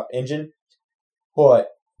engine, but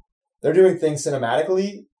they're doing things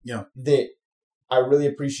cinematically that I really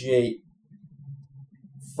appreciate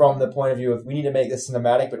from the point of view of we need to make this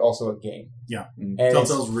cinematic, but also a game. Yeah. And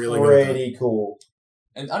Telltale's it's really good at that. pretty cool.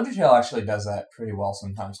 And Undertale actually does that pretty well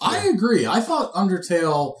sometimes too. I agree. I thought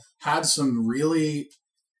Undertale had some really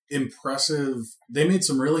impressive. They made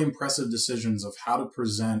some really impressive decisions of how to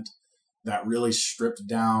present that really stripped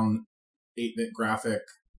down 8-bit graphic.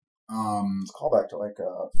 It's a callback to like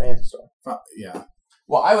Fantasy Star Yeah.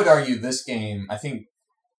 Well, I would argue this game. I think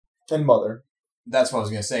and Mother. that's what I was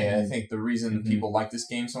going to say. And I think the reason Mhm. people like this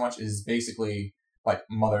game so much is basically like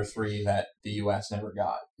Mother 3 that the US never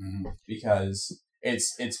got Mhm. because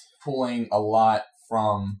it's pulling a lot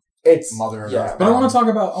from It's Mother. and yeah. Earthbound. But I want to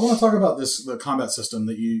talk about the combat system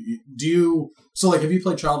that you do. So like, have you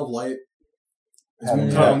played Child of Light? It's Haven't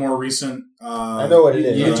kind of yet. a more recent. I know what it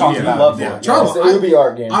is. You talked about love it. it. It's Child the of Light. Ubi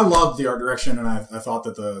art game. I loved the art direction, and I thought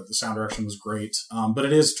that the sound direction was great. But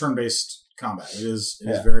it is turn-based combat. It is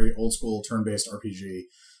Yeah. very old school turn-based RPG.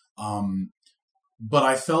 But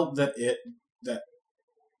I felt that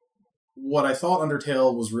what I thought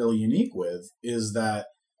Undertale was really unique with is that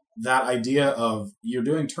idea of you're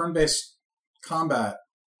doing turn-based combat,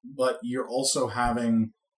 but you're also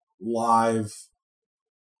having live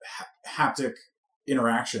haptic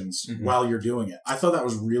interactions Mhm. while you're doing it. I thought that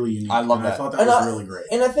was really unique. I love and that. I thought that And was really great.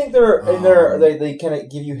 And I think they kind of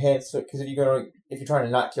give you hints because if you're trying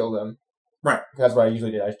to not kill them, Right. That's what I usually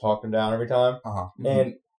did. I just talked them down every time. Uh-huh.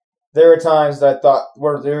 And there are times that I thought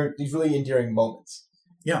were there these really endearing moments.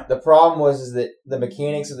 Yeah. The problem was that the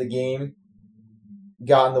mechanics of the game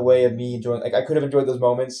got in the way of me enjoying. Like I could have enjoyed those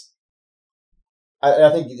moments. I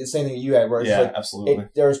think the same thing that you had, where it's Yeah, like absolutely.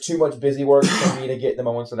 there was too much busy work for me to get the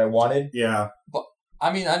moments that I wanted. Yeah.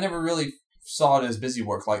 I mean, I never really saw it as busy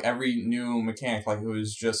work. Like every new mechanic, like it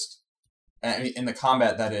was just, I mean, in the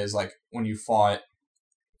combat that is like when he fought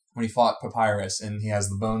Papyrus and he has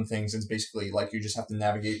the bone things. It's basically like you just have to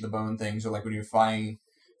navigate the bone things, or like when you're fighting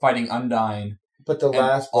Undyne. But the And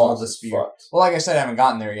last all boss the is spear. fucked. Well, like I said, I haven't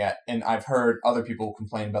gotten there yet, and I've heard other people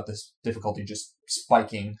complain about this difficulty just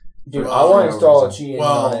spiking. Dude, Well, I want to for install a reason. cheat engine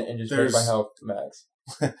Well, on it and just make there's- my health max.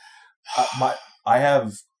 I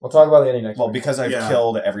have We'll talk about the ending next week. because I've Yeah.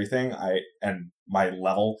 killed everything. And my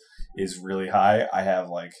level is really high. I have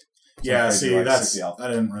like Yeah, crazy, see, like, that's 60 health. I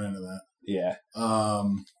didn't run into that. Yeah.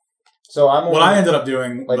 So I'm What I ended up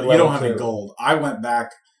doing, like but you level don't have any 2. gold. I went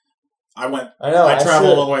back. I know. I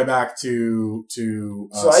traveled should. all the way back to.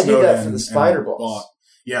 So I did that Snowden for the and spider boss. bought-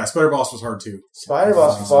 Yeah, spider boss was hard too Spider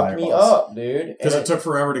boss Fucking fucked Spider me Boss. up, dude. because And it took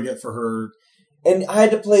forever to get for her. and I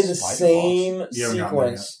had to play the Spider same Boss. You haven't gotten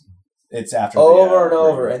there sequence It's after over and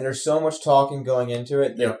over, and there's so much talking going into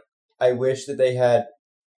it that Yep. I wish that they had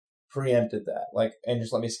preempted that, like, and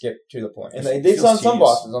just let me skip to the point. And It they did feels on some tedious.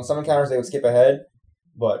 bosses, on some encounters they would skip ahead,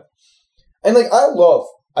 but and like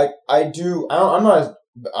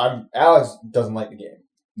Alex doesn't like the game,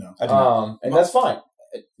 No, I do not. and that's fine.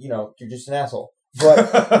 You know, you're just an asshole. But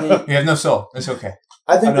You have no soul. It's okay.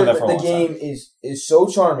 I think I've known that that for a the long game is so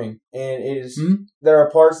charming, and it is. Mhm. There are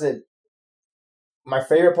parts that my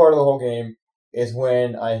favorite part of the whole game is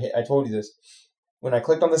when I told you this, when I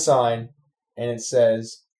clicked on the sign and it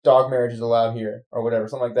says dog marriage is allowed here or whatever,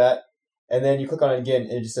 something like that, and then you click on it again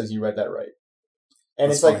and it just says you read that right, and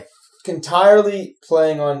That's it's like entirely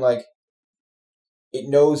playing on like it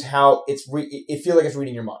knows how it feels like it's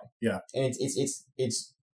reading your mind. Yeah. And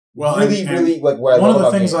it's well, really and really like what I one love of the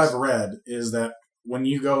about things games. I've read is that when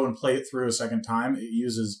you go and play it through a second time, it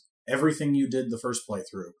uses everything you did the first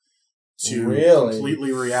playthrough to Really?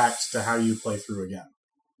 completely react to how you play through again.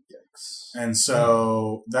 And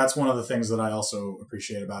so that's one of the things that I also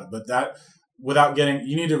appreciate about it. But without getting,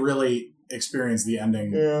 you need to really experience the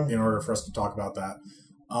ending Yeah. in order for us to talk about that.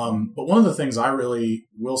 But one of the things I really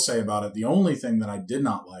will say about it, the only thing that I did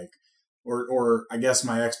not like, or I guess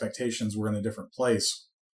my expectations were in a different place,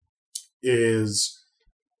 is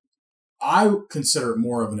I consider it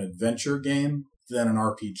more of an adventure game than an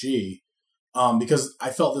RPG, because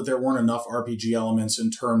I felt that there weren't enough RPG elements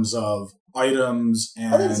in terms of items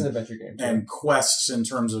I think it's an and adventure game. and quests in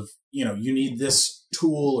terms of, you know, you need this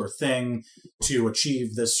tool or thing to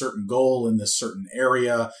achieve this certain goal in this certain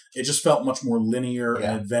area. It just felt much more linear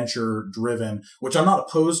Yeah. and adventure driven, which I'm not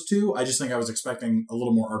opposed to. I just think I was expecting a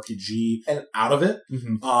little more RPG And- out of it.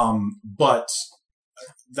 Mhm. But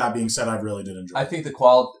that being said, I really did enjoy I it. think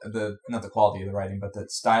not the quality of the writing, but the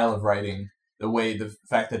style of writing, the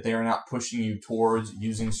fact that they're not pushing you towards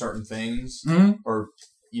using certain things, Mhm. or,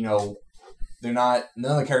 you know, none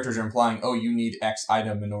of the characters are implying, oh, you need X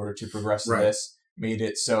item in order to progress to Right. this, made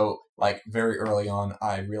it so, like, very early on,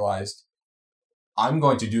 I realized I'm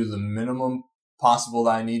going to do the minimum possible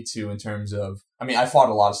that I need to in terms of, I mean, I fought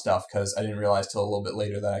a lot of stuff because I didn't realize till a little bit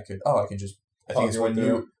later that I can just, I think Oh, it's you went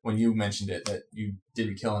through. when you mentioned it that you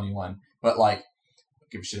didn't kill anyone, but like,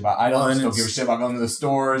 don't give a shit about items, Well, and don't it's- give a shit about going to the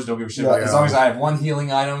stores, don't give a shit Yeah, about, as long as I have one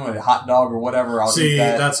healing item, a hot dog or whatever, I'll See, eat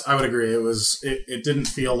that. I would agree. It didn't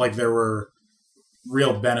feel like there were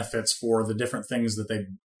real benefits for the different things that they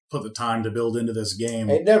put the time to build into this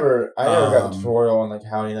game. I never got a Um, tutorial on like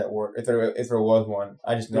how any of that worked. If there was one,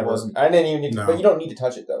 I just There never. wasn't. I didn't even. Need to, No. But you don't need to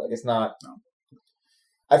touch it though. Like it's not. No.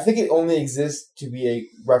 I think it only exists to be a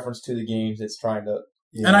reference to the games it's trying to.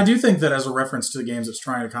 And I do think that as a reference to the games it's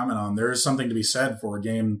trying to comment on, there is something to be said for a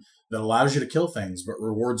game that allows you to kill things but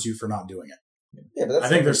rewards you for not doing it. Yeah, but that's I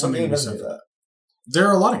think there's what something game to be doesn't said do for that. There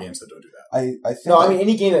are a lot of games that don't do that. I think No, I mean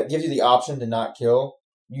any game that gives you the option to not kill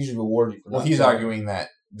usually rewards you for. Well, not he's killing. arguing that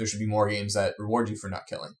there should be more games that reward you for not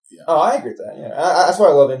killing. Oh, I agree with that. Yeah, that's why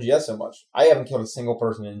I love MGS so much. I haven't killed a single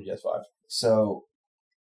person in MGS 5. so.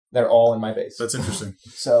 They're all in my base. That's interesting.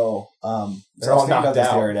 So, so I They're was all thinking about knocked this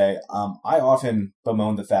the out. other day. I often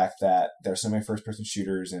bemoan the fact that there are so many first-person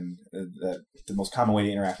shooters, and that the most common way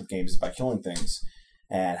to interact with games is by killing things,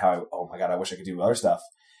 and how oh my god, I wish I could do other stuff.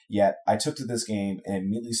 Yet I took to this game and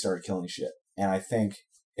immediately started killing shit. And I think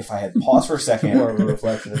if I had paused for a second, More of a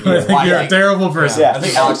reflection of I you. think I you're a think- terrible person. Yeah. I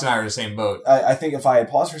think Alex and I are in the same boat. I think if I had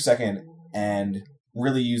paused for a second and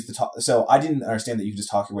really used the talk, so I didn't understand that you could just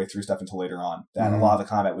talk your way through stuff until later on. That Mhm. a lot of the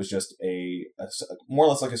combat was just a more or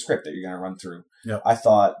less like a script that you're going to run through. Yep. I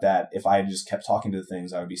thought that if I had just kept talking to the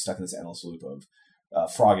things, I would be stuck in this endless loop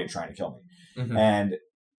of Frogget trying to kill me. Mhm. And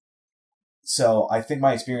so I think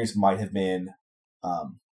my experience might have been, I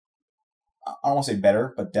don't want to say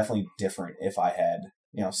better, but definitely different if I had,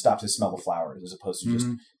 stopped to smell the flowers as opposed to just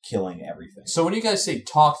Mhm. killing everything. So when you guys say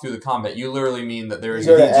talk through the combat, you literally mean that there is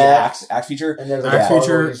You go the to act, act feature. and there's Act like a feature,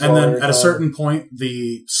 tutorial you and saw then every at a time. certain point,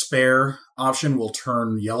 the spare option will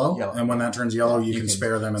turn yellow, Yellow. and when that turns yellow, you You can can-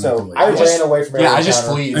 spare them and So, they can leave. I just- ran away from every I just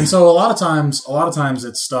encounter. flee. And so a lot of times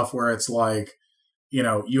it's stuff where it's like,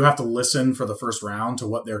 you have to listen for the first round to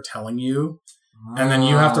what they're telling you, and then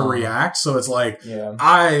you have to react. So it's like, Yeah.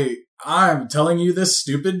 I'm telling you this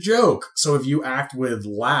stupid joke. So if you act with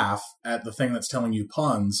laugh at the thing that's telling you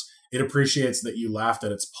puns, it appreciates that you laughed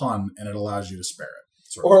at its pun, and it allows you to spare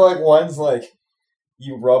it. Sort of. Or like one's like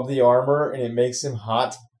you rub the armor and it makes him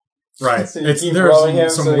hot. Right. So you It's keep there's rubbing him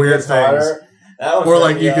some so he weird gets things. hotter. That one's Or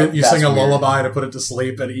like really, you sing a that's weird. lullaby to put it to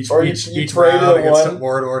sleep, and each Or you pray to round the it gets one-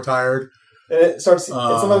 bored or tired. and it starts. And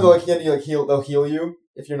sometimes they'll heal you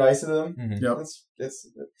if you're nice to them. Mhm. Yep. It's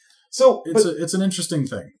so. It's an interesting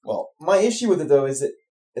thing. Well, my issue with it though is that,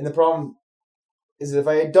 and the problem is that if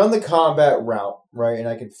I had done the combat route right, and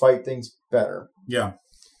I could fight things better, Yeah.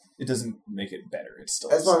 It doesn't make it better. It's still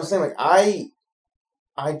that's the what I'm same. saying. Like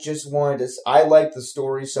I just wanted to. I like the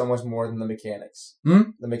story so much more than the mechanics.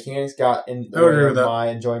 Hmm? The mechanics got in the I would way agree of with that. my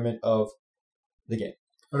enjoyment of the game.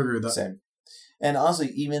 I would agree with that. Same. And honestly,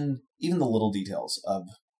 even the little details of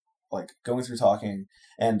like going through talking,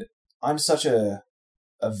 and I'm such a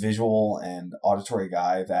visual and auditory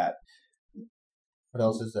guy that What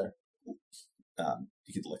else is there?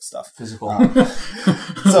 you could lick stuff. Physical.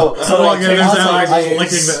 So Well, like, yeah, there's honestly, Alex I-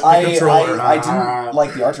 licking the I controller. didn't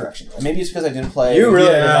like the art direction. And maybe it's because I didn't play. You really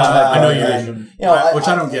did Yeah, not like I know that you direction. which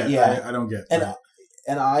I don't get. Yeah, I don't get. And- that.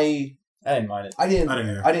 and I I didn't mind it. didn't I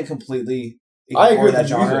didn't either. completely I agree ignore with that the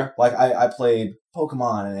genre. music. Like I played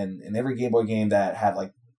Pokemon and every Game Boy game that had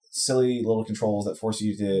like silly little controls that force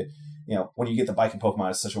you to, when you get the bike in Pokemon,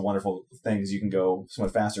 it's such a wonderful thing because you can go so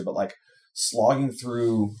much faster. But like slogging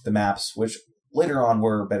through the maps, which later on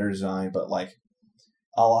were better designed, but like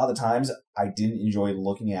a lot of the times I didn't enjoy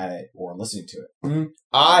looking at it or listening to it.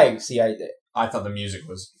 I I thought the music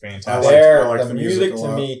was I fantastic. liked the the music music a to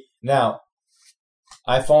lot. me now.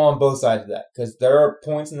 I fall on both sides of that because there are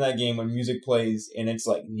points in that game when music plays and it's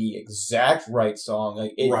like the exact right song.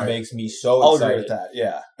 Like it Right. makes me so I'll excited. agree with that.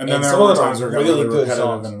 Yeah. And then And there some were of them are times where it got really really good repetitive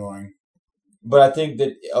songs. and annoying. But I think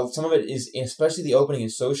that some of it is, especially the opening,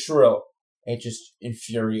 is so shrill. It just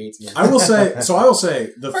infuriates me. I will say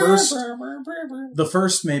the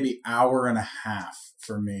first maybe hour and a half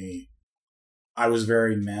for me, I was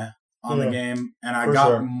very meh on the Yeah. game, and I For got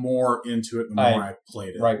sure. more into it the more I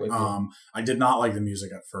played it. right with you. I did not like the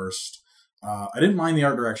music at first. I didn't mind the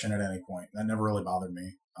art direction at any point. That never really bothered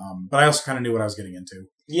me. But I also kind of knew what I was getting into.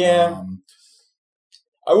 Yeah,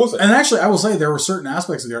 I will say. And actually, I will say there were certain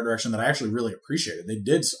aspects of the art direction that I actually really appreciated.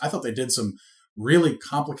 I thought they did some really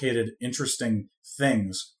complicated, interesting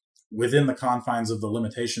things within the confines of the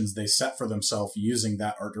limitations they set for themselves using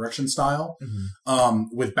that art direction style,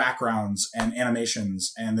 with backgrounds and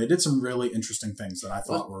animations. And they did some really interesting things that I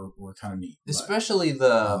thought were kind of neat. But, Especially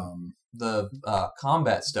the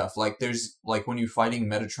combat stuff. Like there's like when you're fighting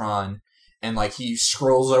Metatron and like he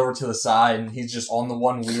scrolls over to the side and he's just on the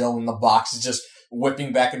one wheel and the box is just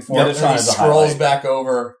whipping back and forth, Metatron and he is a scrolls highlight. back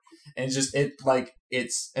over, and just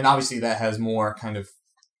and obviously that has more kind of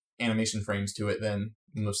animation frames to it than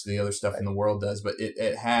most of the other stuff in the world does, but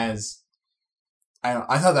it has.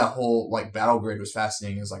 I thought that whole like battle grid was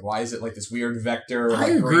fascinating. It's like, why is it like this weird vector, I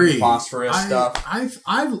like agree. green phosphorus stuff?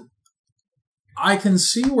 I can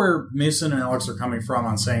see where Mason and Alex are coming from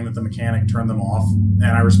on saying that the mechanic turned them off, and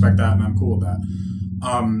I respect that, and I'm cool with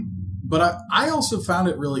that. But I also found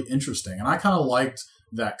it really interesting, and I kind of liked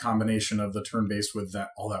that combination of the turn-based with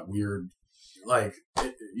all that weird, like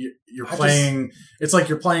it's like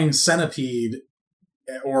you're playing Centipede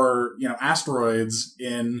or Asteroids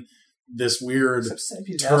in this weird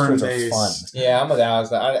Centipede and Asteroids are turn-based. fun. Yeah, I'm with Alex.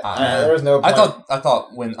 There was no point. I thought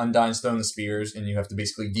when Undyne's throwing the spears and you have to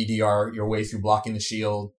basically DDR your way through blocking the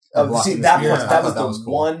shield. and blocking the That spears, was, I that thought was the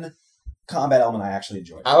cool. one combat element I actually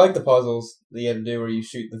enjoyed. I like the puzzles that you had to do where you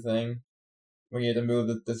shoot the thing, where you had to move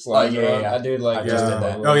the slides yeah, around. yeah. I did like I just did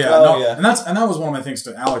that. Oh yeah, Oh, no, yeah. and that was one of my things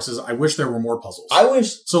to Alex is I wish there were more puzzles. I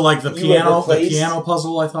wish So like the You had piano replaced-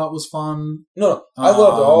 puzzle I thought was fun, no, I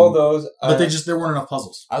loved all of those. but there weren't enough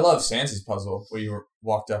puzzles. I love Sansa's puzzle where you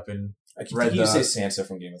walked up and I keep read thinking you the- say Sansa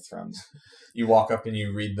from Game of Thrones. you walk up and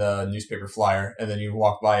you read the newspaper flyer and then you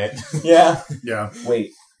walk by it. yeah. Yeah,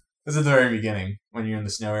 Wait, This is at the very beginning when you're in the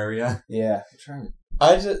snow area. yeah. I'm trying to...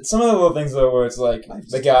 Some of the little things though where it's like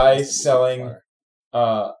the guy selling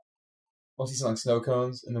what's he selling, snow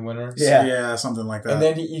cones in the winter? Yeah. something like that. And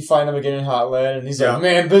then you find him again in Hotland, and he's Yeah. like,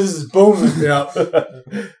 "Man, business is booming." yeah,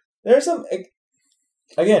 There's some.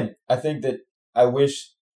 Again, I think that I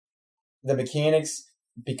wish the mechanics,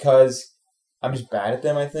 because I'm just bad at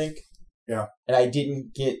them. I think. Yeah. And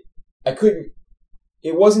I couldn't.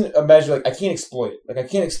 It wasn't a measure like I can't exploit it. Like I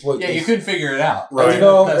can't exploit. Yeah, this. you couldn't figure it out. Right. There's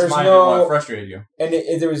That's no- what frustrated you. And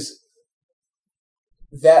there was.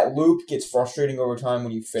 That loop gets frustrating over time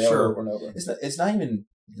when you fail Sure. over and over. It's not even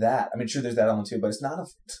that. I mean, sure, there's that element too, but it's not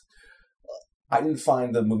I didn't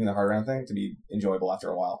find the moving the heart around thing to be enjoyable after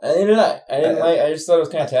a while. I didn't like. I just thought it was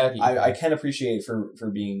kind of tacky. I can appreciate for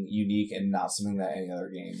being unique and not something that any other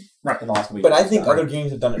game Right. in the last couple But years I think has done. other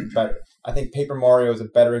games have done it better. I think Paper Mario is a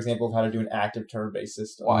better example of how to do an active turn-based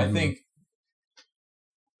system. Well, I think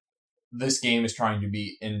this game is trying to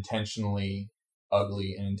be intentionally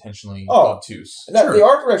ugly and intentionally Oh. obtuse. Sure. The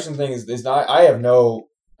art direction thing is not. I have no.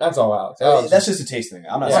 That's all out. That's just a taste thing.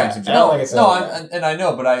 I'm not saying Yeah. it's I don't a think it's no, that bad. I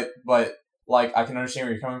know, but like I can understand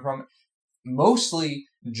where you're coming from. Mostly,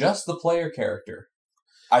 just the player character,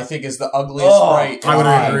 I think, is the ugliest Oh, sprite. I would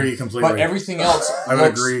in the game. agree completely. But everything else, I would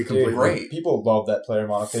looks agree Dude, completely. great. People love that player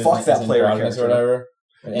model. 'cause Fuck it's that player androgynous character. or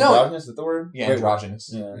whatever. No. Androgynous, is that the word? Yeah, Wait, androgynous.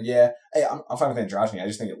 Yeah. Yeah, hey, I'm fine with androgyny. I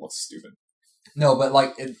just think it looks stupid. No, but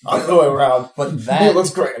like, Other way around. but It that,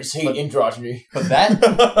 looks great. I just hate androgyny. but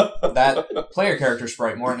that player character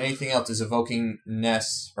sprite more than anything else is evoking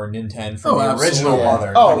Ness or Nintendo from Oh, the original absolutely.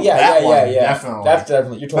 mother. Oh, Like, yeah, that yeah, one, yeah, yeah. definitely. That's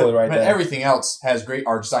definitely. You're totally right But there. everything else has great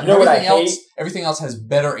art design. You know what I everything else, hate? everything else has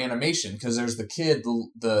better animation because there's the kid,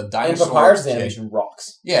 the And dinosaur Papyrus' kid. animation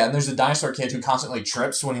rocks. Yeah, and there's the dinosaur kid who constantly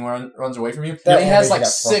trips when he runs away from you. That And he has animation like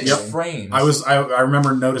got 6 frustrating. frames. I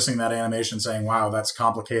remember noticing that animation, saying, "Wow, that's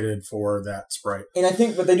complicated for that sprite." And I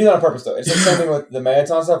think, but they do that on purpose, though. It's the same thing with the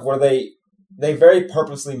Megaton stuff, where they very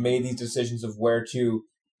purposely made these decisions of where to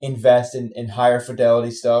invest in higher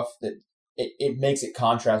fidelity stuff that it makes it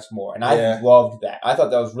contrast more. And I Yeah. loved that. I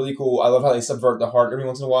thought that was really cool. I love how they subvert the heart every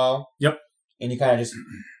once in a while. Yep. And you kind of just,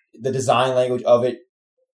 the design language of it,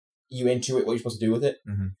 you intuit what you're supposed to do with it.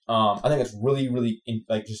 Mhm. I think it's really, really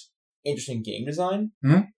just interesting game design.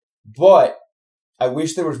 Mhm. But I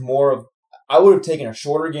wish there was more of. I would have taken a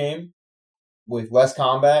shorter game with less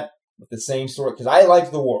combat, with the same story, because I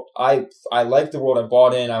liked the world. I liked the world. I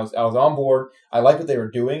bought in. I was on board. I liked what they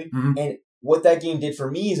were doing, and what that game did for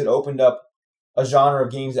me is it opened up a genre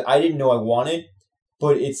of games that I didn't know I wanted,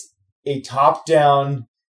 but it's a top-down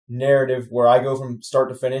narrative where I go from start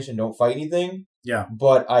to finish and don't fight anything. Yeah.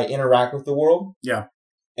 But I interact with the world. Yeah.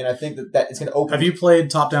 And I think that it's going to open. Have you played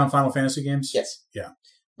top-down Final Fantasy games? Yes. Yeah.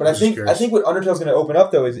 But I think what Undertale's going to open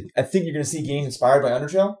up though is I think you're going to see games inspired by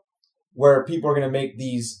Undertale, where people are going to make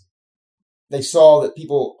these. They saw that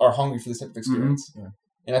people are hungry for this type of experience,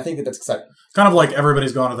 and I think that that's exciting. Kind of like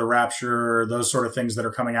Everybody's Gone to the Rapture, those sort of things that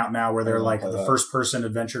are coming out now, where they're like the first-person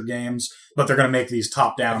adventure games, but they're going to make these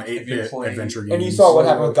top-down 8-bit adventure games. And you saw what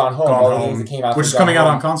happened with Gone Home, all the games that came out, which is coming out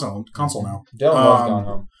on console now. Dylan loves Gone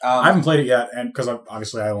Home. I haven't played it yet, and because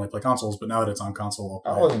obviously I only play consoles, but now that it's on console,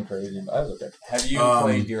 I wasn't crazy, but I was okay. Have you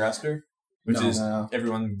played Dear Esther? Which is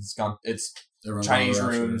everyone's gone. It's Chinese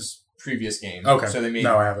Room's previous game. Okay. So they made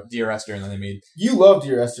I haven't. Dear Esther, and then they made. You love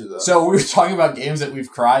Dear Esther though. So we were talking about games that we've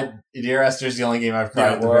cried. Dear Esther is the only game I've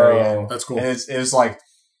cried at the very end. That's cool. And it was like,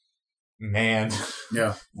 man,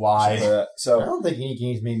 yeah, why? So I don't think any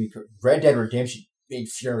games made me. Red Dead Redemption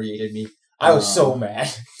infuriated me. I was so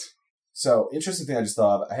mad. So interesting thing I just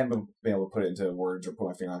thought of. I haven't been able to put it into words or put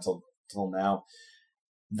my finger on until now.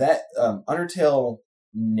 That Undertale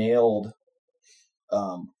nailed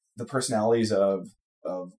the personalities of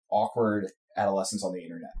awkward adolescents on the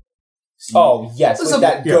internet. Oh yes, with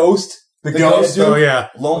that ghost. The ghost. Oh yeah,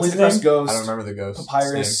 lonely depressed ghost. I don't remember the ghost.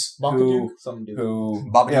 Papyrus, who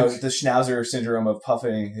the Schnauzer syndrome of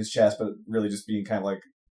puffing his chest, but really just being kind of like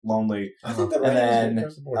lonely. I think that and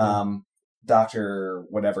then Dr.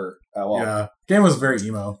 whatever. game was very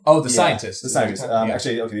emo. Oh, the scientist. The scientist.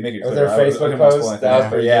 Actually, okay, they make it with clear. their Facebook post. That was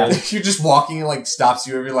pretty good. You're just walking and like stops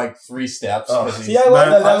you every like 3 steps. See, I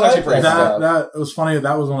love that. was actually pretty that was funny.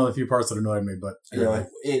 That was one of the few parts that annoyed me, but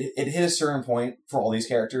it hit a certain point for all these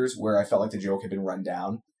characters where I felt like the joke had been run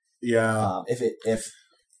down. Yeah.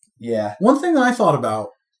 One thing that I thought about,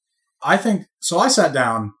 I sat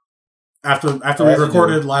down after we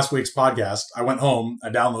recorded last week's podcast. I went home, I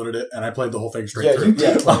downloaded it, and I played the whole thing straight through.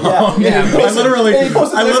 I literally did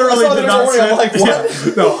not sit. Like,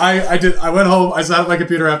 what? No, I did. I went home. I sat at my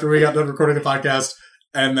computer after we got done recording the podcast,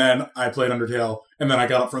 and then I played Undertale, and then I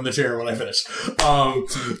got up from the chair when I finished.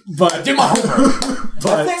 But did my homework.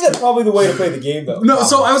 I think that's probably the way to play the game, though. No,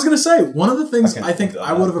 so I was going to say one of the things I think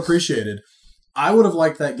I would have appreciated. I would have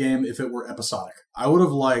liked that game if it were episodic. I would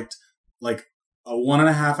have liked like a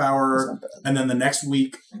 1.5 hour, and then the next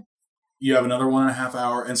week you have another 1.5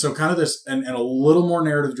 hour, and so kind of this, and a little more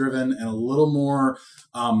narrative driven, and a little more.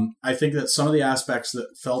 I think that some of the aspects that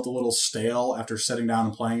felt a little stale after sitting down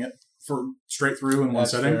and playing it for straight through in one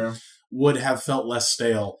sitting would have felt less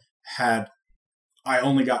stale had I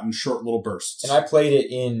only gotten short little bursts. And I played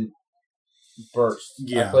it in bursts.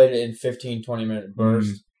 Yeah. I played it in 15, 20-minute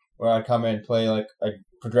bursts where I'd come in and play, like, I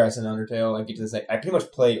progress in Undertale. I get to I pretty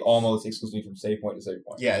much played almost exclusively from save point to save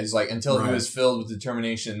point. Yeah, it's like until he was filled with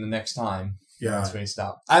determination the next time. Yeah, that's when he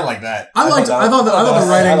stopped. I like that. I thought the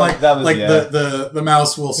writing, the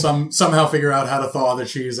mouse will somehow figure out how to thaw the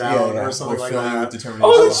cheese out or something like that.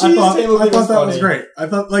 Oh, the cheese I thought that was great. I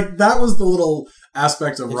thought like that was the little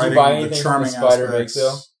aspect of writing the charming aspects.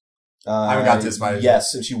 I haven't got to Spider.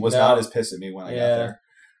 Yes, and she was not as pissed at me when I got there.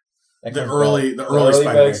 The early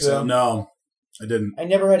Spider Mix. No, I didn't. I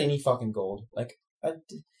never had any fucking gold. Like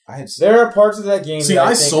there are parts of that game that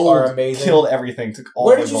I think are amazing. Killed everything. Took all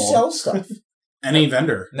Where did you sell stuff? Any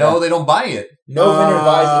vendor. No, they don't buy it. No vendor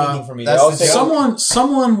buys anything from me.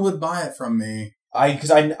 Someone would buy it from me.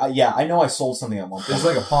 I know I sold something at one point. There's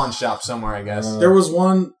like a pawn shop somewhere, I guess. There was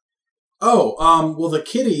one. Well, the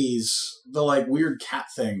kitties, the like weird cat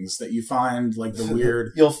things that you find, like the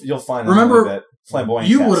weird. You'll find. Remember, flamboyant.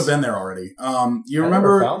 You cats. would have been there already. You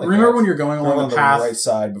remember when you're going along the path, right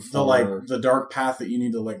side before the dark path that you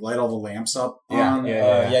need to like light all the lamps up. Yeah.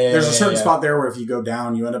 There's a certain spot there where if you go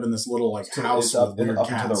down, you end up in this little like house with weird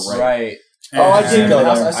cats. To the right. I did go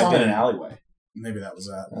there. I saw it in an alleyway. Maybe that was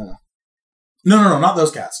that. No, not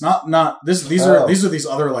those cats. Not this. These are these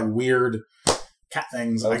other like weird cat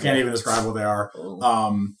things. Okay. I can't even describe what they are.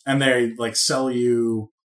 And they like sell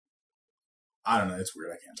you. I don't know. It's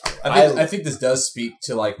weird. I can't talk about it. I think this does speak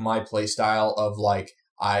to like my play style of like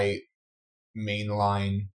I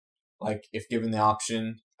mainline. Like if given the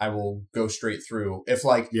option, I will go straight through. If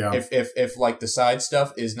like if like the side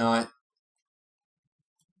stuff is not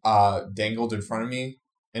dangled in front of me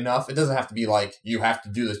enough, it doesn't have to be like you have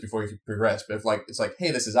to do this before you can progress. But if like it's like,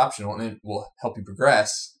 hey, this is optional and it will help you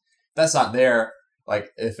progress. If that's not there,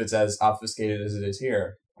 Like if it's as obfuscated as it is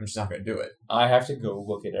here, I'm just not going to do it. I have to go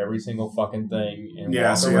look at every single fucking thing and Yeah,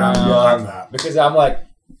 walk so around I'm that. because I'm like,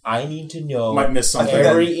 I need to know Might miss something.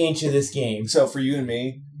 every inch of this game. So for you and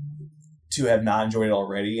me to have not enjoyed it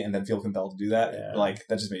already and then feel compelled to do that, Yeah. like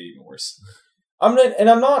that just made it even worse. I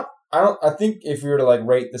think if we were to like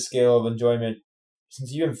rate the scale of enjoyment,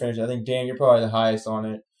 since you haven't finished it, I think Dan, you're probably the highest on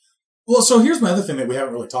it. Well, so here's my other thing that we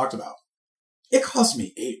haven't really talked about. It cost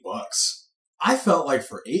me $8. I felt like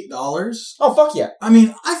for $8, Oh fuck yeah! I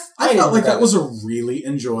mean, I I felt like didn't that was a really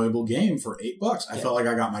enjoyable game for $8. I Yeah. felt like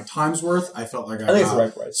I got my time's worth. I felt like I think it's the got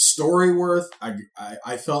right price. story worth.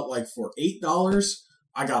 I felt like for $8,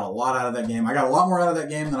 I got a lot out of that game. I got a lot more out of that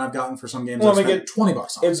game than I've gotten for some games Well, I've I mean, spent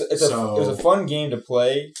 $20 on. It was a fun game to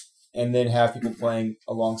play, and then have people playing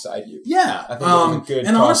alongside you. Yeah, I think it was a good and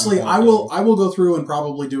talking honestly, point I for will go through and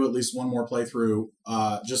probably do at least one more playthrough,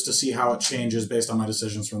 just to see how it changes based on my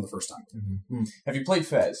decisions from the first time. Have you played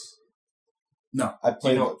Fez? I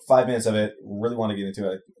played You know- 5 minutes of it, really want to get into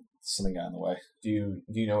it. Something got in the way. Do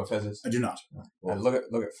you know what Fez is? I do not. Look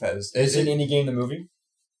at Fez. Is it indie game the movie?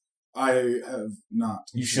 I have not.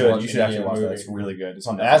 You should watch it, actually yeah, watch that. movie. It's really good. It's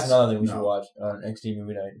on Netflix. That's another thing we No. should watch on XD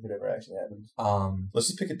movie night if it ever actually happens. Let's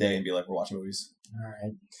just pick a day and be like, we're watching movies. All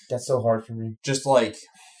right, that's so hard for me. just like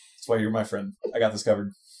That's why you're my friend. I got this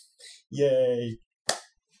covered. Yay!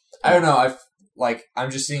 I don't know. I'm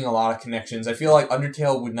just seeing a lot of connections. I feel like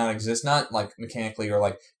Undertale would not exist, not like mechanically or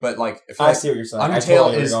like, but like I feel I like see what you're saying. Undertale I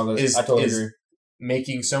totally agree is- on this. is- I totally is- agree.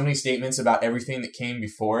 making so many statements about everything that came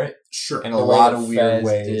before it Sure. in a The way lot that of weird Fez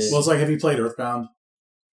ways. did. Well, it's like, have you played Earthbound?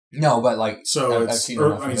 No, but like So I've it's, seen or,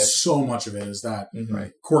 enough I of mean, it. so much of it is that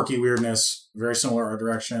Right. quirky weirdness, very similar art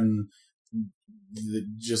direction,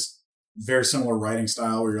 just very similar writing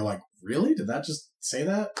style. Where you're like, really? Did that just say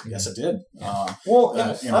that? Yes, it did. Well,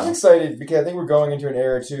 you know. I'm excited because I think we're going into an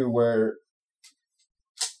era too where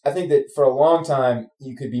I think that for a long time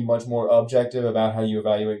you could be much more objective about how you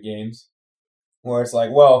evaluate games. Where it's like,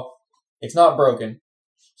 well, it's not broken,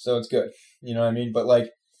 so it's good. You know what I mean? But like,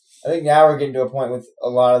 I think now we're getting to a point with a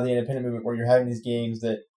lot of the independent movement where you're having these games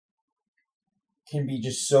that can be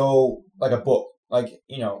just so like a book. Like,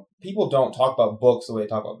 you know, people don't talk about books the way they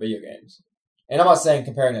talk about video games. And I'm not saying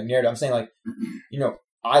comparing a narrative. I'm saying like, you know,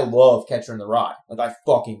 I love Catcher in the Rye. Like, I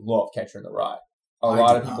fucking love Catcher in the Rye. A I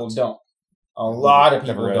lot do of people not. don't. A lot of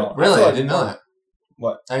Never people read it. don't. Really, feel I like didn't know that.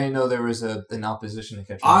 What? I didn't know there was an opposition to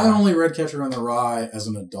Catcher. I in the Rye. only read Catcher in the Rye as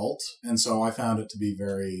an adult, and so I found it to be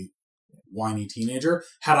very whiny teenager.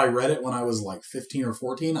 Had I read it when I was like 15 or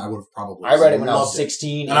 14, I would have probably. I read it when I was loved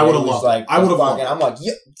 16, And I would it have was loved like it. I would have loved fucking- it. I'm like,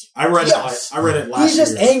 yeah, I read Yes! it. I read it last he's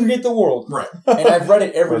just year. angry at the world, Right. and I've read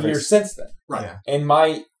it every Perfect. year since then. Right. Yeah. And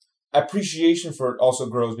my appreciation for it also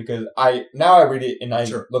grows because I read it and I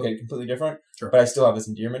Sure. look at it completely different, Sure. but I still have this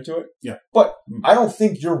endearment to it. Yeah. But I don't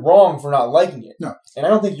think you're wrong for not liking it. No. And I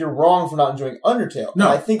don't think you're wrong for not enjoying Undertale. No,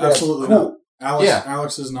 And I think absolutely that's cool. Alex, Yeah.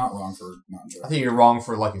 Alex is not wrong for not enjoying. I think you're wrong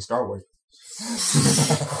for liking Star Wars.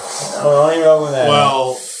 Oh, I don't even know when that.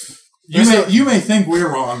 Well, you may think we're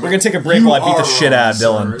wrong. We're gonna take a break while I beat the shit out of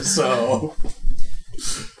Dylan. So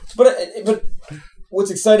But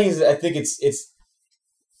what's exciting is that I think it's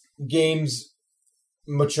games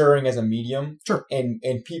maturing as a medium, Sure. and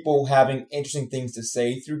people having interesting things to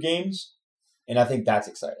say through games, and I think that's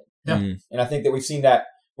exciting. Yeah. And I think that we're seeing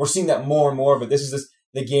that more and more. But this is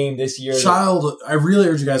the game this year. I really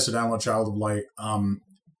urge you guys to download Child of Light.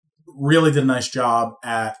 Really did a nice job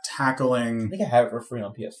at I tackling. think I have it for free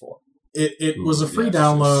on PS4. It Ooh, was a free yeah, if it's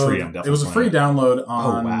download. free, I'm definitely It was a free playing download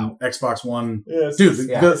on wow. Xbox One. Yes. Dude, the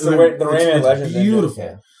Rayman it's Legends engine. beautiful.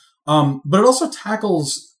 Yeah. But it also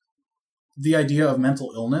tackles the idea of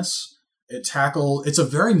mental illness. It's a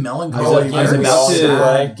very melancholy, Is it very about to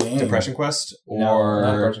sad play game. Depression Quest No,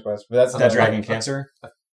 not or Depression Quest, but that's Dead Dragon Cancer? I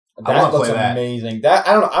That wanna looks play that. amazing. That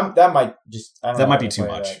I don't know. That might just. I don't That know might if be I too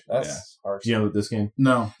play much. that. That's Yeah. harsh. Do you know this game?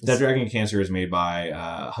 No, Dead Dragon Cancer is made by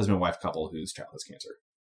a husband and wife couple whose child has cancer.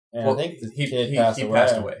 And Well, I think the he kid passed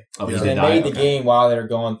away. Oh, Yeah. he They did die? made the Okay. game while they were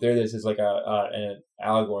going through this as like an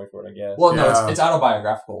allegory for it, I guess. Well, no, Yeah. it's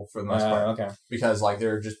autobiographical for the most part okay. because like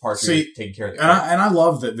there are just parts See, where you're taking care of the and kid. I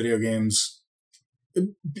love that video games.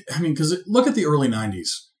 I mean, because look at the early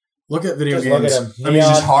 '90s. Look at video Just look games. at him. I mean, it's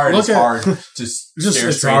just hard. Look It's at- hard to Just- stare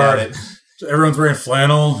it's straight hard. at it. Everyone's wearing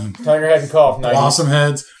flannel and Turn your head and cough. No, blossom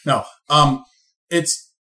heads. No,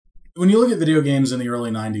 it's when you look at video games in the early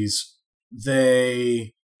 '90s,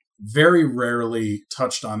 they very rarely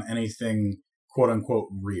touched on anything "quote unquote"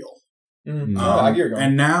 real. Mm-hmm. I get where you're going.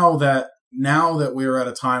 And now that we're at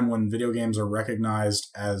a time when video games are recognized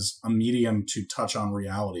as a medium to touch on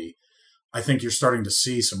reality, I think you're starting to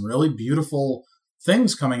see some really beautiful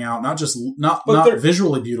things coming out, not But they're-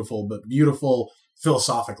 visually beautiful, but beautiful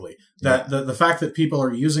philosophically. That the fact that people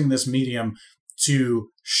are using this medium to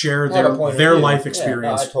share Have a point of their view. life Yeah,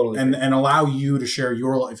 experience no, I totally and agree. allow you to share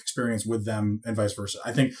your life experience with them and vice versa.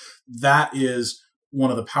 I think that is one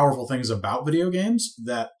of the powerful things about video games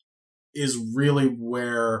that is really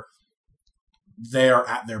where they are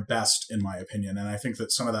at their best, in my opinion. And I think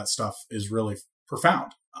that some of that stuff is really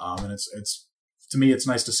profound. And it's to me, it's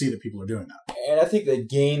nice to see that people are doing that. And I think that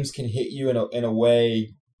games can hit you in a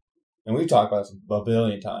way, and we've talked about this a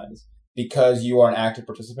billion times, because you are an active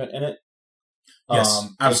participant in it. Yes,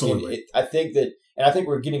 absolutely. I think that, and I think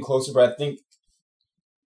we're getting closer, but I think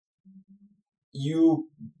you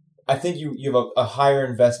have a higher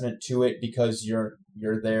investment to it because you're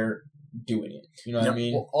there doing it. You know what I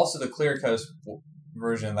mean? Well, also, the clear cut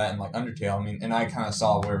version of that in like Undertale, I mean, and I kind of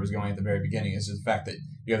saw where it was going at the very beginning, is just the fact that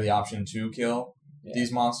you have the option to kill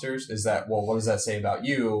these monsters. Is that, well, what does that say about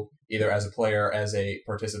you, either as a player, as a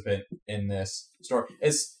participant in this story?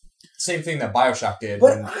 It's the same thing that Bioshock did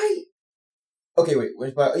But when okay, wait,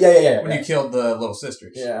 yeah. you killed the little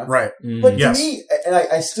sisters. Yeah. Right. But Yes. to me, and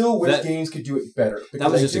I still wish That- games could do it better. That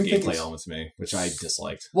because was I just a do think gameplay it's- element to me, which I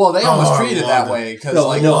disliked. Well, they almost Oh, I treated it loved that it. way because No,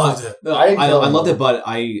 like, no, loved it. I didn't kill I him. loved it, but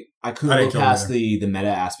I couldn't I didn't look kill him past either. the meta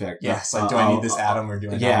aspect. yes, like, do I need this atom or do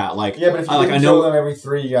I not? Yeah, like Yeah, but if you I didn't know. kill them every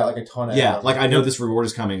 3, you got like a ton of Yeah, atoms. like I know this reward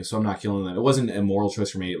is coming, so I'm not killing them. It wasn't a moral choice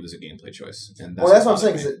for me; it was a gameplay choice, and Well, that's what I'm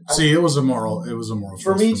saying. bothered Is me. that See, it was a moral.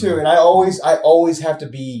 for choice me too, and I always have to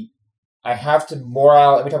be. I have to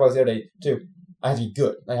moral. We talked about this the other day too. I have to be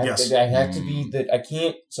good. I have Yes. to be that. I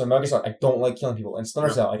can't. So in Metal Gear Solid, I don't like killing people. In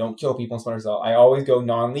Splinter Cell, I don't kill people in Splinter Cell. I always go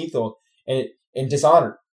non-lethal. And in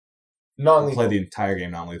Dishonored, I non-lethal. played the entire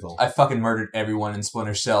game non-lethal. I fucking murdered everyone in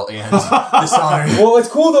Splinter Cell and Dishonored. Well, what's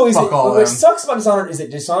cool though is Fuck all what them. sucks about Dishonored is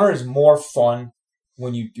that Dishonored is more fun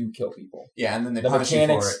when you do kill people. Yeah, and then they The punish you for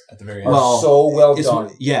mechanics it at the very Are end. Well, so well It's- done.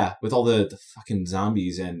 Yeah, with all the fucking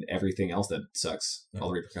zombies and everything else that sucks, all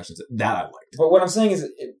the repercussions. That I liked. But what I'm saying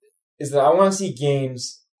is that I want to see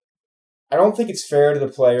games. I don't think it's fair to the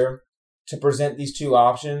player to present these two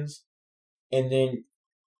options and then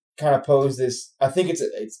kind of pose this. I think it's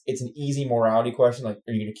an easy morality question. Like,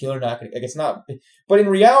 are you going to kill or not? Like, it's not. But in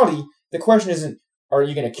reality, the question isn't, are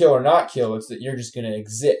you going to kill or not kill? It's that you're just going to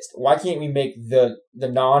exist. Why can't we make the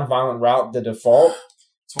non-violent route the default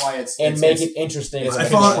That's why it's and it's, make it's, it interesting? it's as a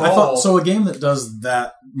control. I thought so. A game that does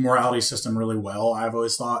that morality system really well, I've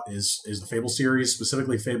always thought, is the Fable series,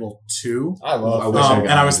 specifically Fable 2. I love. I wish I got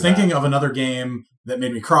And I was into that. thinking of another game that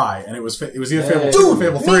made me cry, and it was either Yeah. Fable 2 or Dude,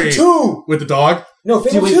 Fable me 3 too. with the dog. No,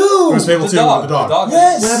 Fable wait, 2. It was Fable 2 with the dog.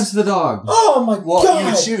 Yes. What happens to the dog? Oh my Well,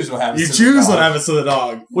 god! you choose what happens. You to the choose dog. what happens to the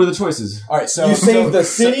dog. What are the choices? All right, so You save so- the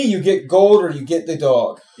city, you get gold, or you get the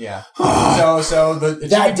dog. Yeah. So the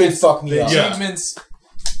That did fuck me the up. Yeah. achievements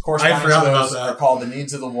I corresponding forgot to about those that. are called the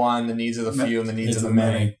needs of the one, the needs of the few, and the needs of the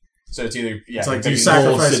many. So it's either It's like, you're do you picking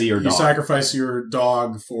sacrifice city or you dog? sacrifice your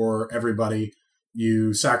dog for everybody?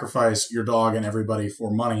 You sacrifice your dog and everybody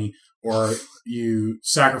for money, or you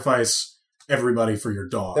sacrifice everybody for your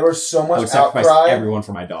dog. There was so I much would sacrifice outcry everyone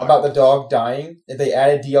for my dog. about the dog dying that they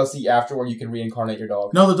added DLC after where you can reincarnate your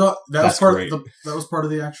dog. No, the dog. That's great. That was part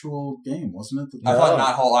of the actual game, wasn't it? I No. thought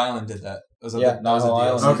Not Whole Island did that. Was Yeah, that was Not Whole the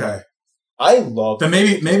Island. DLC. Okay, I love then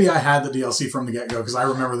maybe I had the DLC from the get go because I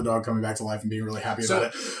remember the dog coming back to life and being really happy So-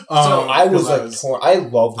 about it. So I was torn. I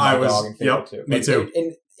loved my I was- dog in Fable yep, 2. me Like, too.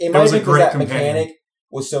 And it It might was a be because great that companion. mechanic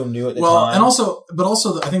was so new at the well, time. and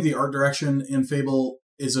also I think the art direction in Fable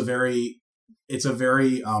is a very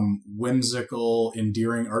whimsical,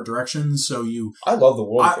 endearing art direction. So I love the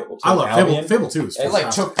world of Fable 2. I love Albion. Fable 2 is It like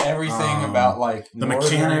fantastic. took everything about like the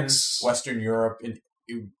northern, mechanics. Western Europe, and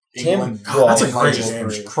Tim England. God, that's a and great just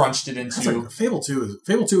game. Crunched it That's into. like Fable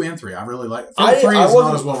 2 and 3. I really like Fable I 3 is not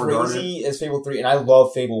wasn't as well regarded. crazy as Fable 3, and I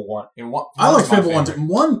love Fable 1. I like one's my Fable 1 favorite.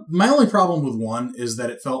 too. My only problem with 1 is that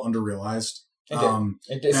it felt underrealized. It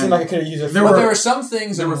did. It seemed and like I could have used it. there But were- there were some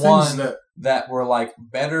things There in were one things that that were like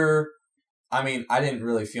better. I mean, I didn't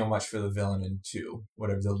really feel much for the villain in 2,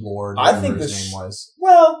 whatever the Lord, I whatever think his the name was.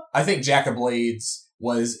 Well, I think Jack of Blades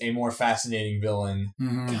was a more fascinating villain.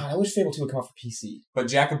 Mhm. God, I wish Fable 2 would come out for PC. But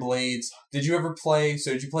Jack of Blades, did you ever play?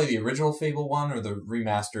 So did you play the original Fable 1 or the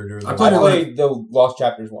remastered? Or the I I played it when played the Lost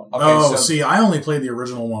Chapters one. Okay, Oh, so- see, I only played the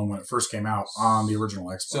original one when it first came out on the original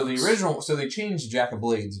Xbox. So the original, so they changed Jack of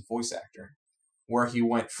Blades' voice actor, where he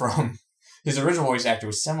went from his original voice actor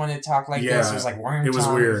was someone that talked like Yeah, this. It was like worm it was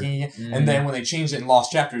tongue, weird. And then when they changed it in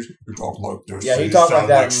Lost Chapters, you talk like this. Yeah, he you talked like sound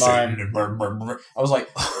that in Satan, brr, brr, brr. I was like,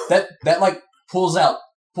 that like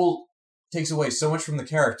takes away so much from the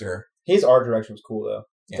character. His art direction was cool though.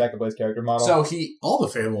 Yeah. Jack Blaze character model. So he All the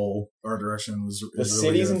Fable art direction is The really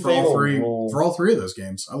cities good in for all Fable three rule. for all three of those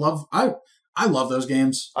games. I love those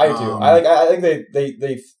games. I do. I think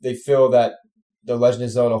they fill that the Legend of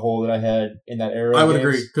Zelda hole that I had in that era. I of would games.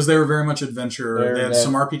 agree because they were very much adventure. They're They had that-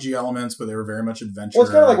 some RPG elements, but they were very much adventure. Well,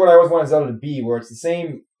 it's kind of like what I always wanted Zelda to be, where it's the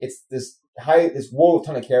same. It's this world with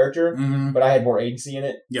a ton of character, Mhm. but I had more agency in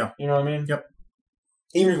it. Yeah. You know what I mean? Yep.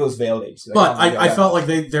 Even if it was veiled agency. But I felt like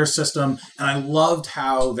their system, and I loved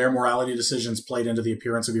how their morality decisions played into the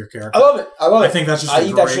appearance of your character. I love it. I love it. I think that's just I a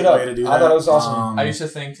eat that great shit up. way to do I that. thought it was awesome. I used to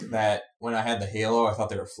think that when I had the Halo, I thought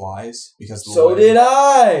they were flies because of the So way- did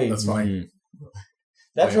I. That's funny. Mm.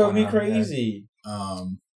 That Wait, drove me hold on, crazy.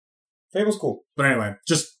 Um, Fable's cool. but anyway,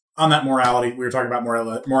 just on that morality, we were talking about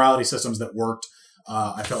morality systems that worked.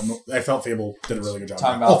 I felt Fable did a really good job.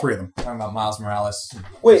 Talking All about- three of them. Talking about Miles Morales.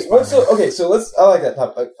 Wait, what's Spider-Man. so okay? So let's. I like that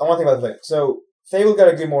topic. I want to think about the thing. So Fable got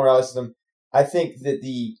a good morality system. I think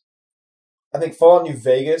Fallout New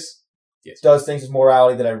Vegas Yes. does things with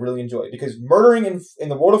morality that I really enjoy because murdering in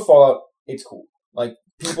the world of Fallout, it's cool. Like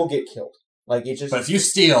people get killed. Like it just. But if you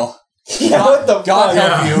steal, yeah, what the God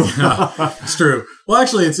fuck? help you. Yeah, it's true. Well,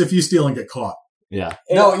 actually, it's if you steal and get caught. Yeah,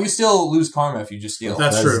 No, you still lose karma if you just steal.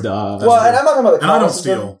 That's true. That's Well, and I'm not talking about the. And I don't combat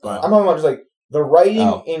system. steal, but I'm talking about just like the writing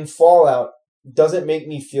Oh. in Fallout doesn't make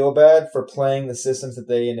me feel bad for playing the systems that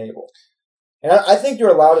they enable. And I think you're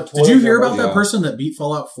allowed to. did you hear about Yeah. that person that beat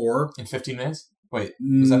Fallout 4? In 15 minutes? Wait,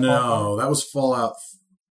 was that No, Fallout? that was Fallout.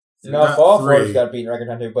 No, not Fallout 4 3. has got beaten record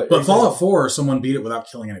time too. But Fallout 4, someone beat it without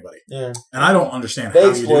killing anybody, yeah, and I don't understand they how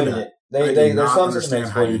you do exploited that. it. I do There's not some system understand that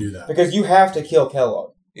how you exploited do that. because you have to kill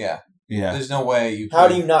Kellogg. Yeah. yeah. There's no way you How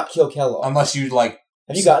could- do you not kill Kellogg? Unless you, like...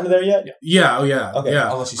 Have you gotten to there yet? Yeah, oh yeah, Okay.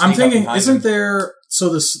 yeah. Unless you I'm sneak up thinking, behind isn't them. there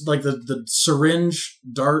this like the syringe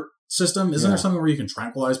dart system? Isn't Yeah. there something where you can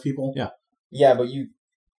tranquilize people? Yeah. Yeah, but you.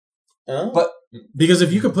 Huh? But- Because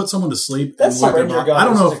if you could put someone to sleep, that and wake them syringer up, gun I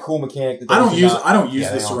don't is know. such a cool mechanic. That I don't they use. should not- I don't use Yeah,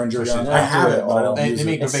 the they don't syringer push gun. it. I have Don't it, do but I it don't all. use They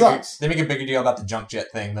make it. a It bigger sucks. they make a bigger deal about the junk jet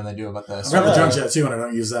thing than they do about the. I've got the Yeah. junk jet too, and I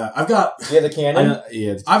don't use that. I've got You have the cannon.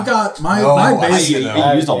 Yeah. my No, my I base. see though.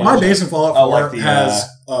 You used a lot. My base in Fallout 4 Oh, like the, has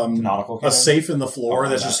Nautical a cannon? safe in the floor Oh,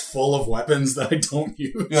 that's that. just full of weapons that I don't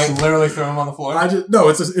use. You like literally throw them on the floor.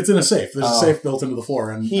 It's in a safe. There's a Oh. safe built into the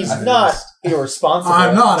floor, and He's and not it's- irresponsible.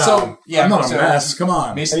 I'm not. So, yeah, I'm not so- a mess. Come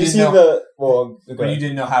on. Mason Have you didn't seen know the? Well, when you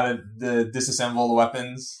didn't know how to disassemble the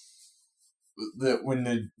weapons. When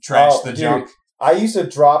the trash the dude, junk. I used to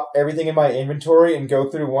drop everything in my inventory and go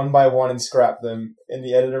through one by one and scrap them in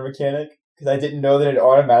the editor mechanic because I didn't know that it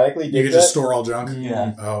automatically did You could that. just store all junk.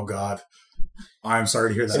 Yeah. Oh God. I'm sorry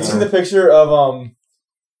to hear that. Have you seen the picture of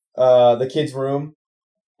the kid's room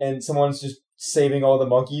and someone's just saving all the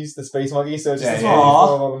monkeys, the space monkeys? So it's just Yeah, this yeah. room Aw.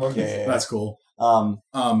 full of all the monkeys. Yeah. That's cool. Um,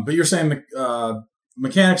 But you're saying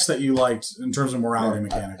mechanics that you liked in terms of morality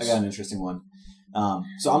mechanics. I got an interesting one.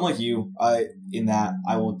 So I'm like you. In that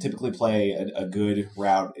I will typically play a good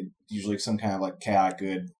route, usually some kind of like chaotic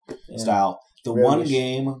good Yeah. style. The Really one sh-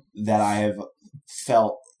 game that I have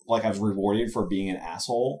felt like I was rewarded for being an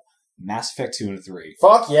asshole, Mass Effect 2 and 3.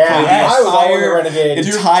 Fuck yeah! Yes. I was always a Entire- renegade.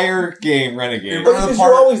 Entire game Renegade. But because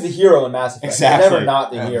you're always the hero in Mass Effect. Exactly. You're never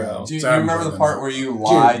not the Yeah. hero. Do you Sorry, remember the Jordan. part where you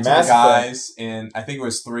lied to the Mass guys in I think it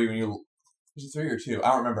was 3 when you was it 3 or 2? I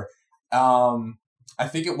don't remember. I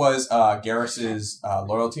think it was Garrus's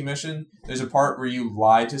loyalty mission. There's a part where you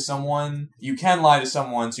lie to someone. You can lie to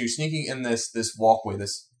someone, so you're sneaking in this walkway,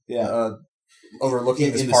 Yeah. overlooking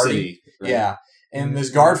In this the party. city. Right? Yeah. And this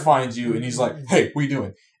guard finds you, and he's like, "Hey, what are you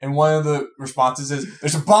doing?" And one of the responses is,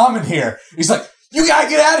 "There's a bomb in here." He's like, "You gotta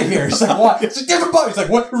get out of here." He's like, "What?" It's like, "There's a bomb." He's like,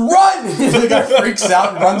 "What? Run!" And the guy freaks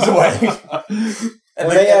out and runs away. And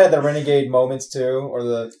like- they added the renegade moments too, or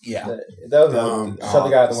the Yeah. that was shut the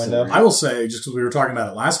guy out the so window. I will say, just because we were talking about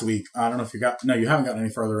it last week, I don't know if you haven't gotten any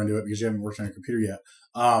further into it because you haven't worked on your computer yet.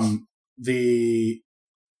 The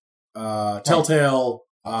Telltale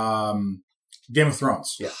Game of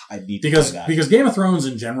Thrones. Yeah, I need to play that. Because Game of Thrones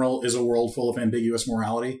in general is a world full of ambiguous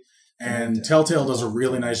morality, and Telltale does a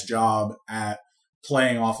really nice job at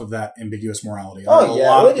playing off of that ambiguous morality. Oh A yeah,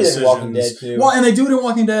 lot we of did it in Walking Dead decisions- too. Well, and they do it in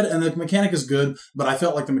Walking Dead, and the mechanic is good, but I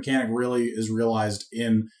felt like the mechanic really is realized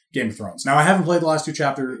in Game of Thrones. Now, I haven't played the last two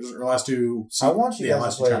chapters, or last two... I want you guys to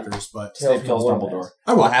last two play chapters, but... Tales Snape from kills the Dumbledore. Borderlands.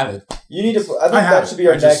 I I will. have it. You need to. I think I have that it. should be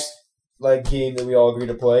our I just- next game that we all agree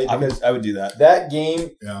to play because I would do that. that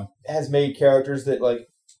game Yeah. has made characters that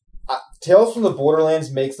Tales from the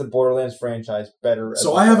Borderlands makes the Borderlands franchise better.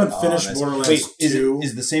 So as I a haven't franchise. finished Honest. Borderlands Wait, 2.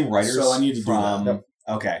 is the same writers? So I need to do from, that.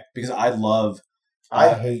 Okay, because I love.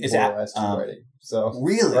 I hate is that, Borderlands 2 writing. So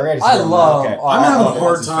Really? we're gonna just I get on love. Okay. I'm having a hard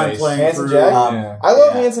What's his time face? playing Handsome through... Jack? Um, that. I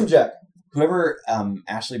love Yeah. Handsome Jack. whoever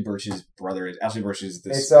Ashley Birch's brother is. Ashley Birch is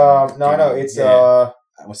this. It's I know it's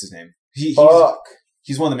what's his name? He's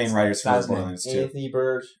one of the main writers for That's Borderlands 2. Anthony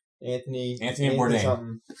Birch, Anthony Bourdain.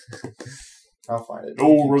 something. I'll find it.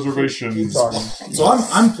 No reservations. Keep talking. So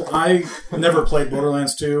I never played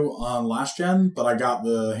Borderlands 2 on last gen, but I got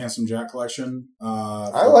the Handsome Jack collection.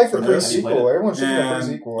 I like the for this. pre-sequel. Everyone should get the And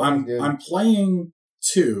pre-sequel. I'm playing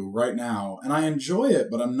 2 right now, and I enjoy it,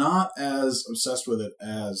 but I'm not as obsessed with it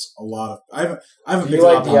as a lot of. I haven't Do you picked it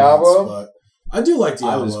like up on Diablo? months, but I do like I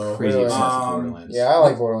Diablo. was crazy Really? obsessed with Um, Borderlands. Yeah, I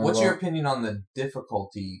like Borderlands. What's a your lot. opinion on the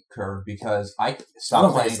difficulty curve? Because I I stopped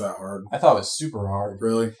don't think playing. it's that hard, I thought it was super hard.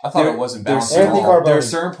 really. I thought There- it wasn't There's balanced at Anthony all. Carbone. there are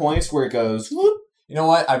certain points where it goes. Whoop. You know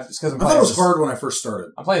what? It's because I I'm thought playing. it was hard when I first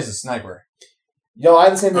started. I'm playing as a sniper. Yo, I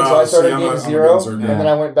had the same thing. So Oh, I started see, I'm game a 0, Gunzerker. and then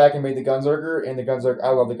I went back and made the Gunzerker, and the Gunzerker. I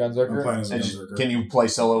love the I'm Gunzerker. playing as a And Berserker. can you play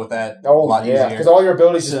solo with that? Oh a lot yeah, easier? because all your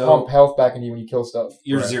abilities just So- pump health back into you when you kill stuff.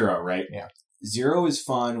 You're Right. 0, right? Yeah. 0 is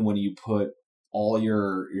fun when you put all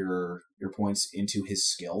your points into his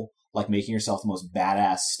skill, like making yourself the most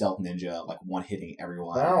badass stealth ninja, like one hitting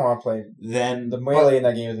everyone. But I don't want to play. Then The melee in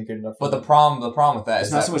that game isn't good enough. For But the me. problem with that it's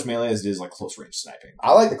is not that so much melee as it is like close range sniping.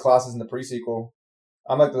 I like the classes in the pre-sequel.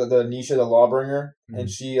 I'm like the Nisha, the Lawbringer, and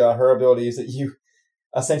she her ability is that you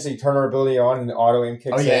essentially turn her ability on and the auto aim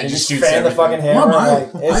kicks Oh, yeah, in. it just you shoots fan the everything. fucking hammer. Well,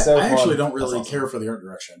 like, it's so I fun. actually don't really That's awesome. care for the art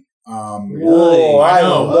direction. Whoa, I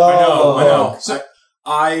know. love- So-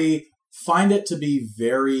 I find it to be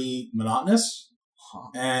very monotonous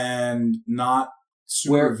and not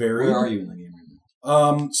super varied. Where are you in the game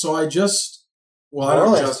right now? So I just, I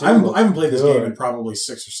Borderlands 2 I haven't played this good. game in probably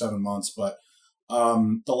 6 or 7 months, but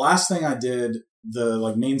the last thing I did,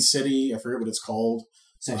 the main city, I forget what it's called.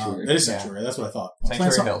 Sanctuary. It is Yeah. Sanctuary. That's what I thought.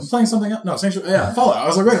 Sanctuary Hills. I'm playing something else. No, Sanctuary. Yeah, Fallout. I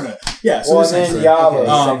was like, wait a minute. Yeah, so Well, it is and then Sanctuary. Diablo,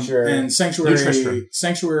 Okay. Sanctuary. And Sanctuary, Nutrition.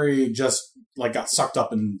 Sanctuary just like got sucked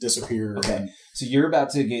up and disappeared. Okay. And- So you're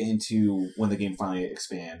about to get into when the game finally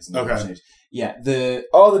expands. And the Okay. change. Yeah. The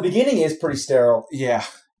Oh, the beginning is pretty sterile.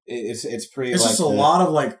 it's pretty. It's like just a the- lot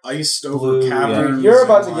of like iced over Blue, yeah. caverns. You're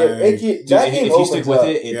about to and, get like- it. Dude, That if game you opens stick with up.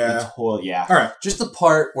 it, Yeah. yeah. All right. just the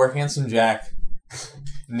part where Handsome Jack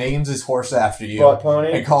names his horse after you Butt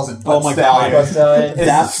pony. and calls it Oh Butt my Stallion. Butt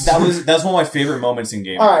Stallion. That's one of my favorite moments in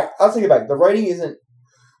game. All right, I'll take it back. The writing isn't.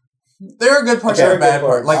 There are good parts Okay. and bad Good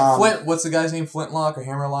parts. parts. Like Flint, what's the guy's name? Flintlock or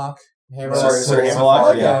Hammerlock? Hammerlock. Sir I Hammerlock,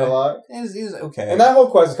 like yeah. Hammerlock. He's okay. And that whole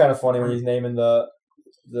quest is kind of funny when he's naming the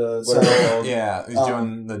whatever it's called. Yeah, he's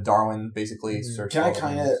doing the Darwin basically search. Can I for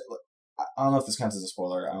kind of? organisms. I don't know if this counts as a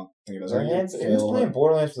spoiler. I don't think it does. Are Are you you, who's Phil? playing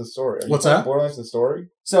Borderlands for the story? Are you What's playing that? Borderlands for the story?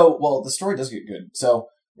 So, well, the story does get good. So,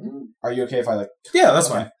 are you okay if I like? Yeah,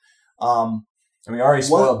 that's Okay. fine. And we already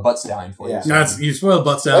spoiled Butt Stallion for you. Yeah. so- No, you spoiled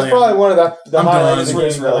Butt That's Stallion. probably one of the I'm highlights done. of the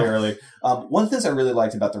It's game. really though. early. One of the things I really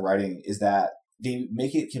liked about the writing is that they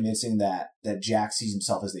make it convincing that Jack sees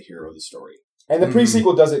himself as the hero of the story. And the Mhm.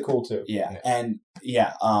 pre-sequel does it cool too. Yeah, Yeah. and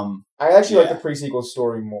I actually like Yeah. the pre-sequel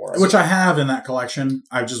story more. Which I have in that collection.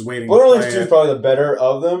 I'm just waiting Borderlands to 2 play is probably the better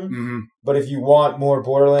of them. hmm But if you want more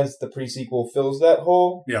Borderlands, the pre-sequel fills that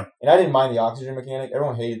hole. Yeah. And I didn't mind the oxygen mechanic.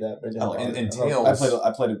 Everyone hated that. But I didn't I like like it. and I love Tails. it.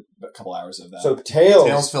 I played a couple hours of that. So Tails.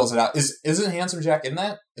 Tails fills it out. Isn't Handsome Jack in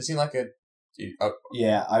that? Is he like a? Oh,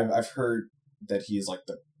 yeah, I've heard that he's like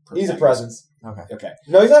the. He's a protagonist. presence. okay. Okay,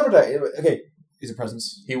 No, he's not protected. Okay, he's a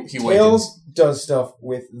presence. He awakens. Tails does stuff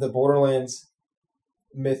with the Borderlands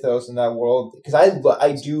mythos in that world because I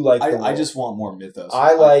do like. The I world. just want more mythos.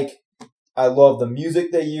 I love the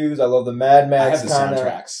music they use. I love the Mad I Max have the kind of.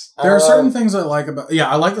 soundtracks. There are certain things I like about. Yeah,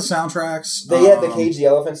 I like the soundtracks. They had the Cage the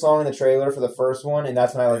Elephant song in the trailer for the first one, and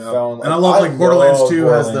that's when I Yeah. fell in love. And I love like Borderlands love 2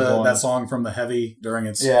 has Borderlands 1. that song from the Heavy during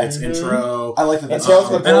its Yeah. its Mhm. intro. I like that. And that's- Tales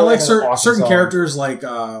from the And I like Borderlands is an awesome certain song. characters like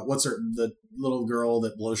what's her the little girl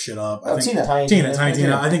that blows shit up. I think Tina. Tiny Tina.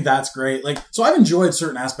 Tina. I think that's great. Like so, I've enjoyed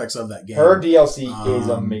certain aspects of that game. Her DLC is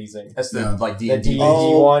Um, amazing. That's the Yeah. like The D&D. DDG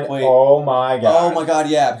Oh, one, wait. oh my god! Oh my god,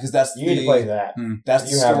 yeah, because that's You need to play that. That's the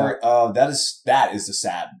You have story. Oh, that is the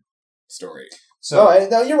sad story. So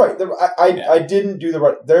No, you're right. I Yeah. didn't do the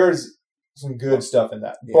right. There's some good stuff in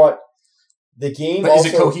that, Yeah. but the game. but also,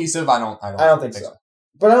 is it cohesive? I don't think so.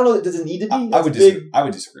 But I don't know. Does it need to be? I That's would big. disagree. I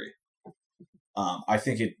would disagree. I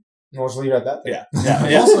think it. We'll just leave it at that. Yeah,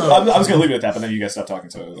 yeah. Also- I was gonna leave it at that, but then you guys stopped talking.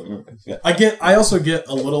 So yeah. I also get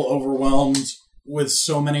a little overwhelmed with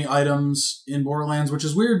so many items in Borderlands, which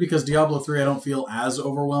is weird because Diablo 3 I don't feel as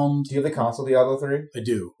overwhelmed. Do you have the console Diablo 3? I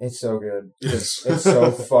do. It's so good. It is. It's so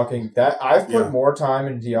fucking that I've put Yeah. more time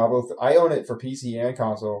into Diablo. I own it for PC and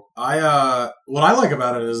console. What I like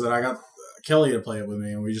about it is that I got Kelly to play it with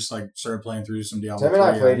me, and we just like started playing through some Diablo. Tim and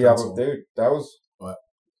I 3 played on Diablo. console. Dude, that was What?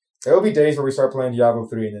 There will be days where we start playing Diablo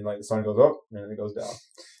 3 and then like the sun goes up and then it goes down.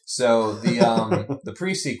 So the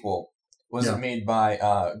pre-sequel wasn't Yeah. made by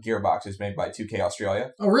Gearbox. It was made by 2K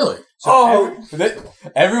Australia. Oh, really? So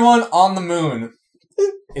everyone on the moon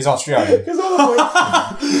is Australian. Because all the voice,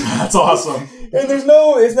 That's awesome. and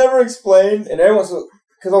it's never explained, and everyone's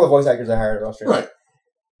because all the voice actors are hired in Australia. Right.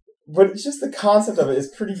 But it's just the concept of it is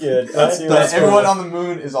pretty good. That's Everyone on the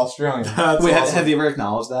moon is Australian. That's Wait, awesome. have you ever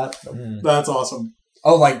acknowledged that? That's awesome.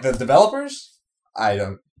 Oh, like the developers? I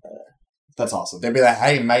don't. That's awesome. They'd be like,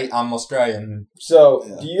 "Hey, mate, I'm Australian." So,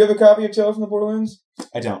 Yeah. do you have a copy of Tales from the Borderlands?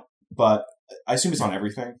 I don't, but I assume it's on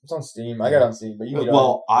everything. It's on Steam. I got it on Steam, but you can get it on.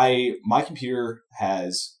 Well, my computer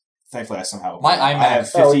has. Thankfully, I somehow. My I iMac- have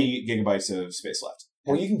 50 gigabytes of space left.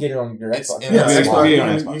 Well, you can get it on your It's Xbox. in Yeah, the Xbox. Xbox. You On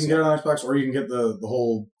can, Xbox, you can get it on Xbox, or you can get the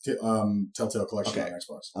whole Telltale collection Okay. on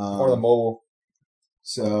Xbox. Or the mobile.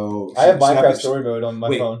 So I have should Minecraft be- story mode on my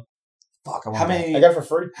Wait. phone. Fuck. How many? I got it for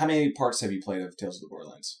free. How many parts have you played of Tales of the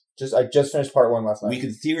Borderlands? I just finished part 1 last night. We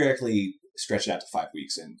could theoretically stretch it out to 5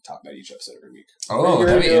 weeks and talk about each episode every week. Oh, You're that'd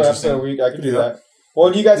gonna be do an episode a interesting. week. I could Do do that. that.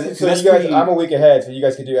 Well, you guys. Th- So that's you guys. pretty- I'm a week ahead, so you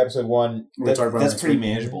guys could do episode 1. We'll talk about That's next pretty week.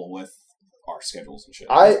 manageable with our schedules and shit.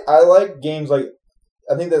 I like games like.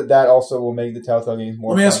 I think that also will make the Telltale games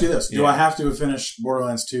more. Let me fun. ask you this: Do Yeah. I have to have finished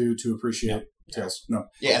Borderlands 2 to appreciate Tales? No.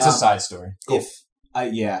 Yeah, it's a side story. If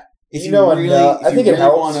if You you, know, really, I if think you it really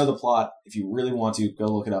helps. want to know the plot, if you really want to, go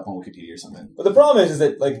look it up on Wikipedia or something. But the problem is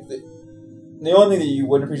that like the only thing that you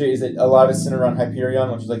wouldn't appreciate is that a lot of it's centered around Hyperion,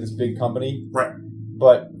 which is like this big company. Right.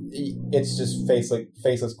 But it's just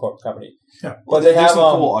faceless company. Yeah. But they There's have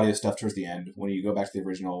some cool audio stuff towards the end when you go back to the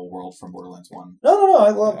original world from Borderlands 1. No. I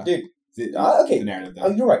love Yeah. dude. The, Okay. the narrative. Oh,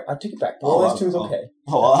 you're right. I take it back. Borderlands 2 is okay,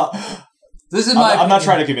 This is my. I'm not opinion.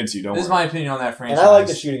 trying to convince you. Don't This is worry. my opinion on that and franchise. I like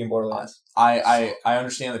the shooting in Borderlands. I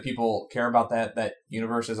understand that people care about that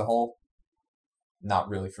universe as a whole. Not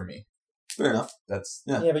really for me. Fair enough. That's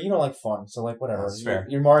Yeah. Yeah, but you don't like fun, so like whatever. That's fair.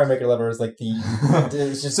 Your Mario Maker level is like the.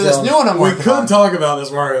 It's just so. This new one I'm We working could on. talk about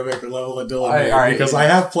this Mario Maker level that Dylan made All right. because I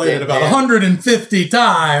have played it about Dan. 150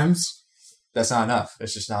 times. That's not enough.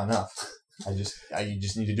 It's just not enough. You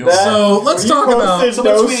just need to do That- it. So let's When you talk about. posted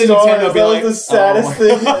someone no tweeted stars, Nintendo, that be like, was the saddest "Oh."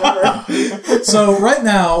 thing ever. So right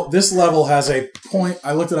now, this level has a point.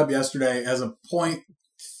 I looked it up yesterday. Has a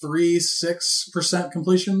 0.36%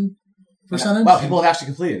 completion percentage. Wow, people have actually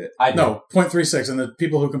completed it. I do. No, 0.36, and the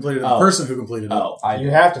people who completed it, the Oh. person who completed it. Oh, I You do.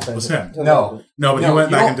 have to finish Was it. him. No. No, but he No, went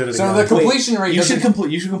you back don't- and did it so again. the completion rate. you should doesn't-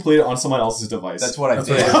 complete. You should complete it on someone else's device. That's what I That's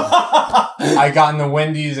did. what I got in the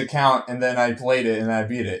Wendy's account and then I played it and I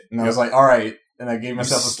beat it and I was like, all right, and I gave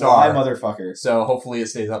myself a Sly star. motherfucker. So hopefully it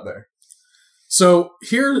stays up there. So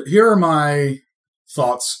here are my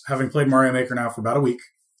thoughts, having played Mario Maker now for about a week.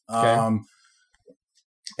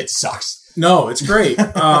 It sucks. No, it's great.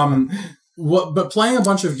 But playing a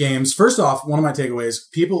bunch of games, first off, one of my takeaways,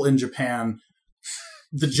 people in Japan,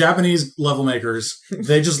 the Japanese level makers,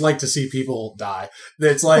 they just like to see people die.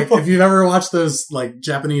 It's like, if you've ever watched those like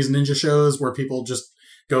Japanese ninja shows where people just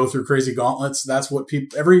go through crazy gauntlets, that's what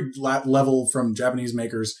every level from Japanese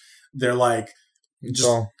makers, they're like just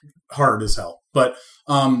hard as hell. But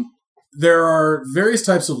there are various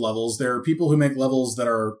types of levels. There are people who make levels that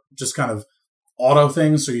are just kind of auto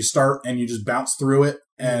things. So you start and you just bounce through it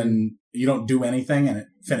and you don't do anything and it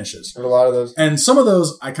finishes. There's a lot of those. And some of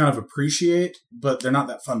those I kind of appreciate, but they're not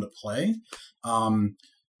that fun to play.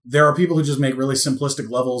 There are people who just make really simplistic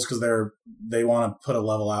levels because they want to put a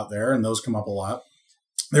level out there, and those come up a lot.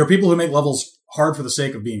 There are people who make levels hard for the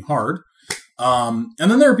sake of being hard. And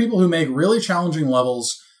then there are people who make really challenging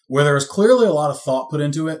levels where there is clearly a lot of thought put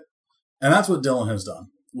into it. And that's what Dylan has done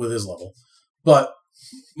with his level. But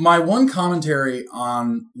my one commentary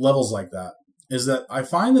on levels like that is that I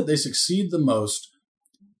find that they succeed the most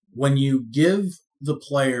when you give the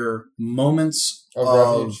player moments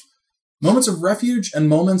of refuge and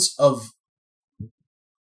moments of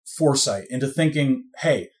foresight into thinking,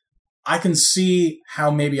 hey, I can see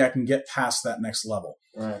how maybe I can get past that next level.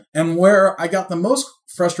 Right. And where I got the most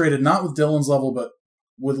frustrated, not with Dylan's level, but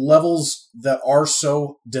with levels that are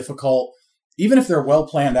so difficult, even if they're well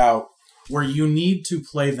planned out, where you need to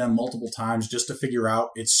play them multiple times just to figure out,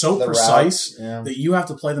 it's so The precise route, that you have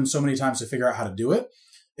to play them so many times to figure out how to do it,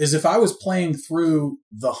 is if I was playing through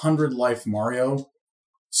the 100 life Mario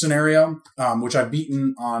scenario, which I've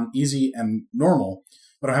beaten on easy and normal,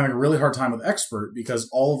 but I'm having a really hard time with expert because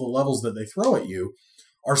all of the levels that they throw at you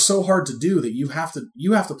are so hard to do that you have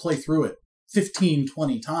to play through it 15,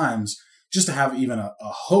 20 times just to have even a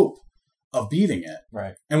hope of beating it.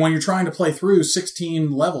 Right. And when you're trying to play through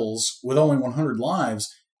 16 levels with only 100 lives,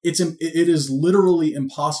 it is literally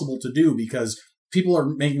impossible to do because people are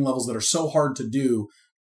making levels that are so hard to do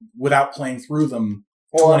without playing through them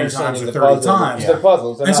 20 times or 30 times. They're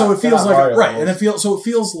puzzles. They're And so not- it feels they're not like Mario right, and levels. it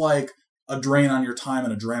feels like a drain on your time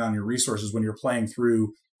and a drain on your resources when you're playing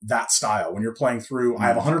through that style. When you're playing through, I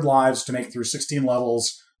have 100 lives to make it through 16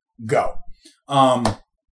 levels. Go.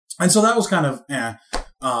 And so that was kind of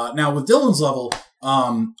now with Dylan's level,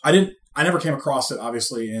 I never came across it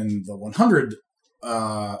obviously in the 100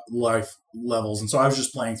 life levels, and so I was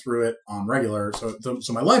just playing through it on regular.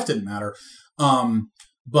 So my life didn't matter.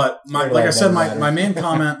 But like I said, my main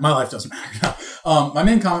comment, my life doesn't matter. My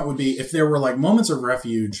main comment would be if there were like moments of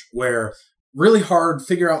refuge where really hard,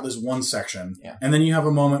 figure out this one section, and then you have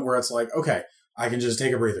a moment where it's like, okay, I can just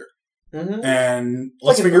take a breather. Mm-hmm. And Like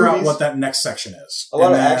let's in figure out movies. what that next section is. A lot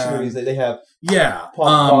And of then- action movies they have. Yeah.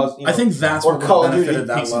 Pause, you know, I think that's or what Call of Duty, benefited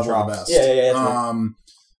that peaks and level the drops. best. Yeah,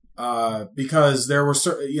 that's Because there were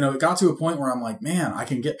certain, it got to a point where I'm like, man, I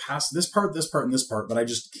can get past this part, and this part, but I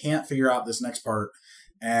just can't figure out this next part.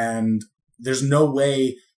 And there's no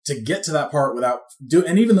way to get to that part without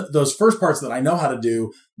and even those first parts that I know how to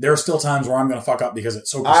do, there are still times where I'm going to fuck up because it's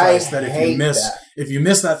so precise that if you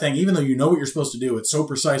miss that thing, even though you know what you're supposed to do, it's so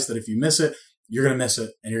precise that if you miss it, you're going to miss it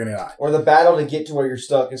and you're going to die. Or the battle to get to where you're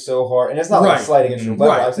stuck is so hard, and it's not like Right. a slight against your Right.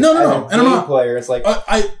 level. I was No, like, no, as no. a And I'm game not- player, it's like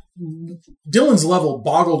Dylan's level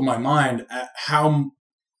boggled my mind at how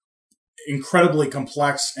incredibly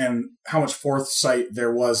complex and how much foresight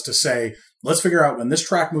there was to say, let's figure out when this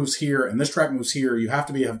track moves here and this track moves here, you have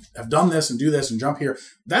to have done this and do this and jump here.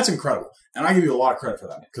 That's incredible. And I give you a lot of credit for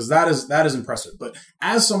that because that is impressive. But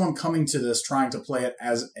as someone coming to this, trying to play it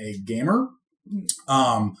as a gamer,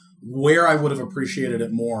 where I would have appreciated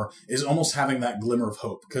it more is almost having that glimmer of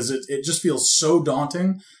hope because it just feels so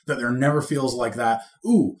daunting that there never feels like that.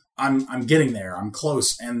 Ooh, I'm getting there. I'm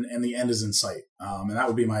close, and the end is in sight. And that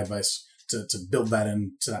would be my advice to build that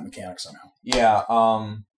into that mechanic somehow. Yeah,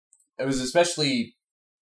 it was especially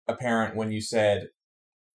apparent when you said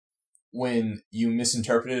when you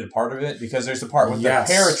misinterpreted a part of it because there's the part with Yes.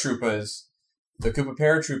 the paratroopers. The Koopa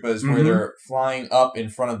paratroopers, where Mhm. they're flying up in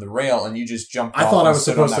front of the rail, and you just jumped off. I thought I and was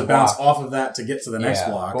stood on supposed to that bounce block. off of that to get to the next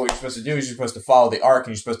block. But what you're supposed to do is you're supposed to follow the arc,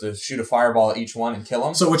 and you're supposed to shoot a fireball at each one and kill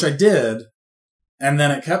them. So which I did, and then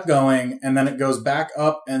it kept going, and then it goes back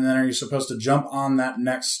up, and then are you supposed to jump on that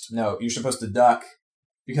next? No, you're supposed to duck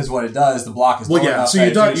because what it does, the block is Well, low yeah. enough So that you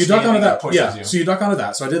if duck you're onto standing, it that. pushes Yeah. you. So you duck onto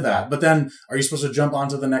that. So I did that. Yeah. But then, are you supposed to jump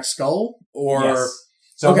onto the next skull, or? Yes.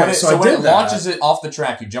 So Okay, when it, so so I when did it that. launches it off the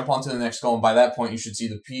track, you jump onto the next skull, and by that point, you should see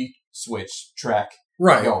the P switch track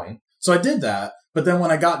Right. going. So I did that, but then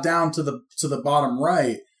when I got down to the bottom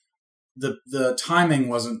right, the timing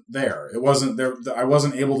wasn't there. It wasn't there. I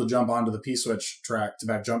wasn't able to jump onto the P switch track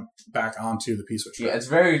to jump back onto the P switch track. Yeah, it's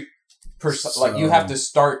very like you have to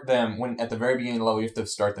start them when at the very beginning of the level. You have to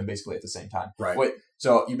start them basically at the same time. Right.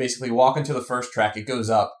 So you basically walk into the first track. It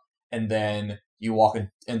goes up, and then you walk in,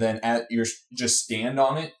 and then you just stand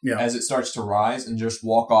on it as it starts to rise, and just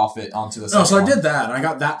walk off it onto the. No, so I one. did that, and I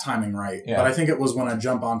got that timing right. Yeah. But I think it was when I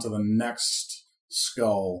jump onto the next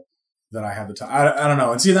skull that I had the time. I don't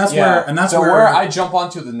know. And see, that's where where I jump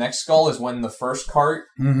onto the next skull is when the first cart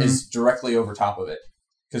Mhm. is directly over top of it.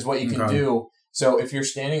 Because what you can Okay. do, so if you're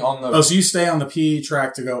standing on the Oh, so you stay on the P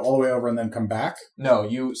track to go all the way over and then come back? no,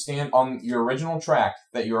 you stand on your original track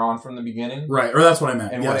that you're on from the beginning, Right, or that's what I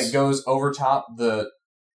meant. and yes. when it goes over top the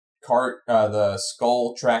cart, the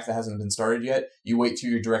skull track that hasn't been started yet, you wait till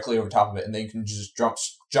you're directly over top of it, and then you can just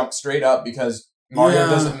jump straight up because Mario Yeah.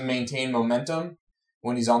 doesn't maintain momentum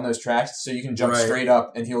when he's on those tracks, so you can jump Right. straight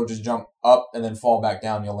up, and he'll just jump up and then fall back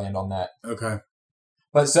down. You'll land on that. Okay.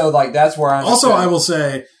 But so like that's where I Also, I will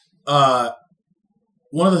say,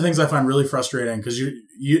 one of the things I find really frustrating because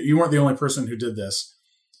you weren't the only person who did this.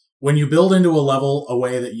 When you build into a level a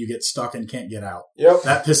way that you get stuck and can't get out, Yep.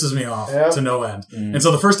 that pisses me off Yep. to no end. Mm. And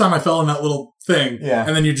so the first time I fell in that little thing, Yeah.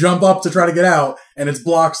 and then you jump up to try to get out, and it's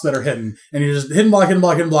blocks that are hidden, and you just hidden block, and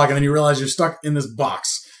then you realize you're stuck in this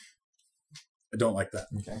box. I don't like that.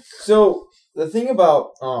 So the thing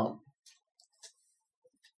about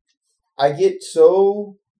I get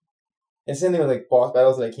so and same thing with like boss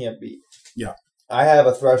battles that I can't beat. Yeah. I have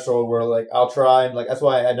a threshold where like I'll try and like that's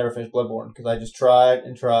why I never finished Bloodborne because I just tried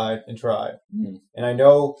and tried and tried, and I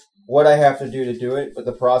know what I have to do it, but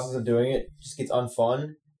the process of doing it just gets unfun,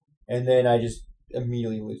 and then I just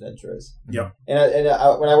immediately lose interest. Yep. And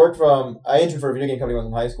when I worked I interned for a video game company when I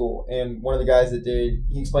was in high school, and one of the guys that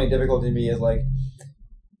he explained difficulty to me as like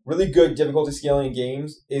really good difficulty scaling in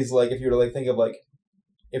games is like if you were to like think of like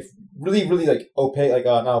if really like opaque, like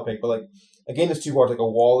not opaque, but like a game that's too hard, like a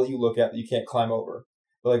wall that you look at that you can't climb over.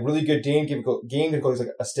 But like really good game difficulty is like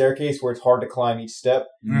a staircase where it's hard to climb each step,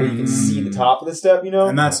 but you can see the top of the step,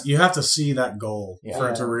 And that's, you have to see that goal for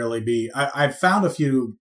it Yeah. to really be. I've found a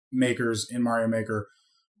few makers in Mario Maker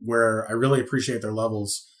where I really appreciate their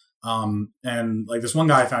levels. And like this one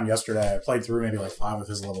guy I found yesterday, I played through maybe like 5 of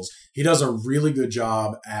his levels. He does a really good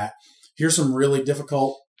job at, here's some really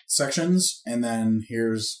difficult sections, and then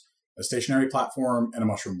here's a stationary platform and a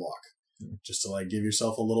mushroom block. Just to like give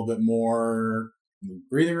yourself a little bit more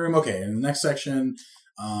breathing room. Okay, in the next section,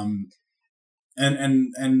 and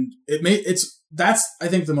that's I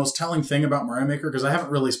think the most telling thing about Mario Maker, because I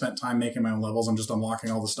haven't really spent time making my own levels. I'm just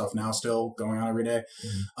unlocking all the stuff now, still going on every day.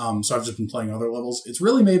 So I've just been playing other levels. It's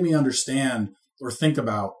really made me understand or think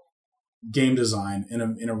about game design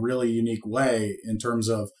in a really unique way, in terms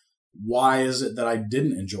of why is it that I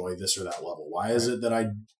didn't enjoy this or that level? Why is it that I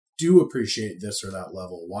do appreciate this or that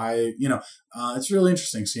level? Why, it's really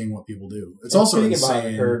interesting seeing what people do. It's also behind the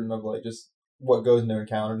insane. curtain of like just what goes into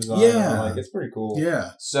encounter design. Yeah. Like it's pretty cool.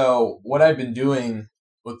 Yeah. So what I've been doing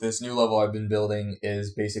with this new level I've been building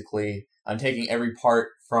is basically I'm taking every part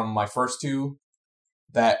from my first 2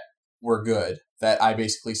 that were good, that I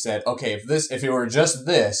basically said, okay, if it were just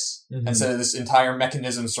this, Mhm. instead of this entire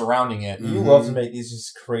mechanism surrounding it. You love to make these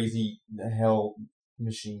just crazy hell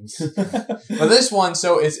machines. But this one,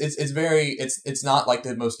 so it's not like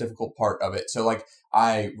the most difficult part of it. So like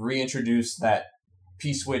I reintroduced that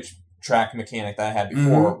P-switch track mechanic that I had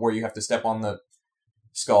before, where you have to step on the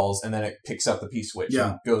skulls and then it picks up the P-switch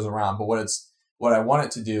and goes around. But what I want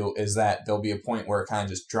it to do is that there'll be a point where it kind of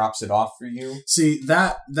just drops it off for you. See,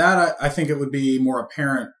 that I think it would be more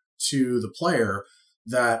apparent to the player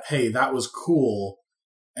that, hey, that was cool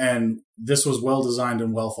and this was well designed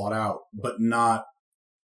and well thought out, but not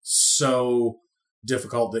so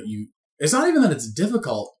difficult that it's not even that it's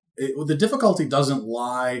difficult. The difficulty doesn't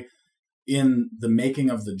lie in the making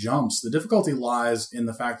of the jumps. The difficulty lies in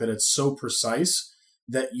the fact that it's so precise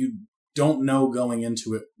that you don't know going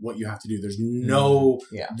into it what you have to do. There's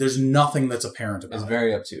there's nothing that's apparent about it. It's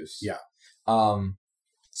very obtuse. Yeah.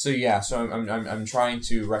 So I'm trying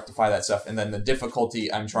to rectify that stuff, and then the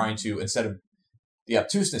difficulty I'm trying to, instead of the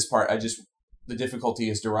obtuseness part, the difficulty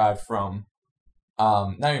is derived from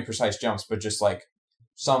not even precise jumps, but just like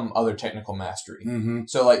some other technical mastery. Mm-hmm.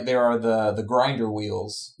 So like there are the grinder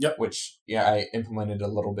wheels, Yep. which I implemented a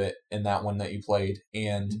little bit in that one that you played,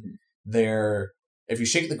 and if you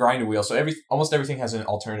shake the grinder wheel, so almost everything has an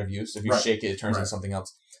alternative use. If you shake it, it turns into something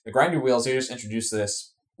else. The grinder wheels, they just introduced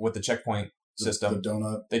this with the checkpoint system. The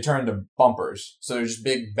donut. They turn into bumpers, so they're just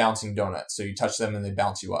big bouncing donuts. So you touch them and they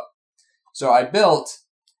bounce you up. So I built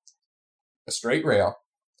a straight rail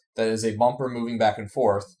that is a bumper moving back and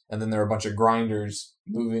forth, and then there are a bunch of grinders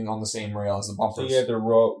moving on the same rail as the bumpers. So you have to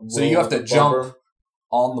roll So you have to the jump bumper.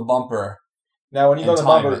 on the bumper. Now, when you go on and the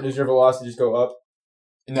bumper, time it. does your velocity just go up?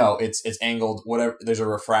 No, it's angled. Whatever, there's a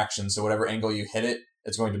refraction, so whatever angle you hit it,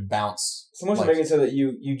 it's going to bounce. Someone should Like- make it so that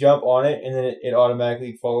you jump on it and then it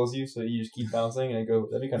automatically follows you, so you just keep bouncing and it goes.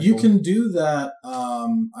 That'd be kind of You cool. can do that.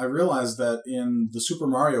 I realized that in the Super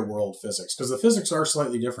Mario World physics, because the physics are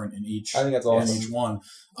slightly different in each. I think that's in awesome. each one.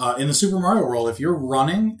 In the Super Mario World, if you're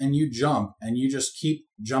running and you jump and you just keep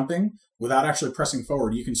jumping without actually pressing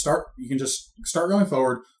forward, you can just start going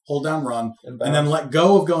forward, hold down run, and then let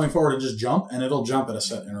go of going forward and just jump, and it'll jump at a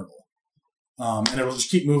set interval. And it'll just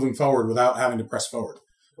keep moving forward without having to press forward,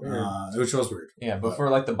 which was weird. Yeah, but for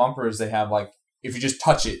like the bumpers, they have like, if you just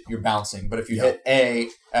touch it, you're bouncing. But if you hit A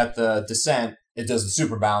at the descent, it does the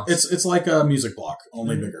super bounce. It's like a music block,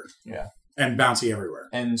 only bigger. Yeah. And bouncy everywhere.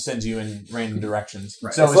 And sends you in random directions.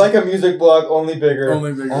 Right. So it's like a music block, only bigger.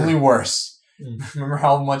 Only bigger. only worse. Remember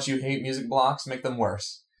how much you hate music blocks? Make them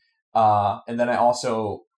worse. And then I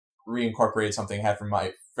also reincorporated something I had from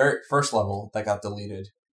my very first level that got deleted.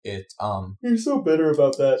 You're so bitter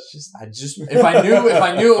about that. If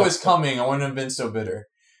I knew it was coming, I wouldn't have been so bitter.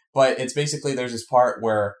 But it's basically, there's this part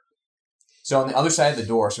where, so on the other side of the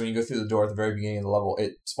door, so when you go through the door at the very beginning of the level,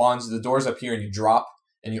 it spawns, the door's up here and you drop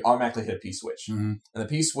and you automatically hit a P-switch. Mm-hmm. And the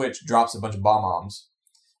P-switch drops a bunch of bomb-ombs.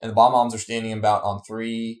 And the bomb-ombs are standing about on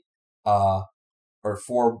 3 or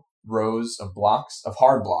 4 rows of blocks, of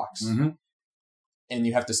hard blocks. Mm-hmm. And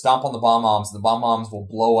you have to stomp on the bomb-ombs. The bomb-ombs will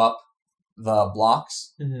blow up the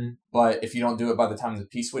blocks. Mm-hmm. But if you don't do it by the time the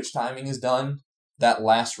P-switch timing is done, that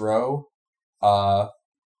last row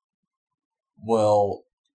will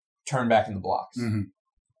turn back into blocks. Mm-hmm.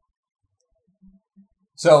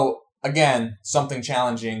 So, again, something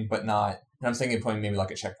challenging, but not... And I'm thinking of putting maybe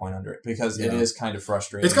like a checkpoint under it, because it is kind of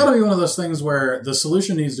frustrating. It's got to be one of those things where the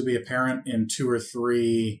solution needs to be apparent in 2 or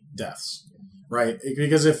 3 deaths, right?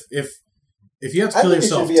 Because if if you have to I kill think it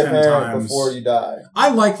yourself should be 10 apparent times before you die. I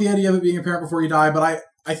like the idea of it being apparent before you die, but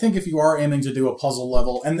I think if you are aiming to do a puzzle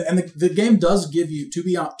level, and the game does give you,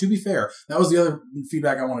 to be fair, that was the other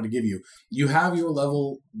feedback I wanted to give you. You have your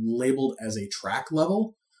level labeled as a track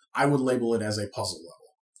level. I would label it as a puzzle level.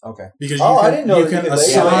 Okay. Because I didn't know you that can you could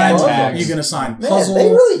label assign it. you can assign Man, puzzle. they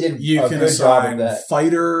really did You a can good job assign of that.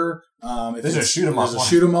 fighter. There's a shoot 'em up There's a one.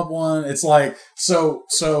 shoot 'em up one. It's like so.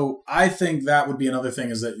 I think that would be another thing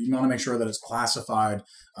is that you want to make sure that it's classified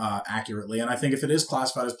accurately. And I think if it is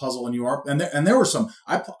classified as puzzle, and you are, and there were some.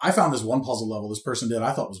 I found this one puzzle level this person did.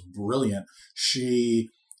 I thought was brilliant. She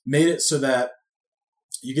made it so that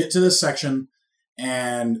you get to this section,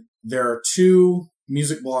 and there are two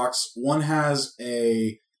music blocks. One has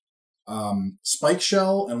a spike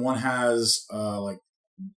shell, and one has like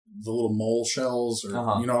the little mole shells, or you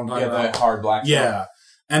know what I'm talking about? The hard black. Yeah.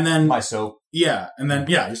 And then My soap. yeah, and then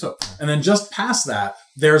your soap. And then just past that,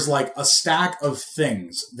 there's like a stack of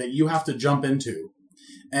things that you have to jump into.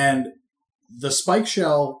 And the spike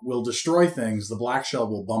shell will destroy things, the black shell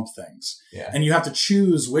will bump things. Yeah. And you have to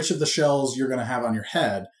choose which of the shells you're going to have on your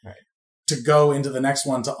head Right. to go into the next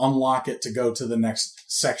one, to unlock it, to go to the next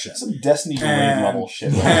section. Some Destiny raid And- level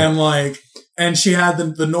shit. And she had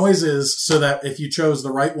the noises so that if you chose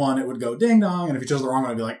the right one, it would go ding dong, and if you chose the wrong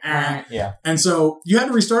one, it'd be like ah. Yeah. And so you had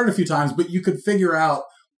to restart it a few times, but you could figure out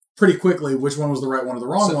pretty quickly which one was the right one or the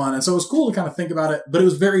wrong one. And so it was cool to kind of think about it, but it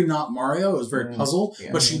was very not Mario. It was very puzzle,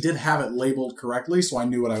 yeah. but she did have it labeled correctly, so I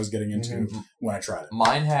knew what I was getting into when I tried it.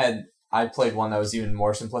 Mine had. I played one that was even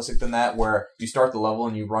more simplistic than that, where you start the level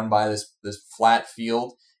and you run by this flat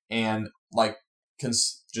field, and like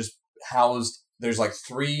just housed. There's like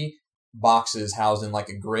 3 boxes housed in like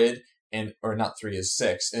a grid, or not 3, is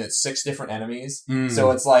 6, and it's 6 different enemies.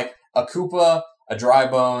 So it's like a Koopa, a Dry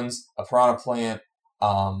Bones, a Piranha Plant,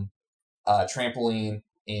 a trampoline,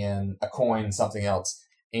 and a coin, and something else.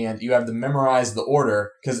 And you have to memorize the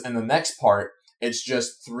order, because in the next part, it's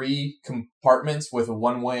just 3 compartments with a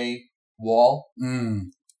one-way wall.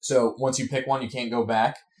 So once you pick one, you can't go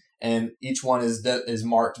back, and each one is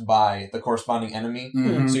marked by the corresponding enemy.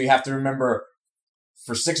 So you have to remember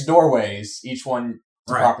for 6 doorways, each one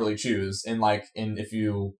to Right. properly choose. And if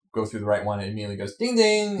you go through the right one, it immediately goes ding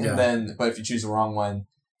ding. Yeah. But if you choose the wrong one,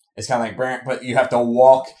 it's kind of like brant. But you have to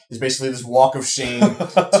walk. It's basically this walk of shame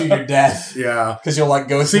to your death, Yeah. because you'll like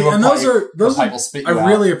go See, through. and those are the pipe will spit you I out.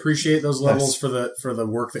 really appreciate those levels for the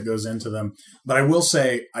work that goes into them. But I will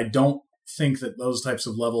say I don't think that those types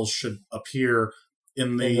of levels should appear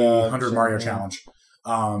in the 100 Mario Challenge.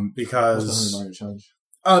 Because Mario Challenge.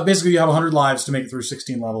 basically you have 100 lives to make it through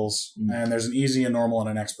 16 levels, and there's an easy, a normal, and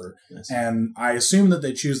an expert. Nice. And I assume that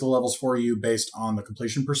they choose the levels for you based on the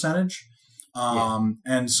completion percentage.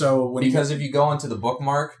 And so when Because if you go into the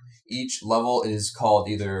bookmark, each level is called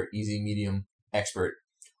either easy, medium, expert,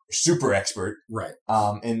 or super expert. right.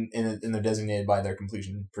 And they're designated by their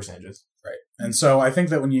completion percentages. And so I think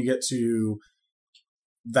that when you get to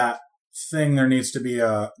that thing, there needs to be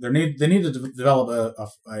they need to develop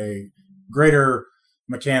a greater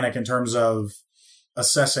mechanic in terms of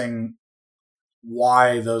assessing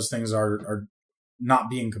why those things are not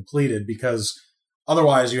being completed, because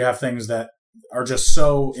otherwise you have things that are just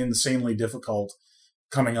so insanely difficult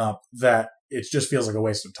coming up that it just feels like a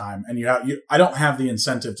waste of time. And I don't have the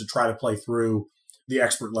incentive to try to play through the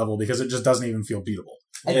expert level because it just doesn't even feel beatable.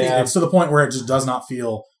 I think It's to the point where it just does not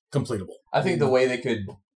feel completable. I think the way they could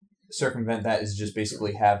circumvent that is just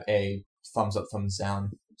basically have a thumbs up, thumbs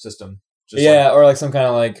down system. Just or like some kind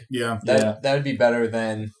of like Yeah. that would be better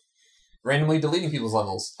than randomly deleting people's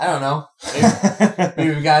levels. I don't know.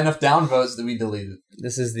 Maybe we got enough downvotes that we deleted.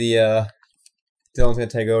 this is the Dylan's gonna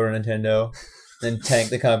take over Nintendo, then tank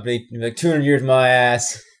the company. Be like 200 years my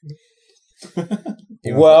ass.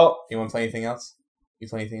 You Well, want to play anything else? You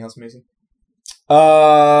play anything else, Mason?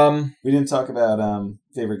 We didn't talk about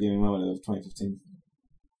favorite gaming moment of 2015.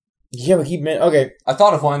 yeah, we keep okay. I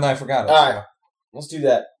thought of one and then I forgot it. All right, let's do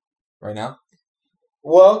that. Right now?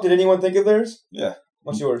 Well, did anyone think of theirs? Yeah.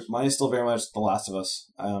 What's yours? Mine is still very much The Last of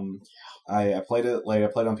Us. I played it late. I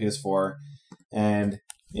played it on PS4, and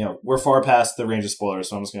we're far past the range of spoilers,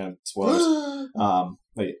 so I'm just gonna spoilers.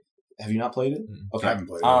 Wait, have you not played it? Okay, I haven't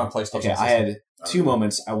played it. I don't PlayStation. okay. I had 2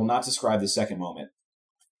 moments. I will not describe the second moment.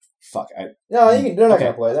 Fuck. No, they're not Okay.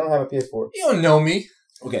 gonna play. They don't have a PS4. You don't know me.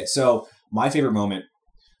 Okay, so my favorite moment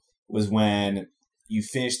was when you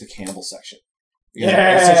finished the cannibal section. Because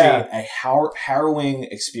It's such a harrowing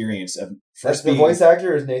experience of That's first the being voice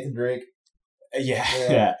actor is Nathan Drake.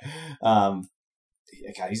 Yeah.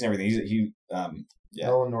 God, he's in everything. Yeah.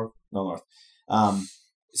 Nolan North. No North.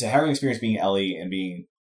 It's a harrowing experience being Ellie and being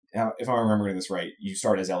now, if I'm remembering this right, you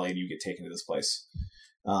start as Ellie and you get taken to this place.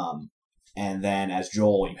 And then as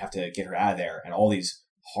Joel, you have to get her out of there. And all these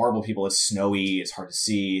horrible people. It's snowy. It's hard to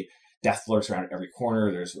see. Death lurks around every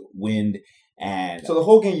corner. There's wind. And So the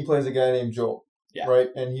whole game you play as a guy named Joel. Yeah. Right?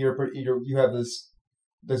 And you have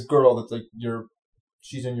this girl that's like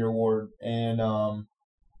she's in your ward, and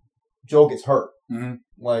Joel gets hurt. Mhm.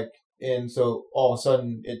 And so all of a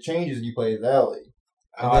sudden it changes and you play as Ellie.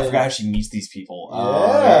 oh, And I then- forgot how she meets these people. Yeah.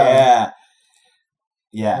 Oh, yeah.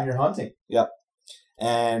 Yeah. When you're hunting.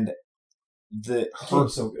 And The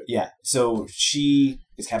game's so good. yeah, so she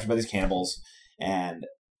is captured by these cannibals, and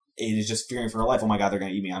it is just fearing for her life. Oh my god, they're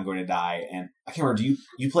going to eat me. I'm going to die. And I can't remember. Do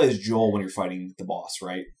you play as Joel when you're fighting the boss,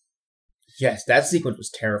 right? Yes, that sequence was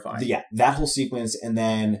terrifying. Yeah, that whole sequence, and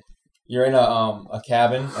then You're in a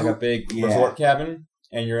cabin, like a big Yeah. resort cabin,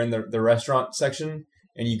 and you're in the restaurant section,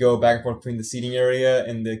 and you go back and forth between the seating area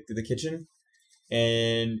and the kitchen,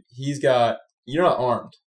 and you're not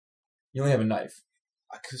armed. You only have a knife.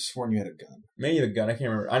 I could have sworn you had a gun. Maybe you have a gun. I can't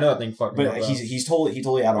remember. I know that thing fucked me up. But he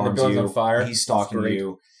totally out And the arms building's you. on fire. He's stalking It's great.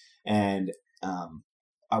 you, and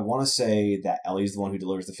I want to say that Ellie's the one who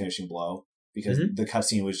delivers the finishing blow because Mm-hmm. the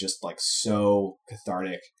cutscene was just like so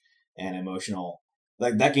cathartic and emotional.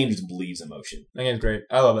 Like that game just bleeds emotion. That game's great.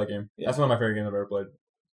 I love that game. Yeah. That's one of my favorite games I've ever played.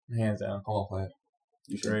 Hands down. I want to play it.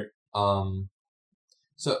 You It's great.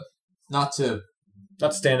 So not to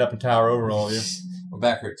Not to stand up and tower over all of you. my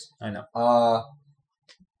back hurts. I know.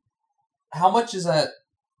 How much is that?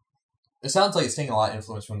 It sounds like it's taking a lot of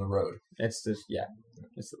influence from the road It's the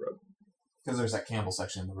road. because there's that Campbell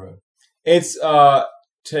section in the road. It's so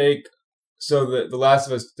the Last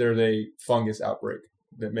of Us, there's a fungus outbreak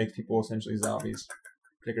that makes people essentially zombies,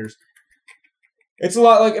 pickers. It's a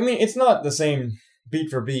lot like, I mean, it's not the same beat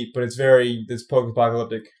for beat, but it's very this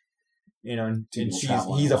post-apocalyptic, and People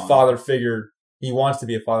traveling he's a along. father figure. He wants to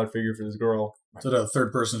be a father figure for this girl. Is it a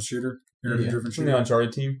third-person shooter? Narrative-driven From the shooter?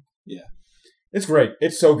 Uncharted team. Yeah. It's great.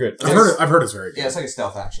 It's so good. I've heard it's very good. Yeah, it's like a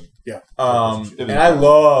stealth action. And I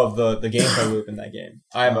love the gameplay loop in that game.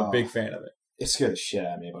 I am a Oh. big fan of it. It scared the shit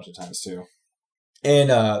out of me a bunch of times too. And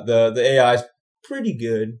the AI is pretty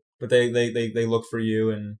good, but they look for you.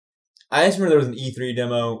 And I just remember there was an E3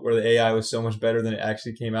 demo where the AI was so much better than it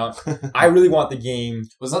actually came out. I really want the game.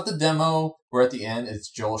 Was that the demo where at the end it's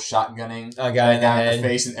Joel shotgunning A guy in the guy in head. the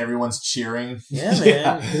face and everyone's cheering? Yeah, man,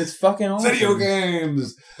 Yeah. 'cause it's fucking awesome. Video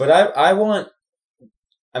games. But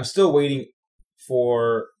I'm still waiting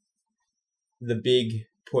for the big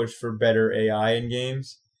push for better AI in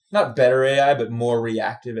games. Not better AI, but more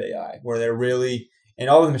reactive AI, where they're really, and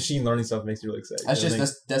all the machine learning stuff makes me really excited. That's I just think-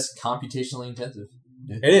 that's computationally intensive.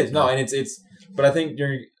 It is no, and it's. But I think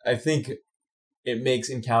it makes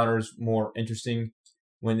encounters more interesting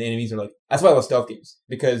when the enemies are like. That's why I love stealth games,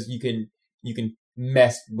 because you can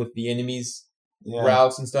mess with the enemies' Yeah.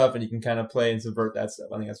 routes and stuff, and you can kind of play and subvert that stuff.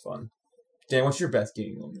 I think that's fun. Dan, what's your best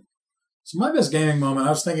gaming moment? So my best gaming moment, I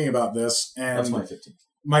was thinking about this, and That's my 15.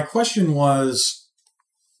 my question was,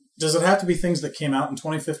 does it have to be things that came out in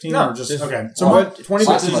 2015? No, or just just- okay. So So my,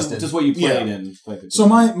 2015. Just what you played Yeah. and played. so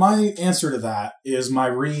my answer to that is my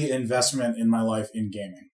reinvestment in my life in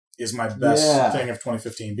gaming is my best Yeah. thing of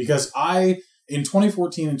 2015, because in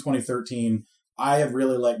 2014 and 2013 I had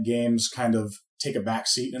really let games kind of take a back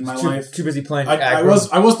seat in my life. Too busy playing. I was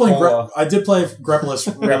playing. Cola. I did play Grepolis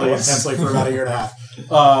really Grepolis. intensely for about a year and a half.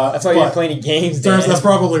 That's why you but didn't play any games. in terms- Dan. that's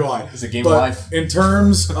probably why. It's a game But of life. in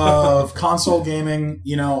terms of console gaming,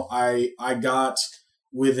 I got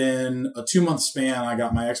within a 2-month span, I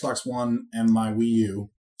got my Xbox One and my Wii U.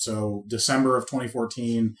 So December of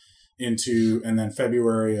 2014 and then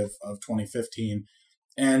February of 2015.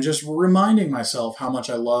 And just reminding myself how much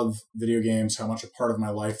I love video games, how much a part of my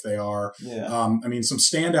life they are. Yeah. Some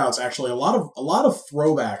standouts, actually, a lot of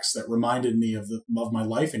throwbacks that reminded me of my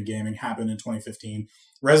life in gaming happened in 2015.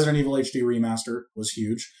 Resident Evil HD Remaster was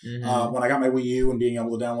huge. Mhm. When I got my Wii U and being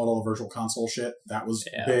able to download all the virtual console shit, that was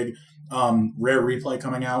Yeah. big. Rare Replay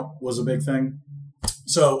coming out was a big thing.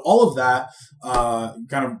 So all of that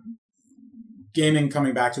kind of gaming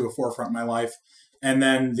coming back to a forefront in my life. And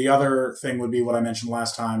then the other thing would be what I mentioned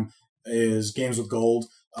last time is Games with Gold,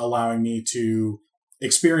 allowing me to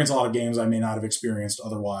experience a lot of games I may not have experienced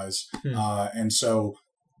otherwise. And so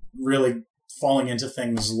really falling into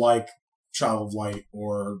things like Child of Light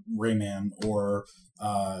or Rayman or,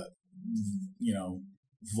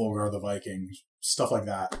 Volgar the Viking, stuff like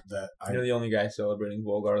that. You're the only guy celebrating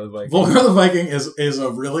Volgar the Viking. Volgar the Viking is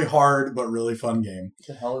a really hard but really fun game. What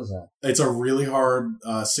the hell is that? It's a really hard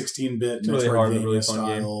 16-bit It's really Metroidvania hard but really fun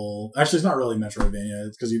style. Actually, it's not really Metroidvania.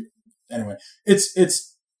 It's because anyway,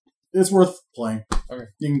 it's it's worth playing. Okay.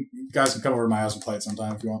 You guys can come over to my house and play it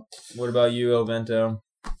sometime if you want. What about you, Elvento?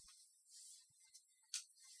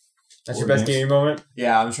 That's your Board best games? gaming moment?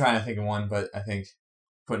 Yeah, I'm trying to think of one, but I think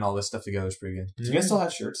putting all this stuff together is pretty good. Do you guys still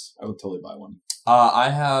have shirts? I would totally buy one. I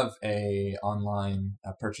have a online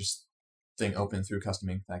purchase thing open through Custom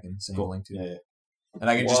Ink that I can send you a link to, Yeah. and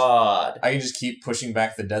I can just keep pushing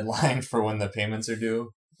back the deadline for when the payments are due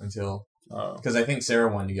until Oh. because I think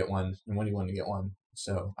Sarah wanted to get one and Wendy wanted to get one,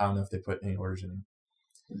 so I don't know if they put any orders in.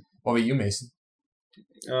 What about you, Mason?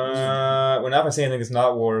 Well, now if I say anything that's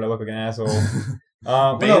not worded, I look like an asshole.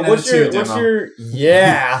 Bayonetta what's 2 your, demo.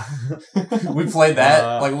 yeah. We played that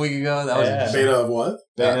Uh, like a week ago. That was yeah. interesting. Beta of what?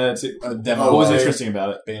 Bayonetta 2. A demo. What was Oh, interesting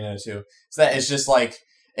about it? Bayonetta 2. So that it's just like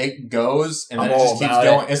it goes and then I'm it all just keeps about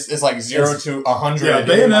going. It's like 0 to 100. Yeah,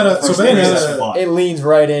 Bayonetta. So First game is just Bayonetta. fun. It leans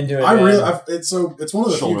right into it. I man. really, it's one of the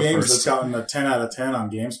few Shoulder games first. that's gotten a 10 out of 10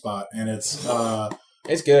 on GameSpot, and it's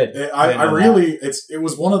It's good. it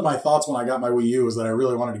was one of my thoughts when I got my Wii U was that I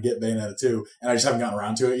really wanted to get Bayonetta 2, and I just haven't gotten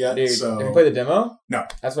around to it yet. Dude, so have you played the demo? No.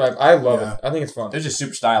 That's what I love Yeah. it. I think it's fun. They're just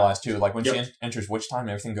super stylized too. Like when Yep. she enters Witch Time,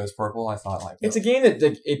 everything goes purple. I thought like It's a game that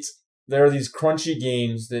there are these crunchy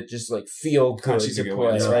games that just like feel good Crunchy's a to good play.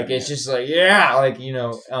 word, Like yeah. it's just like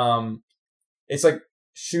it's like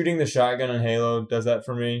shooting the shotgun on Halo does that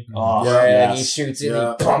for me. Oh, Where yes. he shoots it,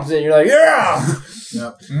 Yeah. and he pumps it, and you're like, yeah.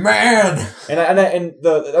 man.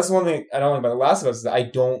 That's one thing I don't like about The Last of Us is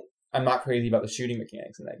that I'm not crazy about the shooting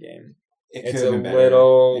mechanics in that game. It It's could have a been better.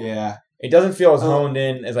 little. Yeah. It doesn't feel as Oh. honed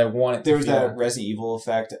in as I want it. There to was feel. that Resident Evil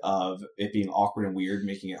effect of it being awkward and weird,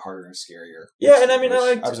 making it harder and scarier. Yeah, and I mean, I which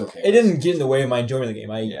liked. I was okay. It with. didn't get in the way of my enjoyment of the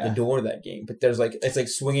game. I Yeah. adore that game, but it's like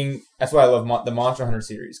swinging. That's why I love the Monster Hunter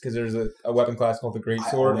series because there's a weapon class called the Great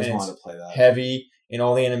I Sword, always and wanted it's to play that. heavy, and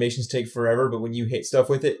all the animations take forever. But when you hit stuff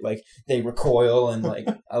with it, like they recoil, and like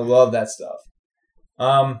I love that stuff.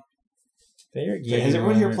 Favorite game. Has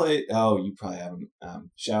everyone here played? Oh, you probably haven't.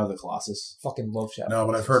 Shadow of the Colossus. Fucking love Shadow. No,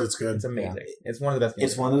 but I've heard it's good. It's amazing. It's one of the best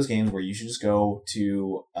games. It's one of those games where you should just go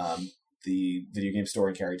to the video game store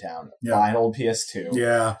in Carytown, Yeah. buy an old PS2,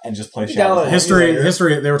 Yeah, and just play You Shadow. download of the it.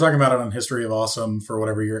 history. They were talking about it on History of Awesome for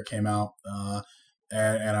whatever year it came out,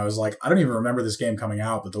 and I was like, I don't even remember this game coming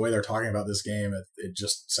out, but the way they're talking about this game, it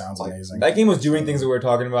just sounds Like, amazing. That game was doing things that we were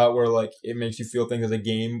talking about, where like it makes you feel things as a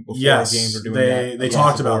game before Yes, games were doing they that. they across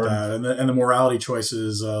talked the about board. that and the morality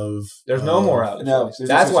choices of There's no morality. No, choice. there's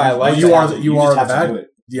That's no why I such like thing. You that. are the- you just are the have to bad- do it.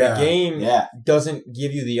 yeah The game Yeah. doesn't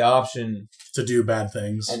give you the option to do bad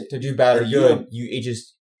things. And- to do bad or And you good. don't- It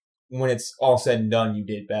just when it's all said and done, you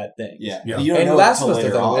did bad things. Yeah, Yeah. But you don't And know Last until of Us does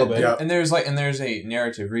later that a little on. bit. Yeah. And there's a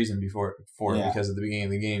narrative reason for it Yeah. because at the beginning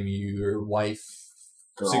of the game, your wife,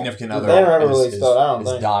 Girl. significant They other, never is, really is, spelled out, I don't is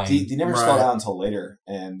think. dying. They never Right. spell it out until later,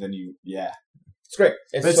 and then It's great.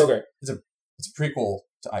 It's But so great. It's a prequel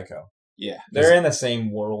to Ico, yeah. They're in the same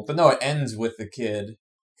world. but no, it ends with the kid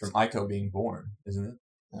from Ico being born, isn't it?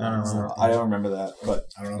 I don't remember. I don't remember that, but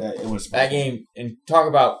I don't know. it was That game and talk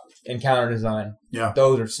about encounter design. Yeah.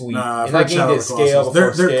 Those are sweet. Nah, I've and that heard game Shadow did of the scale.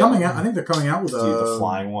 Colossus. They're scale. coming out. I think they're coming out with the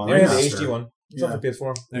flying one. They have the Remaster. HD one. It's on the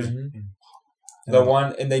PS4. There's- Mhm. The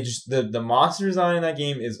one and they just the monster design in that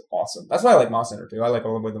game is awesome. That's why I like Monster Hunter too. I like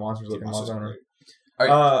all the way the monsters look in Monster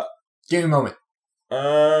Hunter. Gaming moment.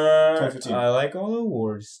 2015. I like all the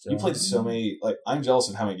wars stuff. You played so many. Like, I'm jealous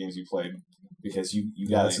of how many games you played because you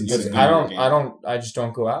got That's it. You had a insane. good I game. I just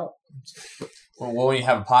don't go out. Well, when you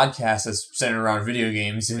have a podcast that's centered around video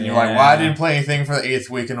games, and you're Yeah. like, "Well, I didn't play anything for the 8th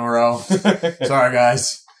week in a row." Sorry,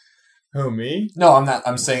 guys. Who me? No, I'm not.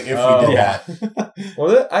 I'm saying if Oh. we did Yeah. that.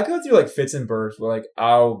 Well, I go through like fits and bursts where like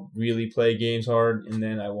I'll really play games hard and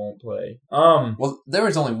then I won't play. Well, there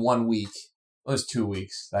was only 1 week. It was 2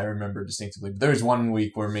 weeks that I remember distinctively. But there was 1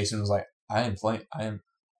 week where Mason was like, "I am playing. I am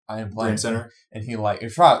playing." Brain Center. And he like,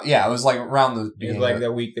 it probably, yeah, it was like around the It was beginning. like of it.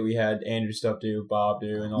 that week that we had Andrew stuff do, Bob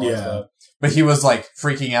do, and all Yeah. that stuff. But he was like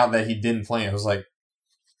freaking out that he didn't play. It was like,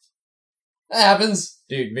 that happens.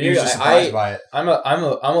 Dude, He video was just surprised by it. I'm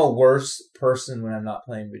a worse person when I'm not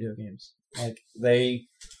playing video games. Like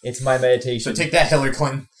it's my meditation. So take that, Hillary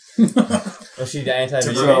Clinton. Was she the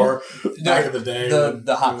anti-video? Tipper game? Gore, back in the day.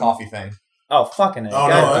 The hot coffee thing. Oh fucking it! Oh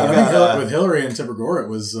no! God I damn think it. Yeah. with Hillary and Tipper Gore, it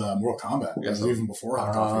was Mortal Kombat. It was Yeah. even before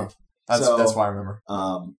Hot Coffee. That's why I remember.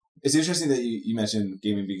 It's interesting that you mentioned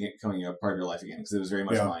gaming becoming a part of your life again because it was very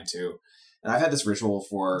much Yeah. mine too. And I've had this ritual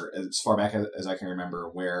for as far back as I can remember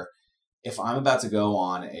where if I'm about to go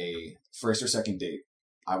on a first or second date,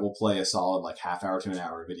 I will play a solid like half hour to an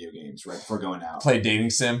hour of video games right before going out. Play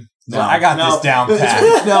dating sim. No, I got no. this down It's-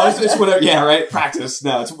 pat. no, it's whatever. Yeah, right. Practice.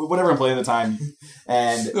 No, it's whatever I'm playing at the time.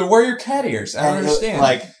 And Where are your cat ears? I don't and understand.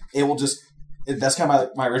 Like it will just. That's kind of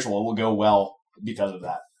my ritual. It will go well because of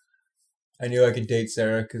that. I knew I could date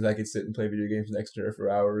Sarah because I could sit and play video games next to her for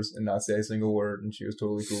hours and not say a single word, and she was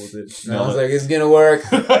totally cool with it. And I was like, "It's gonna work."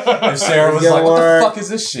 If Sarah was It's like, gonna "What the work. fuck is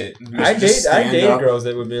this shit?" I dated girls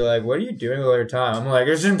that would be like, "What are you doing with all your time?" I'm like,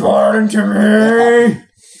 "It's important to me."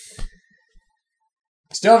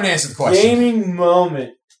 Still haven't answered the question. Gaming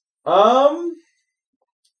moment.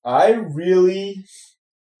 I really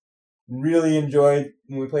enjoyed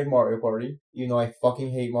when we played Mario Party. You know, I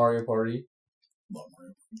fucking hate Mario Party. Love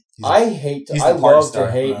Mario. He's the I party love star.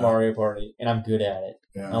 to hate Mario Party, and I'm good at it.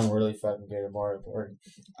 Yeah. I'm really fucking good at Mario Party.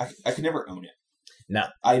 I could never own it. No.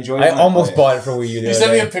 I enjoy it. I when almost play bought it for Wii U. the You other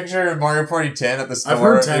sent me day. a picture of Mario Party 10 at the store. I've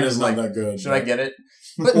heard and 10 he is was not like, that good. should I get it?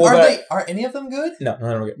 But Well, are any of them good? No,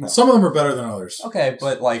 no, no. Some of them are better than others. Okay,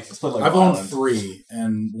 but like, Let's play like I've owned Island. 3,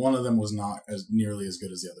 and one of them was not as nearly as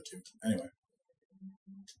good as the other 2. Anyway.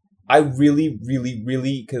 I really,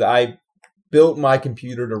 because I built my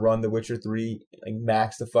computer to run The Witcher 3, like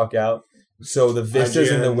max the fuck out. So the vistas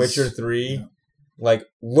in The IGNs, Witcher 3, yeah. like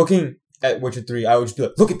looking at Witcher 3, I would just be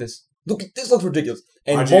like, look at this. This looks ridiculous.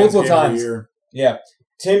 And IGN's multiple Game of the times, Year. Yeah.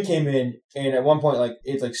 Tim came in, and at one point, like,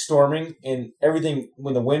 it's like storming, and everything,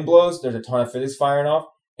 when the wind blows, there's a ton of physics firing off,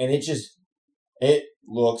 and it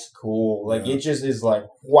looks cool. Like, Yeah. it just is like,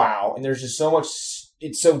 wow. And there's just so much,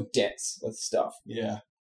 it's so dense with stuff. Yeah.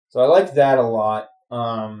 So I like that a lot.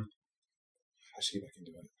 I should get back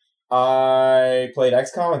into it. I played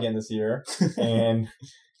XCOM again this year, and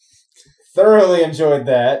thoroughly enjoyed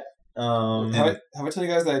that. Have I told you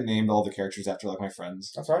guys that I named all the characters after like my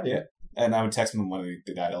friends? That's right, yeah. And I would text them when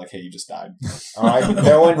they died, like, "Hey, you just died."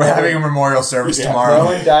 No one, we're having a memorial service Yeah, no tomorrow.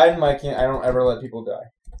 one died in my camp. I don't ever let people die.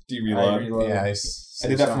 Do you I reload? reload. Yeah, I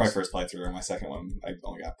did that for my first playthrough, and my second one, I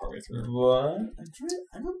only got partway through. What?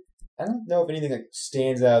 I don't know if anything like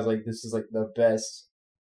stands out as like this is like the best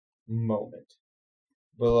moment.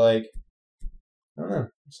 But like I don't know.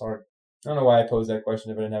 I'm sorry. I don't know why I posed that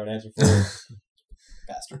question if I didn't have an answer for it.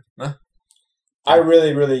 Bastard. I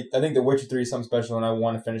really I think The Witcher 3 is something special and I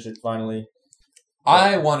want to finish it finally.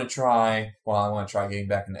 I want to try getting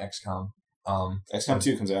back into XCOM. XCOM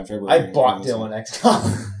 2 comes out in February. I bought Dylan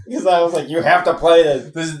XCOM because I was like, you have to play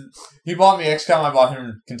this. He bought me XCOM. I bought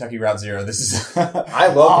him Kentucky Route Zero. This is I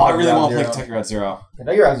love Oh, I Kentucky really Route want to play Zero. Kentucky Route Zero.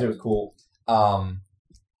 Kentucky Route Zero is cool.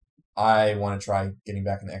 I want to try getting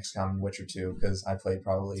back into XCOM and Witcher 2 because I played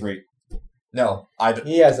probably 3. No,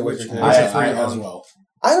 He has The Witcher Witcher 2. 3 I as own- well.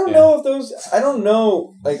 I don't Yeah. know if those. I don't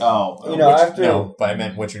know. Like Oh, you know, Witcher- after no, but I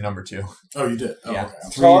meant Witcher number 2. Oh, you did? Oh, Yeah. okay.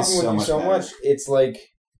 3 talking is with so you much so better. much, it's like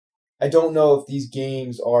I don't know if these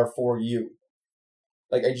games are for you.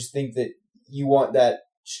 Like I just think that you want that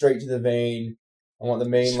straight to the vein. I want the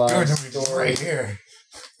mainline story, right here.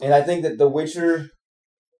 and I think that The Witcher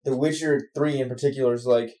 3 in particular is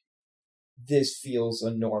like this feels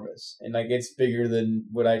enormous and like it's bigger than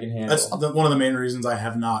what I can handle. That's one of the main reasons I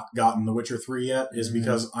have not gotten The Witcher 3 yet is Mhm.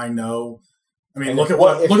 because I know. I mean, And look if at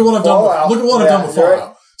what I've done. Fallout- Look at what I've done with yeah, you're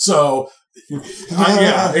Fallout. So,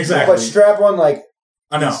 yeah, exactly. But strap on like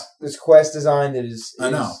I know, this quest design that is I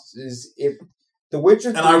know. is it. The Witcher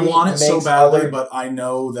 3 and I want it so makes badly, other- but I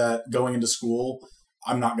know that going into school,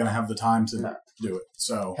 I'm not going to have the time to No. do it.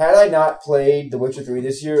 So, Had I not played The Witcher 3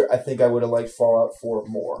 this year, I think I would have liked Fallout 4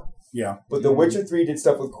 more. yeah, But The Witcher 3 did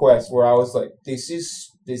stuff with quests where I was like, this is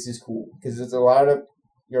cool. Because it's a lot of,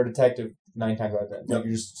 you're a detective 9 times out of 10. Like, Yep.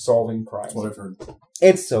 you're just solving crimes. that's what I've heard.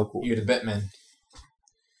 It's so cool. You the Bitman.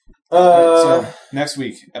 Alright, so next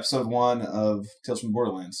week, episode 1 of Tales from the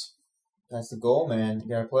Borderlands. That's the goal, man. You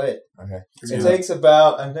gotta play it. Okay. It takes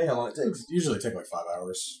about, I think how long it takes. Usually take like 5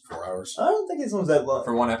 hours, 4 hours. I don't think it's almost that long.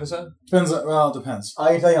 For one episode? Depends. Well, it depends.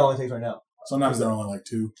 I can tell you how long it takes right now. Sometimes they're only like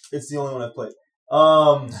 2. It's the only one I've played.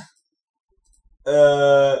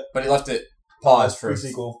 But he left it paused for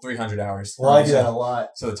Pre-sequel. 300 hours. Well, I do that a lot.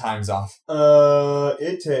 So the time's off.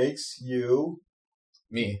 It takes you,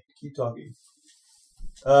 Me. keep talking,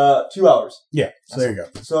 2 hours. Yeah, so there you go.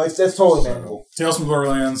 So that's totally manageable. Tales from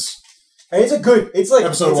Borderlands, And it's like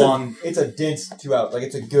episode it's 1. It's a dense 2 hours. Like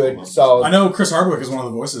it's a good solid. I know Chris Hardwick is one of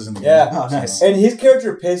the voices in the Yeah. game. Oh, nice. And his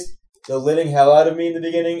character pissed the living hell out of me in the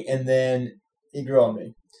beginning, and then he grew on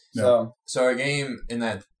me. So So a game in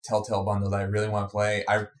that Telltale bundle that I really want to play,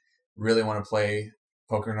 I really want to play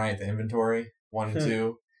Poker Night, the Inventory 1 and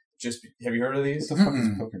 2. Have you heard of these? What the fuck is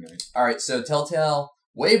Mm-mm. Poker Night? All right, so Telltale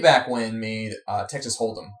way back when made Texas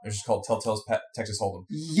Hold'em. It was just called Telltale's Texas Hold'em.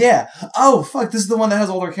 Yeah. Oh, fuck. This is the one that has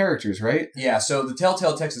all their characters, right? Yeah, so the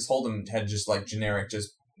Telltale Texas Hold'em had just like generic, just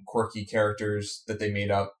quirky characters that they made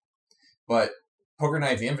up. But Poker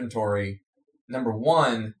Night, the Inventory, number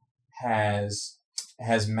 1 has It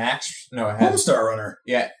has Max. No, it has. Homestar Runner.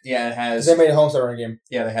 Yeah, it has. They made a Homestar Runner game.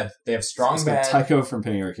 Yeah, they have Strong It's got Bad. Tycho from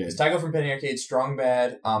Penny Arcade. It's Tycho from Penny Arcade, Strong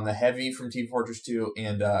Bad, the Heavy from Team Fortress 2,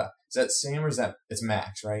 and is that Sam or is that it's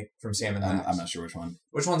Max, right? From Sam and Max. I'm not sure which one.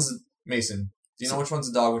 Which one's Mason? Do you know which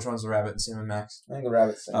one's the dog, which one's the rabbit in Sam and Max? I think the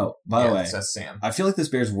rabbit's thing. Oh, by the way, so that's Sam. I feel like this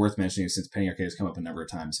bears worth mentioning since Penny Arcade has come up a number of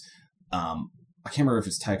times. I can't remember if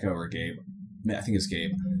it's Tycho or Gabe. I think it's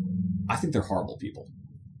Gabe. I think they're horrible people.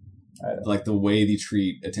 Like the way they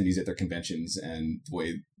treat attendees at their conventions and the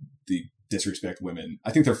way they disrespect women. I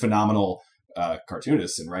think they're phenomenal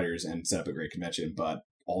cartoonists and writers and set up a great convention, but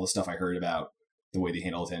all the stuff I heard about the way they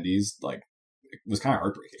handle attendees, like, it was kind of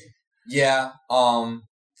heartbreaking. Yeah,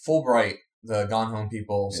 Fulbright, the Gone Home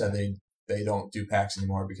people, said they don't do PAX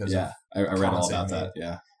anymore because of I read all comments about they that. made.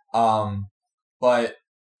 Yeah, but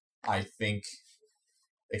I think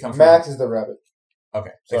they come from Max is the rabbit.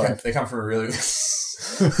 okay. Sorry. They come from a really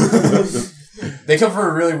they come from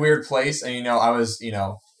a really weird place, and I was I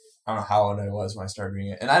don't know how old I was when I started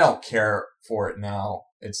reading it, and I don't care for it now.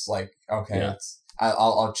 It's like okay, Yeah.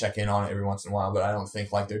 I'll check in on it every once in a while, but I don't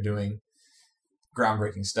think like they're doing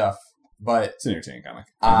groundbreaking stuff. But it's an entertaining comic.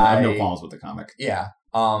 I have no I- problems with the comic. yeah,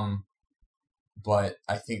 but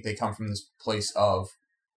I think they come from this place of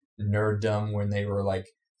nerddom when they were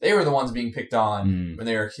the ones being picked on when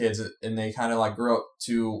they were kids, and they kind of like grew up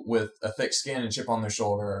with a thick skin and chip on their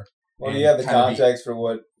shoulder. Well, and you have the kinda be- context for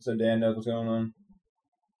what, so Dan knows what's going on.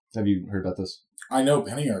 Have you heard about this? I know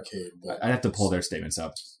Penny Arcade, but I'd have to pull their statements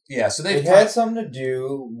up. Yeah, so It they've had something to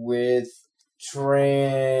do with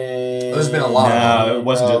There's been a lot of No, them. it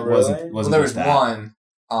wasn't. Oh, It wasn't. really? well, Wasn't there just was that. one.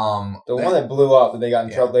 The one that blew up that they got in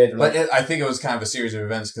Yeah. trouble later. But I think it was kind of a series of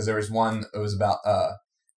events because there was one. It was about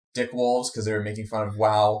Dick Wolves because they were making fun of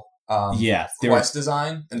WoW. Yeah, they were- Quest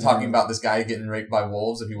design and talking about this guy getting raped by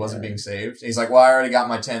wolves if he wasn't being saved. He's like, "Well, I already got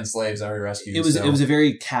my 10 slaves I already rescued." It was so. it was a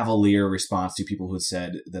very cavalier response to people who had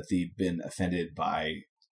said that they'd been offended by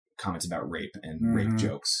comments about rape and rape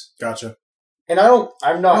jokes. gotcha. And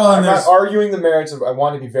I'm not Well, and not there's- arguing the merits of, I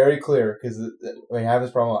want to be very clear because we have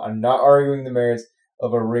this problem. I'm not arguing the merits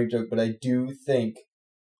of a rape joke, but I do think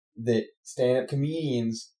that stand-up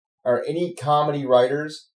comedians or any comedy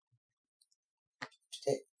writers,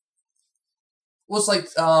 Well, it's like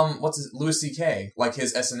Louis C.K. like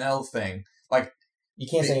his SNL thing. Like you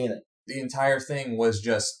can't say anything. the entire thing was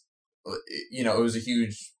just, it was a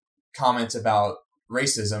huge comment about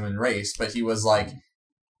racism and race, but he was like,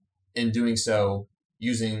 in doing so,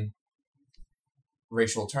 using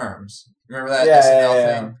racial terms. Remember that SNL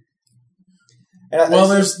thing? And Well,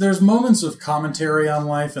 there's moments of commentary on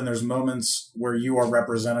life, and there's moments where you are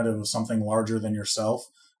representative of something larger than yourself.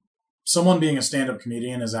 Someone being a stand-up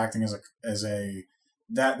comedian is acting as a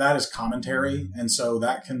that is commentary, and so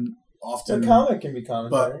that can often. the comic can be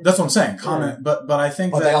commentary. But that's what I'm saying. Comment, but I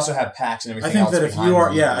think But that they also have PAX and I everything think else that if behind you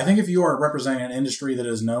are, them. I think if you are representing an industry that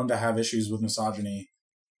is known to have issues with misogyny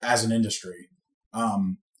as an industry,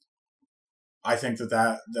 I think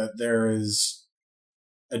that there is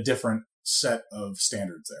a different set of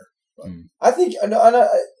standards there. I think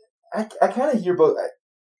I kind of hear both.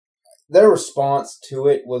 Their response to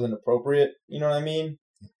it wasn't appropriate. You know what I mean?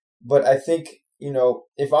 But I think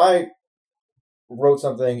if I wrote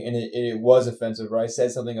something and it was offensive, or I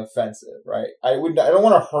said something offensive, right? I don't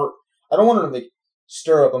want to hurt. I don't want to like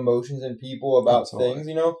stir up emotions in people about things,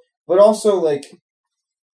 But also like,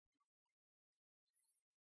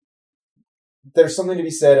 there's something to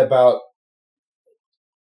be said about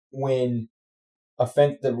when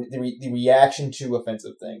the reaction to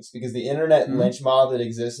offensive things, because the internet lynch mob that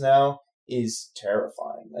exists now is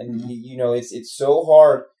terrifying, and it's so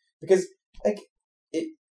hard because like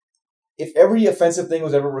if every offensive thing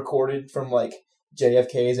was ever recorded from like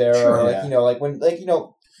JFK's era, Sure,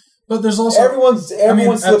 or But there's also everyone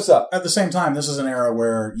slips up. At the same time, this is an era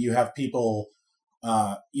where you have people,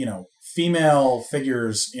 female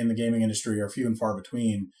figures in the gaming industry are few and far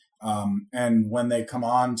between. And when they come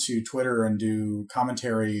on to Twitter and do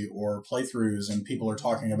commentary or playthroughs, and people are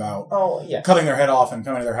talking about cutting their head off and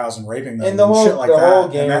coming to their house and raping them And the whole shit like the that, whole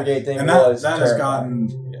Gamergate thing was that has terrifying.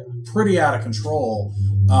 gotten pretty out of control.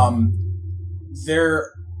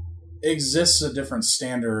 There exists a different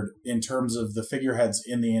standard in terms of the figureheads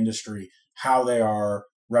in the industry, how they are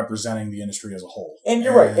representing the industry as a whole. And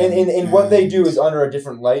you're right, and what they do is under a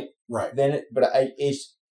different light. Right. Than it, but I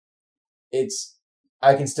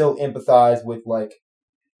can still empathize with like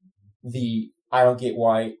I don't get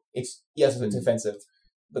why it's offensive,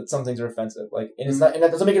 but some things are offensive. Like, and it's not, and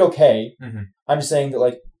that doesn't make it okay. Mm-hmm. I'm just saying that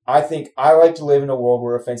like I think I like to live in a world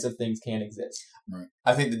where offensive things can exist. Right.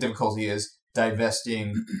 I think the difficulty is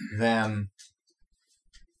divesting them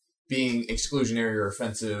being exclusionary or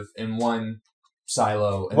offensive in one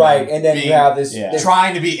silo, Right, and then you have this, yeah. this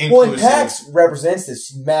trying to be well, inclusive. and PAX represents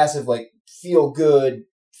this massive, like, feel-good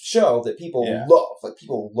show that people Yeah. love. Like,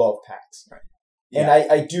 people love PAX. Right. And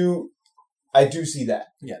Yeah. I do see that.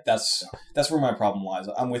 Yeah, that's where my problem lies.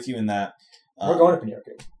 I'm with you in that. We're going to Panera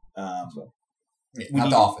Arcade. Yeah, we not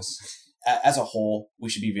need- the office. As a whole, we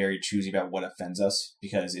should be very choosy about what offends us,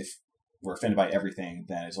 because if we're offended by everything,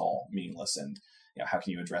 then it's all meaningless. And how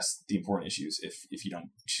can you address the important issues if you don't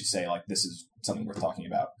say, like, this is something worth talking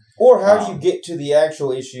about? Or how do you get to the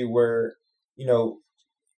actual issue where,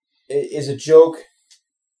 is a joke,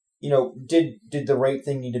 did the rape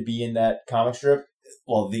thing need to be in that comic strip?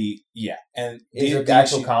 Well, and Is the there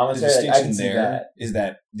actual issue- commentary? The I distinction can see there that. is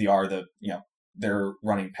that they're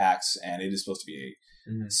running PAX, and it is supposed to be a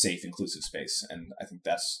safe, inclusive space, and I think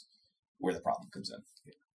that's where the problem comes in.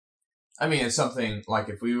 I mean, it's something like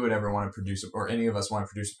if we would ever want to produce, or any of us want to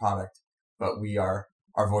produce a product, but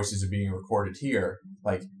our voices are being recorded here,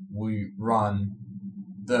 like, we run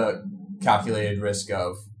the calculated risk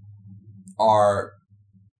of our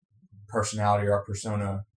personality or our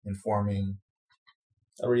persona informing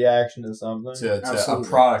A reaction to something? to a Absolutely.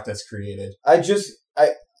 product that's created.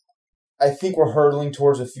 I think we're hurtling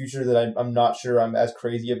towards a future that I'm not sure I'm as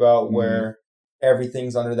crazy about, where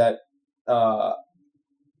everything's under that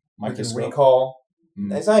Microscope. recall.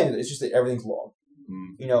 Mm. It's not even, it's just that everything's logged.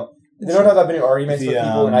 Mm. There are times I've been in arguments with The,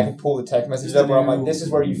 people and I can pull the text messages the up where I'm like, new- this is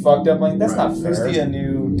where you fucked up. I'm like, that's Right. not Who's fair. the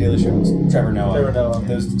new Daily Show host? Trevor Noah. Trevor Noah.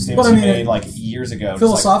 Those statements But I mean, he made like years ago.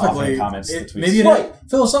 Philosophically, just, like, comments, it- tweets. maybe it, Right.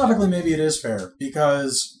 philosophically, maybe it is fair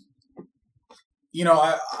because,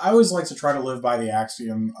 I always like to try to live by the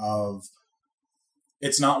axiom of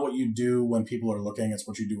it's not what you do when people are looking, it's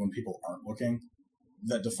what you do when people aren't looking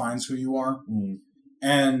that defines who you are. Mm.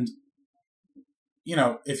 And,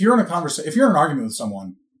 if you're in a conversation, if you're in an argument with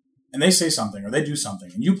someone and they say something or they do something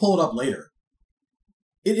and you pull it up later,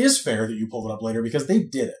 it is fair that you pulled it up later because they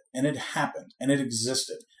did it and it happened and it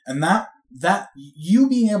existed. And that you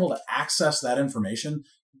being able to access that information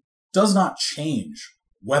does not change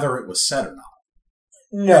whether it was said or not.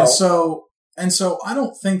 No. And so I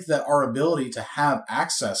don't think that our ability to have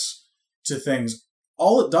access to things,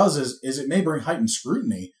 all it does is it may bring heightened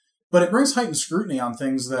scrutiny, but it brings heightened scrutiny on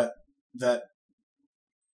things that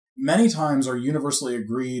many times are universally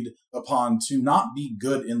agreed upon to not be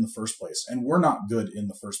good in the first place. And we're not good in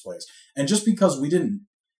the first place. And just because we didn't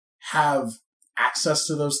have access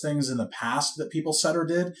to those things in the past that people said or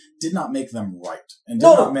did not make them right. And did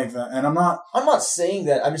No, not no. make them, and I'm not, I'm not saying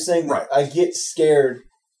that. I'm just saying that Right. I get scared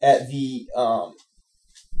at the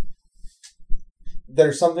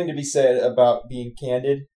there's something to be said about being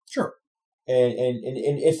candid, sure. and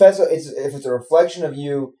if it's a reflection of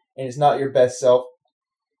you and it's not your best self,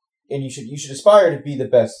 and you should aspire to be the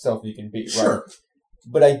best self you can be, right? Sure.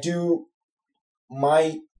 But I do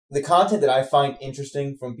the content that I find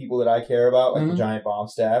interesting from people that I care about, like the Mhm. Giant Bomb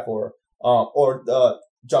staff or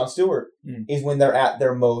Jon Stewart, is when they're at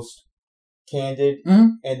their most candid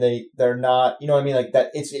Mhm. and they're not, you know what I mean? Like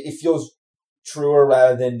that, it feels truer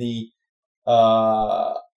rather than the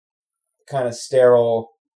kind of sterile.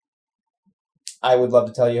 I would love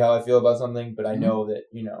to tell you how I feel about something, but I know that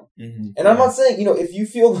Mm-hmm. And I'm not saying if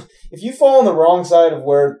you fall on the wrong side of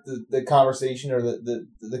where the conversation or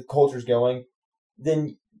the culture's going,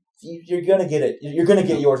 then you're gonna get it. You're gonna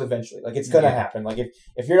get yours eventually. Like it's gonna happen. Like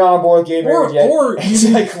if you're not on board with gay marriage yet, or it's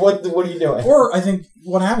like what are you doing? Or I think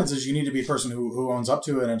what happens is you need to be a person who owns up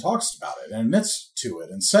to it and talks about it and admits to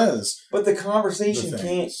it and says But the the conversation can't.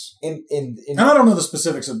 things. In And I don't know the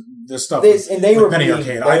specifics of this stuff. This- and they with were Penny being-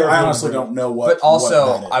 Arcade. they I were being honestly rude. don't know what. But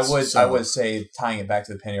also, what that is. I would say, tying it back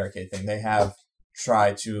to the Penny Arcade thing, they have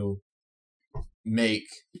tried to make.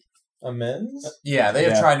 amends. Yeah, they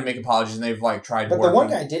have Yeah. tried to make apologies, and they've tried to But work the one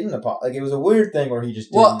on- guy didn't apologize. Like it was a weird thing where he just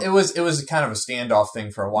didn't. Well, it was kind of a standoff thing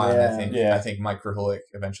for a while. And Yeah. I think Mike Krahulik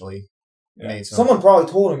eventually made some. Someone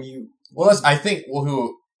probably told him you. Well, I think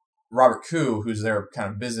who Robert Koo, who's their kind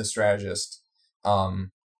of business strategist,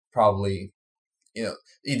 probably he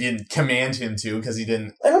didn't command him to because he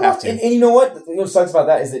didn't And, I'm have not, to. and you know what? What sucks about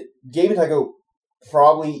that is that Gabe and Tycho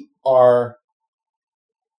probably are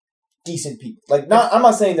decent people. Like, I'm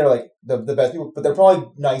not saying they're like the best people, but they're probably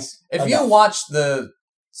nice. If enough. you watch the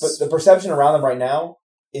But the perception around them right now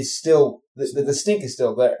is still the stink is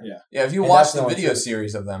still there. if you And watch that's the the only video truth.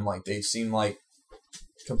 series of them, they seem like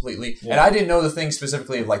completely. Yeah. And I didn't know the thing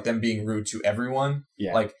specifically of them being rude to everyone.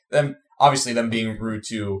 Yeah. Like them, obviously, them being rude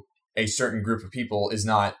to a certain group of people is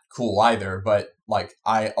not cool either. But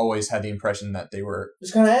I always had the impression that they were.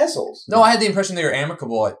 Just kind of assholes. No, I had the impression they were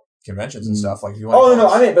amicable at conventions and stuff. Like if you want. Oh no,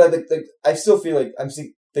 I mean, but I still feel like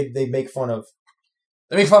they make fun of.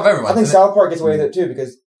 They make fun of everyone. I think South Park gets away with it too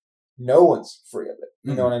because no one's free of it.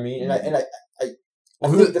 You know what I mean? And I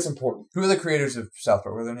think that's important. Who are the creators of South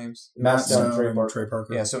Park? What are their names? Matt Stone, Stone, Trey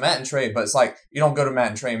Parker. Yeah, so Matt and Trey, but it's like you don't go to Matt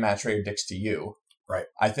and Trey, Matt Trey dicks to you. Right.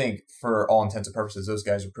 I think for all intents and purposes, those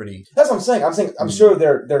guys are pretty. That's what I'm saying. I'm sure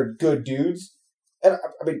they're good dudes, and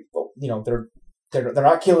I mean, you know, they're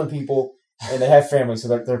not killing people, and they have families, so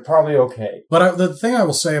they're probably okay. But the thing I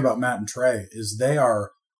will say about Matt and Trey is they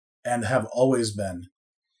are, and have always been,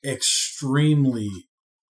 extremely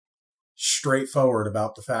straightforward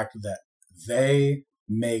about the fact that they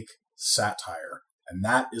make satire, and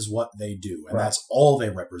that is what they do, and that's all they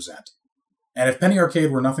represent. And if Penny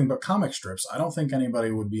Arcade were nothing but comic strips, I don't think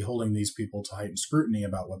anybody would be holding these people to heightened scrutiny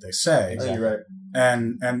about what they say. I think you're right.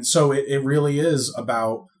 And so it really is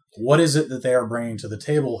about what is it that they are bringing to the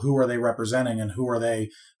table, who are they representing, and who are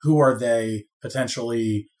they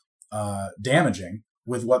potentially damaging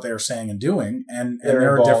with what they're saying and doing, and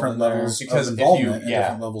there are different levels of involvement and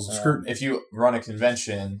different levels of scrutiny. If you run a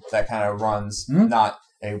convention that kind of runs not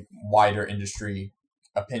a wider industry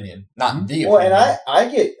opinion, not the well, opinion.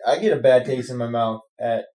 and I get a bad taste in my mouth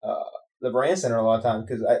at the Brand Center a lot of times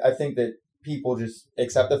because I think that people just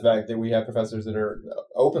accept the fact that we have professors that are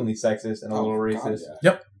openly sexist and a little racist. God,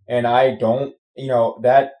 yeah. Yep. And I don't, you know,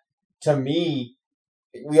 that to me,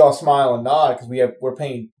 we all smile and nod because we're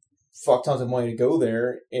paying fuck tons of money to go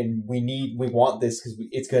there, and we want this because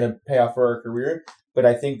it's going to pay off for our career. But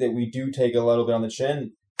I think that we do take a little bit on the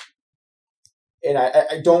chin, and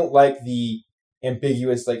I don't like the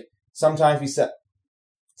ambiguous, like sometimes we see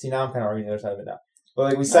now I'm kind of arguing the other side of it now, but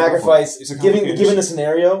like we sacrifice given the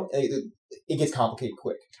scenario, it gets complicated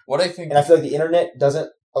quick. What I think, and I feel like the internet doesn't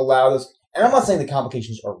allow those. And I'm not saying the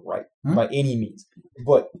complications are right by any means,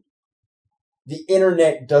 but the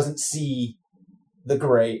internet doesn't see the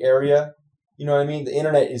gray area. You know what I mean? The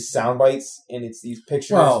internet is sound bites, and it's these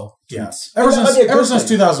pictures. Well, yes. Ever since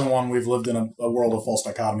 2001, we've lived in a world of false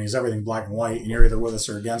dichotomies. Everything black and white, and you're either with us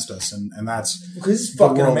or against us, and that's because it's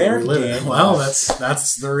fucking American. Well,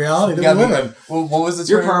 that's the reality that we live in. Well, what was the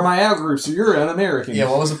term? You're part of my out group, so you're an American. Yeah,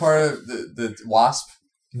 what was the part of the WASP?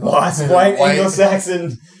 White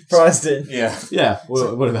Anglo-Saxon Protestant. Yeah.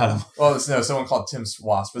 What about him? Well, no, someone called Tim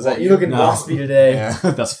Wasp. Was that you looking waspy today? Yeah,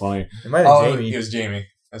 that's funny. It might have been Jamie. It was Jamie.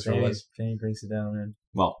 That's what it was. Jamie breaks it down, man.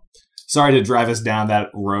 Well, sorry to drive us down that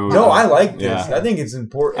road. No, I like this. Yeah. I think it's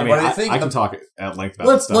important. I mean, I can talk at length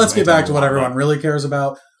about this stuff. Let's get back to what everyone really cares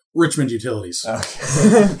about: Richmond Utilities.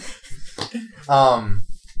 Okay.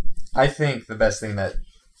 I think the best thing that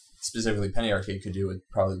specifically Penny Arcade could do would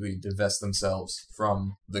probably be divest themselves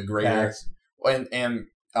from the greater and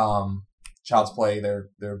Child's Play.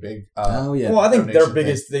 They're big. Well, I think their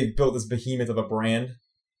biggest. They built this behemoth of a brand.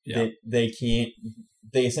 Yeah.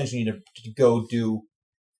 They essentially need to go do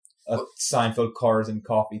a Seinfeld cars and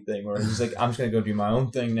coffee thing, where it's just like I'm just gonna go do my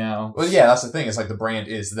own thing now. Well, yeah, that's the thing. It's like the brand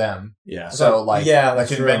is them. Yeah. So like, the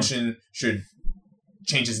convention should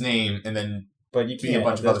change its name and then you be a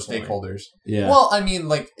bunch of other stakeholders. Yeah. Well, I mean,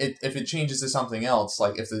 like if it changes to something else,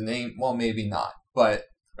 like if the name, well, maybe not, but.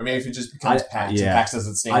 Or maybe if it just becomes PAX, and PAX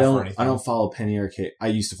doesn't stand for anything. I don't follow Penny Arcade. I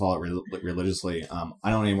used to follow it religiously. I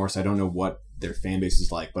don't anymore, so I don't know what their fan base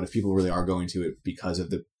is like. But if people really are going to it because of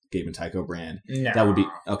the Gabe and Tycho brand, that would be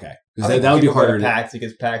okay. Because that would be harder to PAX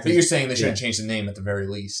because PAX. But you're saying they shouldn't change the name at the very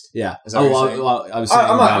least. Yeah. Is that what you're saying? I was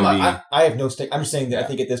saying I have no stake. I'm just saying that I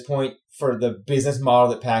think at this point, for the business model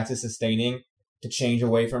that PAX is sustaining, to change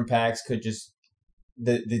away from PAX could just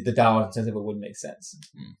the dollar incentive wouldn't make sense.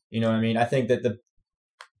 You know what I mean? I think that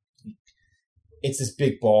it's this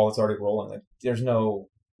big ball that's already rolling. Like there's no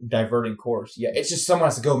diverting course. Yeah, it's just someone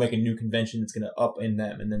has to go make a new convention that's going to up in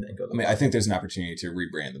them, and then they go. I mean, I think there's an opportunity to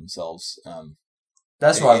rebrand themselves.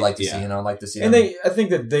 That's what I'd like to see. You know, I'd like to see. And I think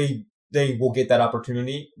that they will get that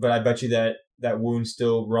opportunity, but I bet you that wound's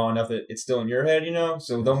still raw enough that it's still in your head. You know,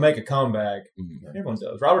 so they'll make a comeback. Mm-hmm. Everyone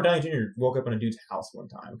does. Robert Downey Jr. woke up in a dude's house one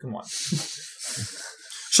time. Come on.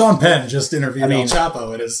 Sean Penn just interviewed El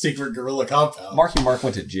Chapo at his secret guerrilla compound. Marky Mark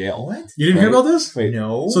went to jail. What? You didn't hear about this? Wait,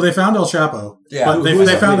 no. So they found El Chapo. Yeah. But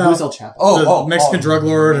they found out who's El Chapo? The Mexican drug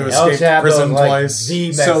lord who escaped prison twice.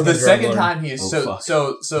 So the second time he is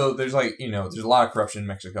so there's like, you know, there's a lot of corruption in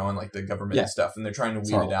Mexico and like the government and stuff, and they're trying to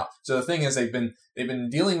weed it out. So the thing is they've been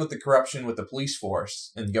dealing with the corruption with the police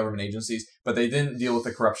force and government agencies, but they didn't deal with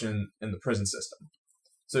the corruption in the prison system.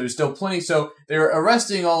 So there's still plenty. So they're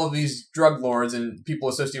arresting all of these drug lords and people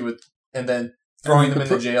associated with, and then throwing them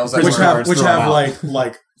into jails, which have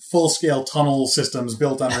like full-scale tunnel systems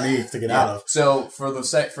built underneath to get out of. So for the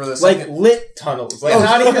Like second, lit tunnels. Like Oh,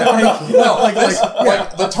 not even like no,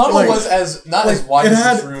 like the tunnel like- was as not as Like, wide it as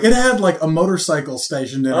had this room. it had like a motorcycle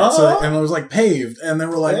stationed in it, so, and it was like paved, and there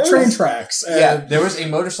were like Yes. train tracks. And, Yeah, there was a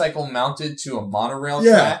motorcycle mounted to a monorail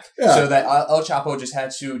Yeah, track, yeah. so that El Chapo just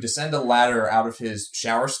had to descend a ladder out of his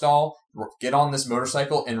shower stall, get on this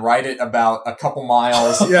motorcycle, and ride it about a couple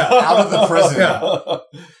miles yeah. out of the prison. Yeah.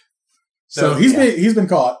 So, So he's been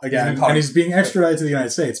caught again, He's been caught. and he's being extradited to the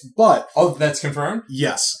United States. But Oh, that's confirmed?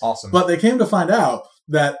 yes, Awesome. but they came to find out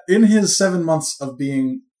that in his 7 months of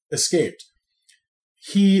being escaped,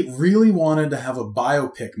 he really wanted to have a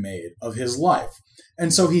biopic made of his life.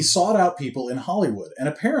 And so he sought out people in Hollywood. And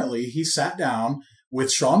apparently he sat down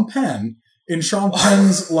with Sean Penn in Sean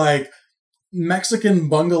Penn's like Mexican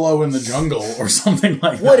bungalow in the jungle or something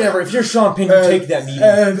like that. whatever. If you're Sean Penn, you take that meeting.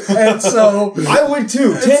 And so I would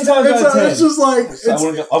too. 10 times out of 10. it's just like I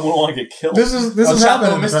wouldn't want to get killed. this is El happened Chapo,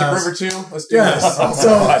 in the Mystic past. River 2. Let's do Yes. this.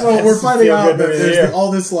 So we're finding Feel out good that movie there's here.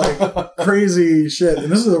 all this like crazy shit,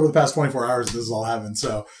 and this is over the past 24 hours. This has all happened.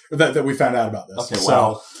 So that we found out about this. Okay,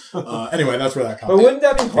 So, wow. anyway, that's where that comes. But wouldn't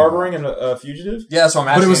that be harboring a fugitive? Yeah, so I'm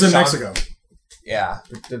But asking it was in Sean- Mexico. Yeah.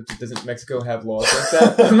 Doesn't Mexico have laws like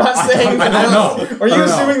that? I'm not saying. I don't know. Are you I don't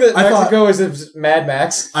know. assuming that I thought- Mexico is Mad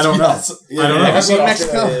Max? I don't know. Yes. I don't know. Have you seen That's what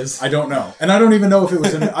Mexico? that is. I don't know, and I don't even know if it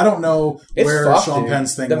was in. I don't know It's where fucked, Sean dude.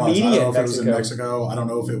 Penn's thing The was. I media don't know in if it was in Mexico. I don't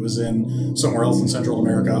know if it was in somewhere else in Central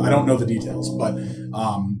America. I don't know the details, but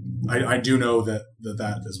I do know that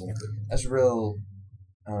is one of the. That's real.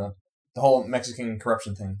 I don't know. The whole Mexican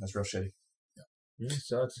corruption thing. That's real shitty.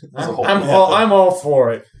 As a whole. I'm all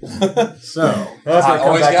for it. So That's I gonna come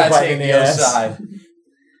always back to gotta bite take me in the the other ass. side.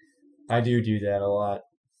 I do that a lot.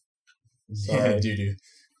 Yeah, Sorry.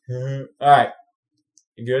 do. All right.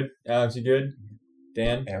 You good? Alex, you good?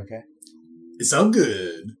 Dan? Yeah, okay. it's all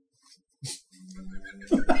good.